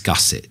to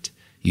discuss it.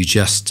 You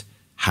just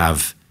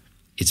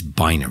it's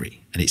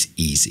binary and it's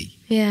easy.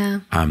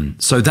 Yeah.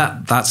 So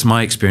that's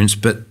my experience.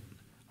 But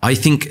I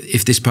think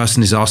if this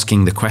person is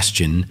asking the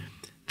question,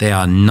 they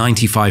are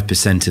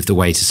 95% of the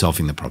way to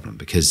solving the problem,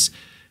 because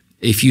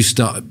if you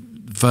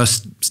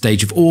first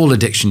stage of all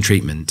addiction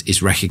treatment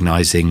is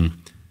recognizing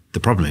the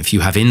problem. If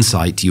you have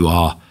insight, you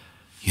are,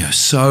 you know,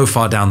 so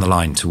far down the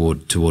line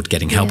toward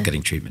getting help,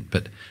 getting treatment.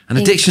 And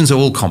addictions are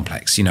all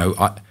complex. You know,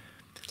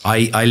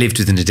 I lived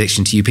with an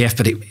addiction to UPF,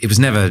 but it was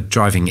never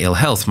driving ill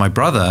health. My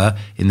brother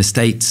in the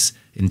States,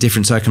 in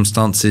different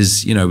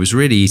circumstances, you know, was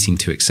really eating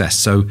to excess.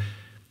 So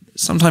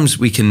sometimes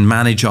we can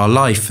manage our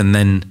life, and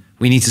then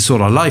we need to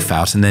sort our life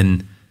out, and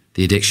then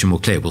the addiction will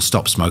clear. We'll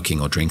stop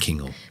smoking or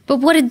drinking. But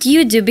what did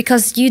you do?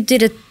 Because you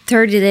did a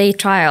 30-day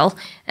trial,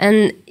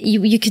 and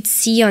you could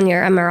see on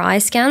your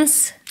MRI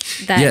scans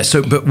that... Yeah,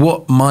 but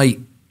what my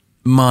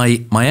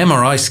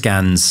MRI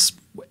scans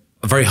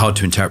are very hard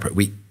to interpret.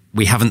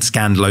 We haven't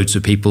scanned loads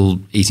of people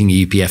eating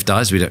UPF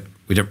diets. We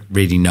don't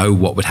really know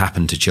what would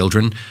happen to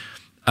children.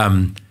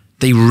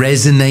 They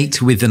resonate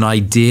with an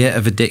idea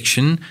of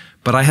addiction,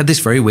 but I had this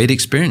very weird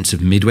experience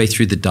of midway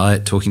through the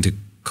diet, talking to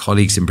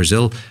colleagues in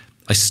Brazil,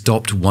 I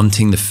stopped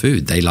wanting the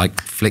food. They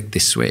flicked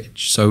this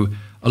switch. So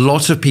a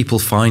lot of people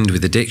find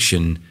with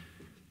addiction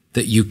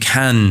that you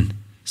can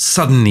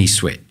suddenly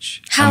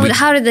switch.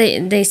 How do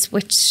they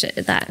switch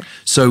that?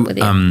 So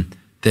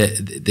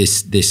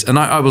this, and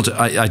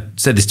I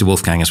said this to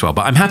Wolfgang as well,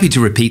 but I'm happy to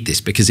repeat this,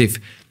 because if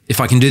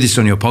I can do this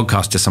on your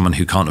podcast to someone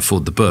who can't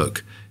afford the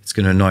book, it's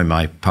going to annoy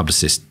my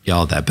publicist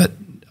Jarl there, but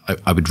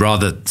I would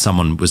rather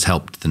someone was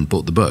helped than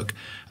bought the book.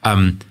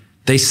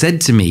 They said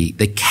to me,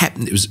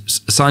 it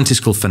was a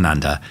scientist called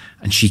Fernanda,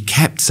 and she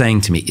kept saying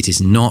to me, it is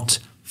not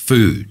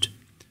food.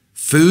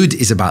 Food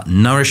is about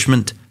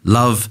nourishment,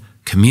 love,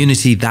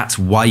 community. That's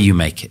why you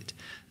make it.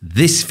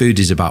 This food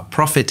is about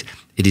profit.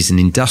 It is an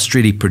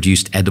industrially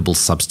produced edible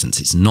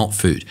substance. It's not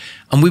food.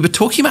 And we were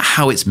talking about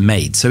how it's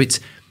made. So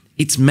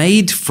it's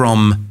made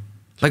from,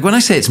 like when I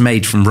say it's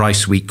made from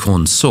rice, wheat,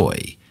 corn,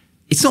 soy,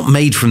 it's not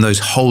made from those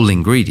whole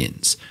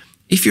ingredients.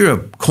 If you're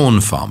a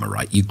corn farmer,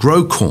 right, you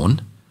grow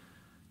corn,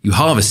 you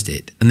harvest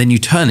it, and then you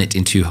turn it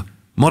into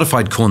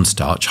modified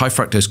cornstarch, high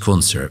fructose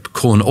corn syrup,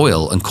 corn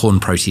oil, and corn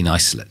protein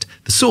isolate.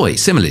 The soy,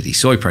 similarly,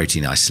 soy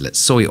protein isolate,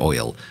 soy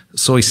oil,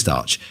 soy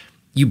starch.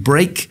 You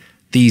break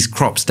these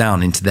crops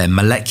down into their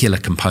molecular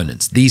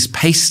components. These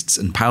pastes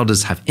and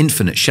powders have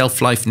infinite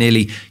shelf life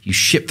nearly. You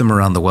ship them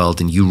around the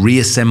world and you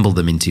reassemble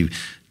them into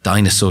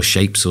dinosaur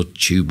shapes or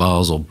chew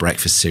bars or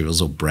breakfast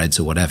cereals or breads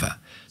or whatever.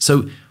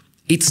 So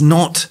it's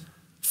not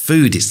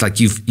food. It's like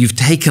you've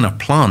taken a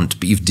plant,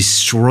 but you've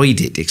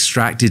destroyed it,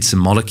 extracted some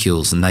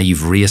molecules, and now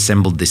you've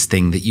reassembled this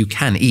thing that you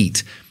can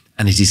eat.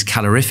 and it is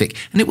calorific,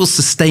 and it will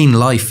sustain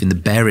life in the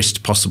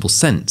barest possible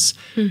sense,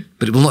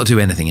 but it will not do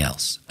anything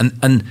else.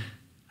 And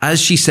as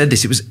she said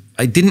this,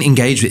 I didn't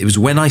engage with it. It was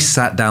when I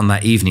sat down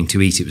that evening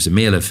to eat. It was a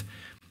meal of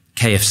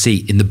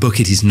KFC. In the book,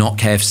 it is not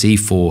KFC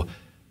for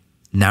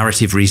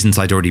narrative reasons.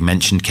 I'd already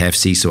mentioned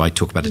KFC, so I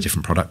talk about a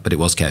different product, but it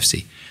was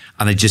KFC.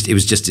 And it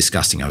was just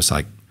disgusting. I was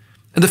like,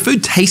 and the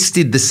food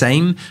tasted the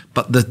same,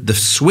 but the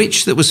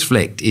switch that was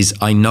flicked is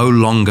I no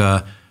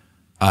longer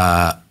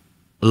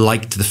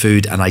liked the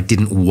food and I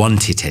didn't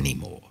want it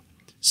anymore.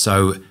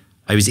 So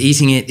I was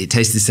eating it, it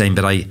tasted the same,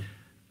 but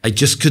I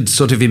just could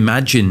sort of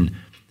imagine,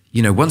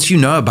 once you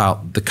know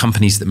about the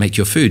companies that make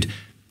your food,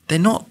 they're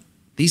not,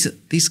 these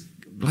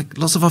like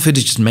lots of our food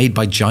is just made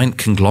by giant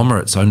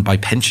conglomerates owned by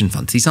pension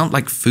funds. These aren't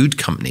like food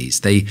companies.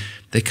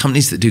 They're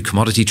companies that do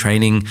commodity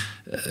trading,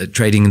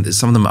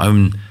 some of them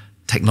own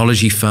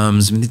technology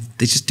firms. I mean,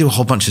 they just do a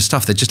whole bunch of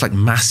stuff. They're just like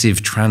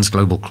massive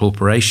transglobal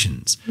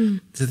corporations.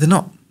 So they're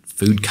not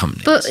food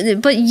companies.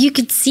 But you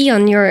could see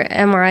on your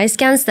MRI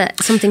scans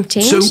that something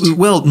changed? So,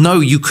 well, no,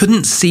 you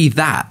couldn't see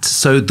that.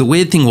 So the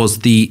weird thing was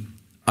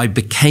I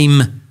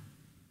became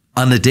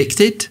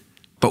unaddicted,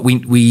 but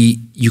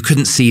you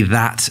couldn't see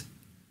that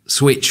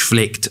switch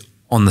flicked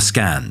on the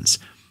scans.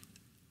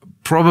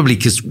 Probably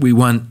because we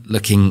weren't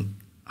looking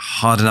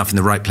hard enough in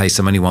the right place.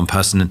 I'm only one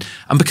person.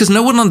 And because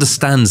no one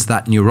understands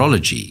that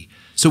neurology.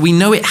 So we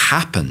know it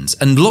happens.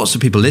 And lots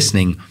of people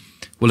listening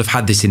will have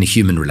had this in a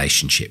human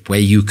relationship where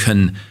you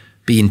can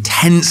be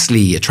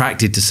intensely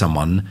attracted to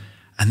someone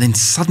and then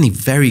suddenly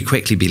very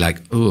quickly be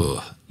like,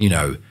 oh,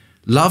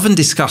 love and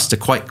disgust are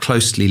quite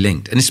closely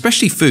linked. And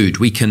especially food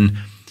we can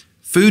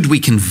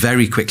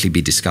very quickly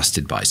be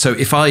disgusted by. So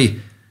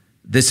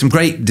there's some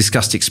great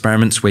disgust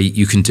experiments where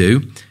you can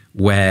do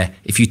where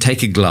if you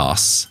take a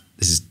glass,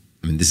 this is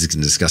going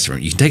to disgust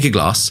everyone. You can take a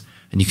glass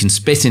and you can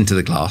spit into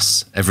the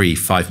glass every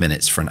 5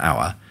 minutes for an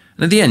hour.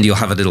 And at the end, you'll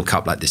have a little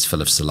cup like this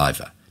full of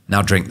saliva.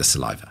 Now drink the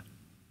saliva.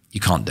 You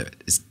can't do it.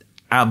 It's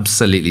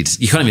absolutely,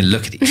 you can't even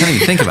look at it. You can't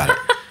even think about it.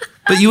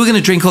 But you were going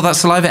to drink all that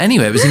saliva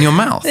anyway. It was in your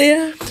mouth.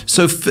 Yeah.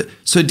 So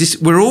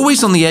we're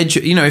always on the edge.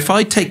 If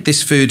I take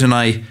this food and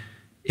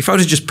if I were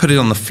to just put it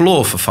on the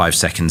floor for 5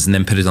 seconds and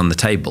then put it on the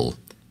table,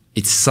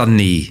 it's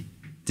suddenly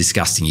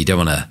disgusting. You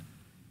don't want to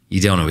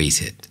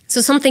eat it.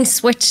 So something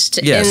switched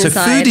inside. Yeah, so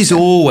food is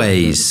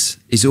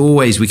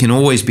always, we can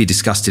always be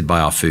disgusted by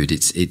our food.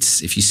 It's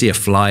if you see a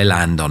fly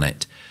land on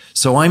it.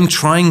 So I'm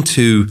trying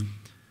to,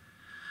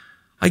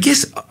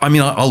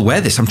 I'll wear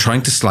this. I'm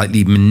trying to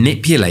slightly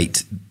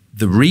manipulate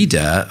the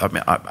reader.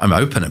 I'm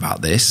open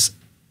about this,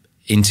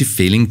 into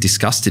feeling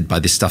disgusted by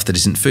this stuff that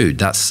isn't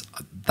food.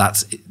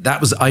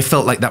 I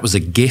felt like that was a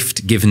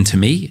gift given to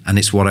me, and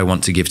it's what I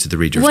want to give to the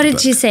reader. What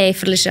did you say,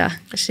 Felicia?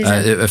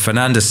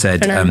 Fernanda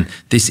said,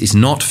 this is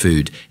not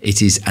food.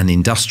 It is an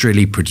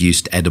industrially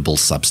produced edible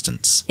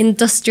substance.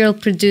 Industrial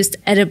produced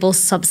edible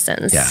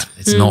substance. Yeah,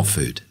 it's not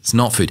food. It's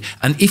not food.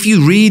 And if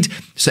you read,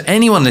 so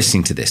anyone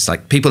listening to this,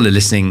 like people are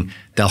listening,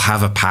 they'll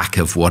have a pack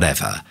of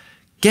whatever.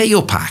 Get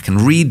your pack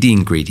and read the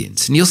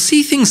ingredients, and you'll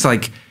see things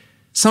like,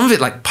 some of it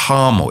like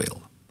palm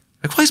oil.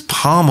 Like, why is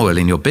palm oil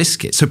in your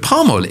biscuit? So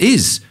palm oil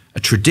is a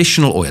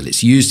traditional oil.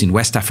 It's used in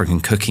West African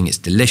cooking. It's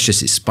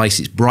delicious. It's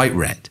spicy. It's bright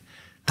red.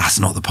 That's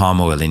not the palm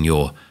oil in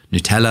your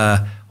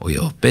Nutella or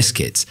your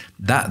biscuits.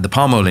 The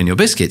palm oil in your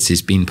biscuits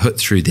is being put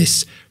through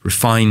this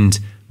refined,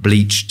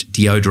 bleached,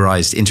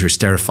 deodorized,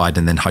 interesterified,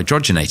 and then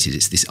hydrogenated.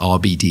 It's this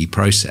RBD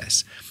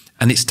process.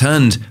 And it's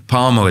turned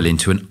palm oil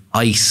into an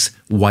ice,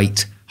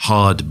 white,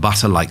 hard,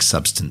 butter-like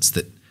substance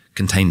that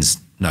contains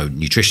no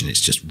nutrition.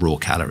 It's just raw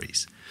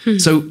calories.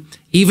 So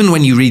even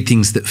when you read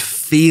things that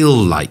feel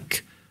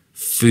like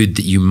food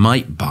that you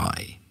might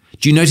buy,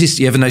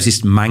 you ever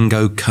noticed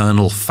mango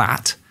kernel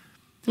fat?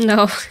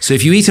 No. So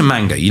if you eat a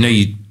mango,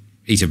 you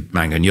eat a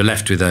mango and you're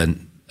left with a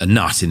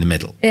nut in the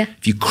middle. Yeah.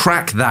 If you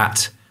crack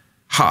that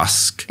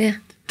husk,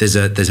 there's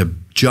a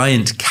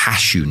giant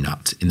cashew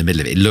nut in the middle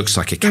of it. It looks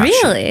like a cashew.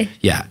 Really?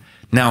 Yeah.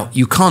 Now,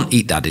 you can't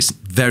eat that. It's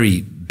very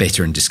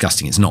bitter and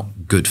disgusting. It's not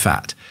good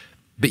fat.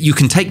 But you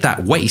can take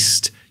that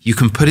waste, you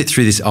can put it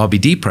through this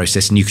RBD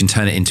process, and you can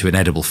turn it into an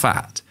edible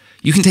fat.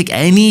 You can take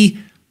any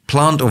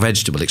plant or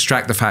vegetable,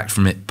 extract the fat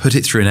from it, put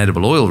it through an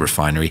edible oil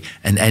refinery,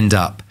 and end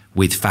up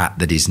with fat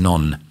that is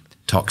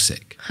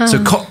non-toxic.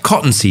 So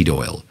cottonseed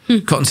oil.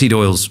 Cottonseed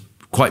oil's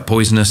quite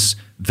poisonous,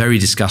 very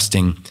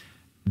disgusting.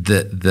 In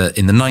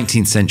the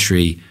 19th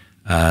century,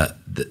 a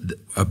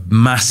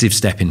massive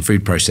step in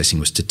food processing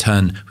was to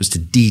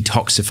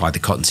detoxify the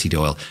cottonseed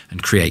oil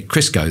and create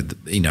Crisco,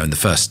 and the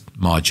first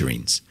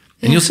margarines.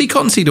 And you'll see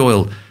cottonseed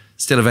oil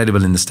still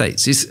available in the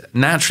States. It's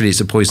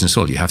a poisonous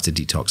oil. You have to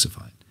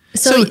detoxify it.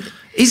 So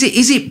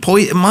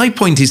my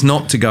point is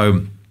not to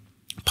go,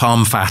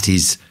 palm fat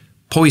is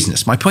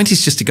poisonous. My point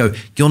is just to go,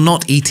 you're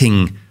not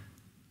eating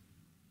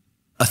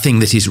a thing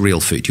that is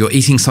real food. You're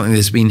eating something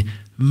that's been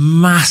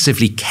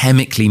massively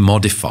chemically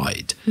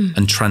modified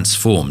and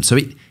transformed. So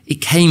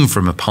it came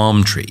from a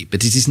palm tree,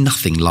 but it is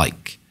nothing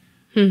like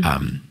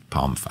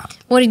palm fat.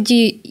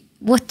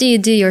 What do you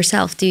do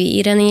yourself? Do you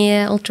eat any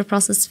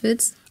ultra-processed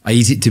foods? I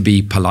eat it to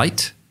be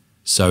polite.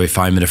 So if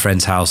I'm at a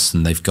friend's house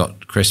and they've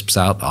got crisps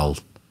out, I'll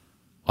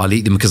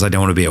eat them because I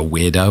don't want to be a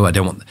weirdo. I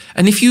don't want.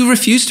 And if you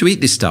refuse to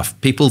eat this stuff,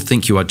 people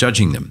think you are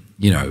judging them.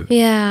 You know.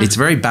 Yeah. It's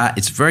very bad.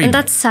 It's very. And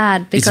that's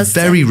sad because it's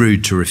very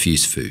rude to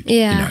refuse food.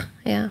 Yeah. You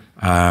know?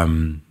 Yeah.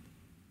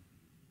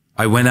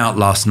 I went out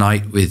last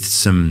night with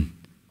some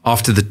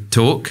after the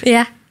talk.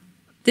 Yeah.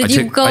 Did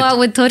you go out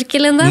with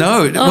Tulleken then?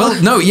 No. Oh.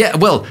 Well, no. Yeah.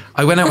 Well,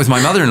 I went out with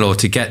my mother-in-law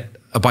to get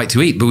a bite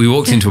to eat, but we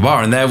walked into a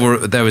bar and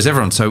there was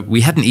everyone. So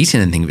we hadn't eaten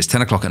anything. It was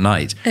 10 o'clock at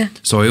night. Yeah.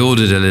 So I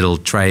ordered a little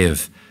tray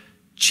of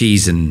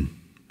cheese and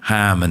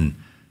ham, and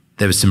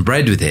there was some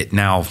bread with it.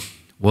 Now,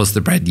 was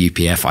the bread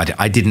UPF?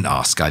 I didn't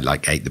ask. I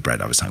ate the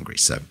bread. I was hungry.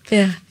 So,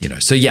 you know,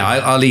 so yeah,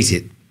 I'll eat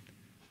it.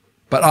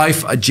 But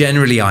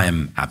generally I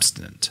am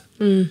abstinent.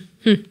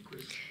 Mm-hmm.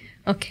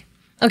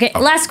 Okay.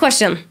 Last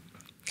question.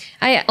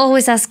 I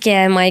always ask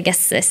my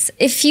guests this.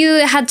 If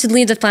you had to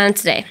leave the planet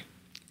today,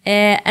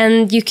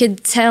 and you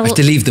could tell... I have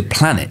to leave the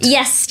planet?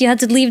 Yes, you had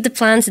to leave the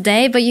planet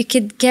today, but you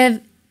could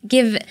give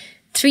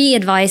 3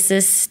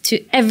 advices to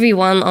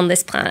everyone on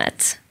this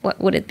planet. What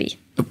would it be?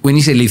 When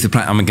you say leave the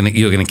planet,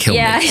 you're going to kill me.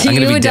 I'm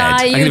going to be dead.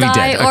 I'm going to be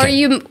dead. Or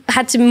you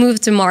had to move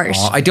to Mars.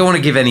 Oh, I don't want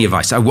to give any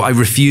advice. I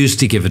refuse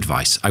to give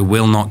advice. I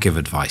will not give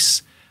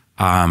advice.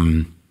 I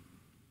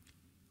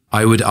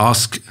would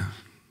ask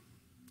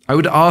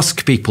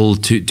people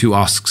to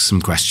ask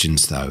some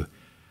questions though,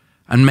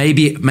 and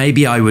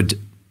maybe I would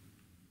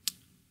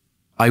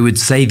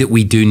say that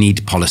we do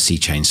need policy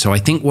change. So I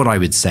think what I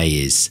would say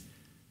is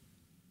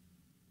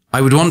I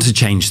would want to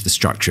change the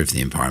structure of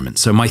the environment.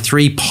 So my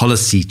 3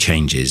 policy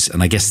changes,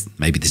 and I guess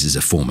maybe this is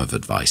a form of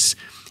advice,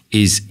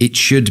 is it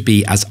should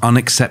be as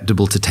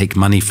unacceptable to take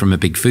money from a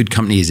big food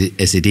company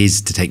as it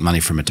is to take money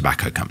from a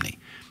tobacco company.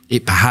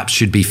 It perhaps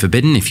should be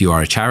forbidden if you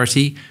are a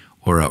charity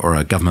or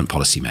a government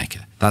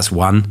policymaker. That's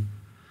one.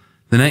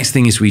 The next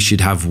thing is we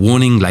should have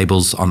warning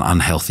labels on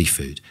unhealthy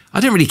food. I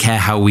don't really care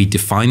how we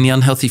define the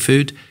unhealthy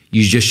food.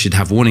 You just should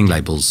have warning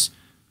labels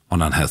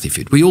on unhealthy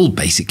food. We all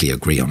basically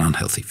agree on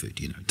unhealthy food.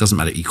 You know, it doesn't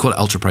matter. You call it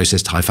ultra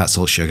processed, high fat,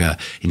 salt, sugar,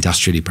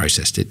 industrially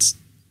processed.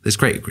 There's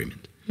great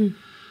agreement.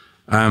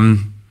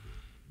 And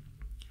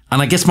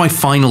I guess my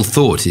final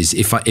thought is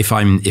if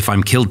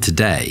I'm killed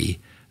today,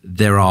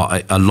 there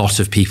are a lot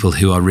of people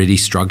who are really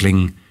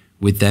struggling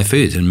with their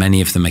food, and many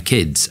of them are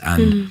kids,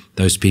 and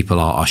those people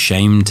are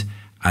shamed.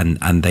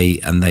 And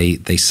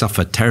they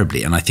suffer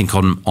terribly. And I think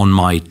on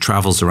my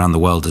travels around the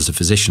world as a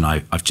physician,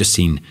 I've just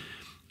seen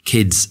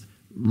kids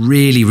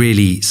really,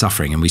 really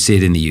suffering, and we see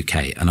it in the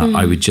UK. And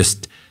I would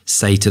just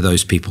say to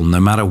those people, no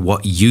matter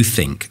what you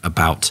think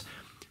about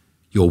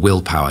your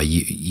willpower,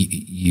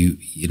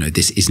 you know,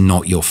 this is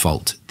not your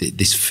fault.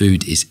 This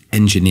food is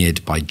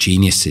engineered by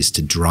geniuses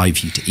to drive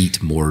you to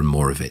eat more and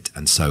more of it.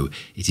 And so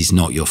it is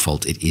not your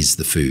fault. It is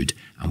the food,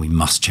 and we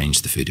must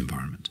change the food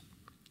environment.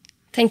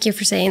 Thank you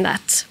for saying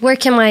that. Where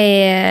can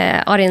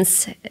my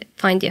audience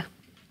find you?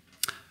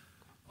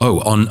 Oh,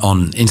 on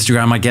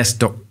Instagram, I guess,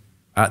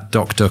 at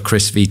Dr.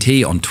 Chris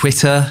VT, on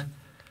Twitter.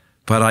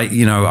 But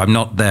I'm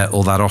not there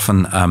all that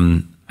often.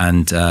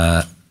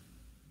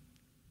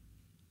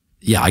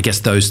 Yeah, I guess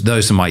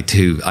those are my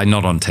 2. I'm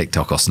not on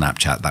TikTok or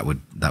Snapchat.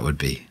 That would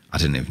be, I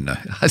don't even know.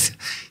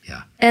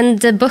 Yeah. And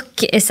the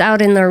book is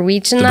out in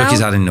Norwegian now. The book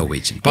is out in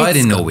Norwegian. Buy it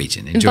in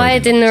Norwegian. Buy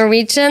it in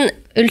Norwegian.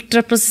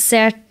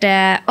 Ultraprosessert.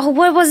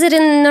 What was it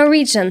in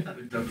Norwegian?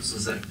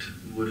 Ultraprosessert.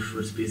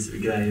 Hvorfor spiser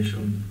vi greier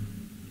som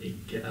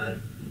ikke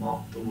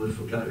mat, og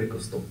hvorfor klarer vi ikke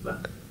å stoppe?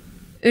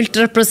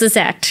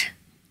 Ultraprosessert.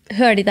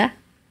 Hører de det?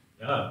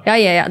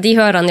 Yeah. De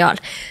hører han, Jarl.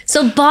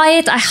 So buy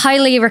it. I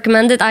highly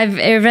recommend it. I've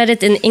read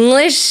it in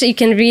English. You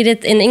can read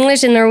it in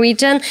English, in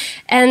Norwegian.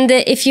 And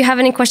if you have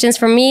any questions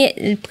for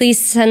me, please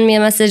send me a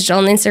message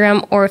on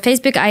Instagram or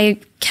Facebook. I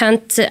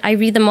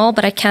read them all,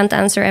 but I can't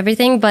answer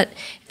everything. But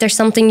if there's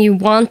something you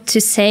want to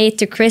say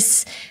to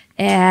Chris,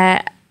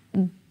 say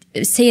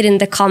it in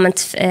the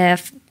comment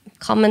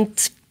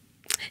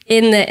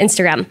in the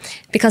Instagram,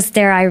 because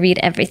there I read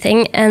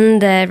everything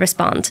and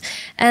respond.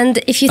 And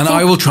if you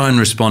I will try and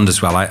respond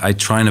as well. I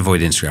try and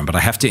avoid Instagram, but I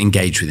have to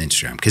engage with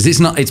Instagram because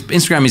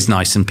Instagram is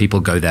nice and people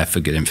go there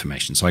for good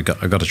information. So I got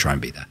to try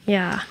and be there.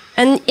 Yeah.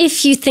 And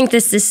if you think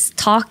this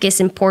talk is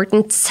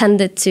important,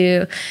 send it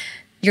to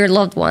your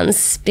loved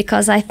ones,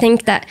 because I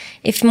think that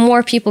if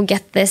more people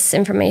get this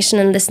information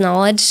and this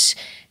knowledge,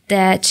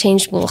 the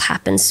change will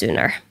happen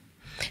sooner.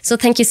 So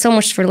thank you so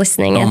much for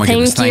listening. Oh, and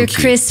thank you,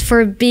 Chris,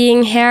 for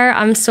being here.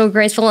 I'm so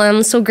grateful.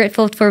 I'm so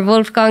grateful for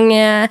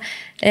Wolfgang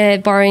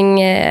borrowing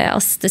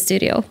us the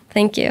studio.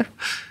 Thank you.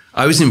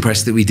 I was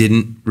impressed that we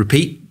didn't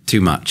repeat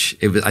too much.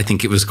 I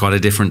think it was quite a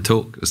different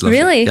talk. It was lovely.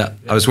 Really? Yeah.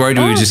 I was worried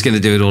we were just going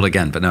to do it all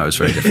again, but no, it was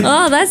very different.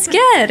 Oh, that's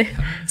good.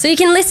 So you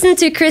can listen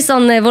to Chris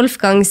on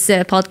Wolfgang's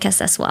podcast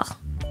as well.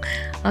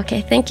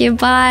 Okay, thank you.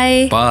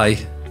 Bye. Bye.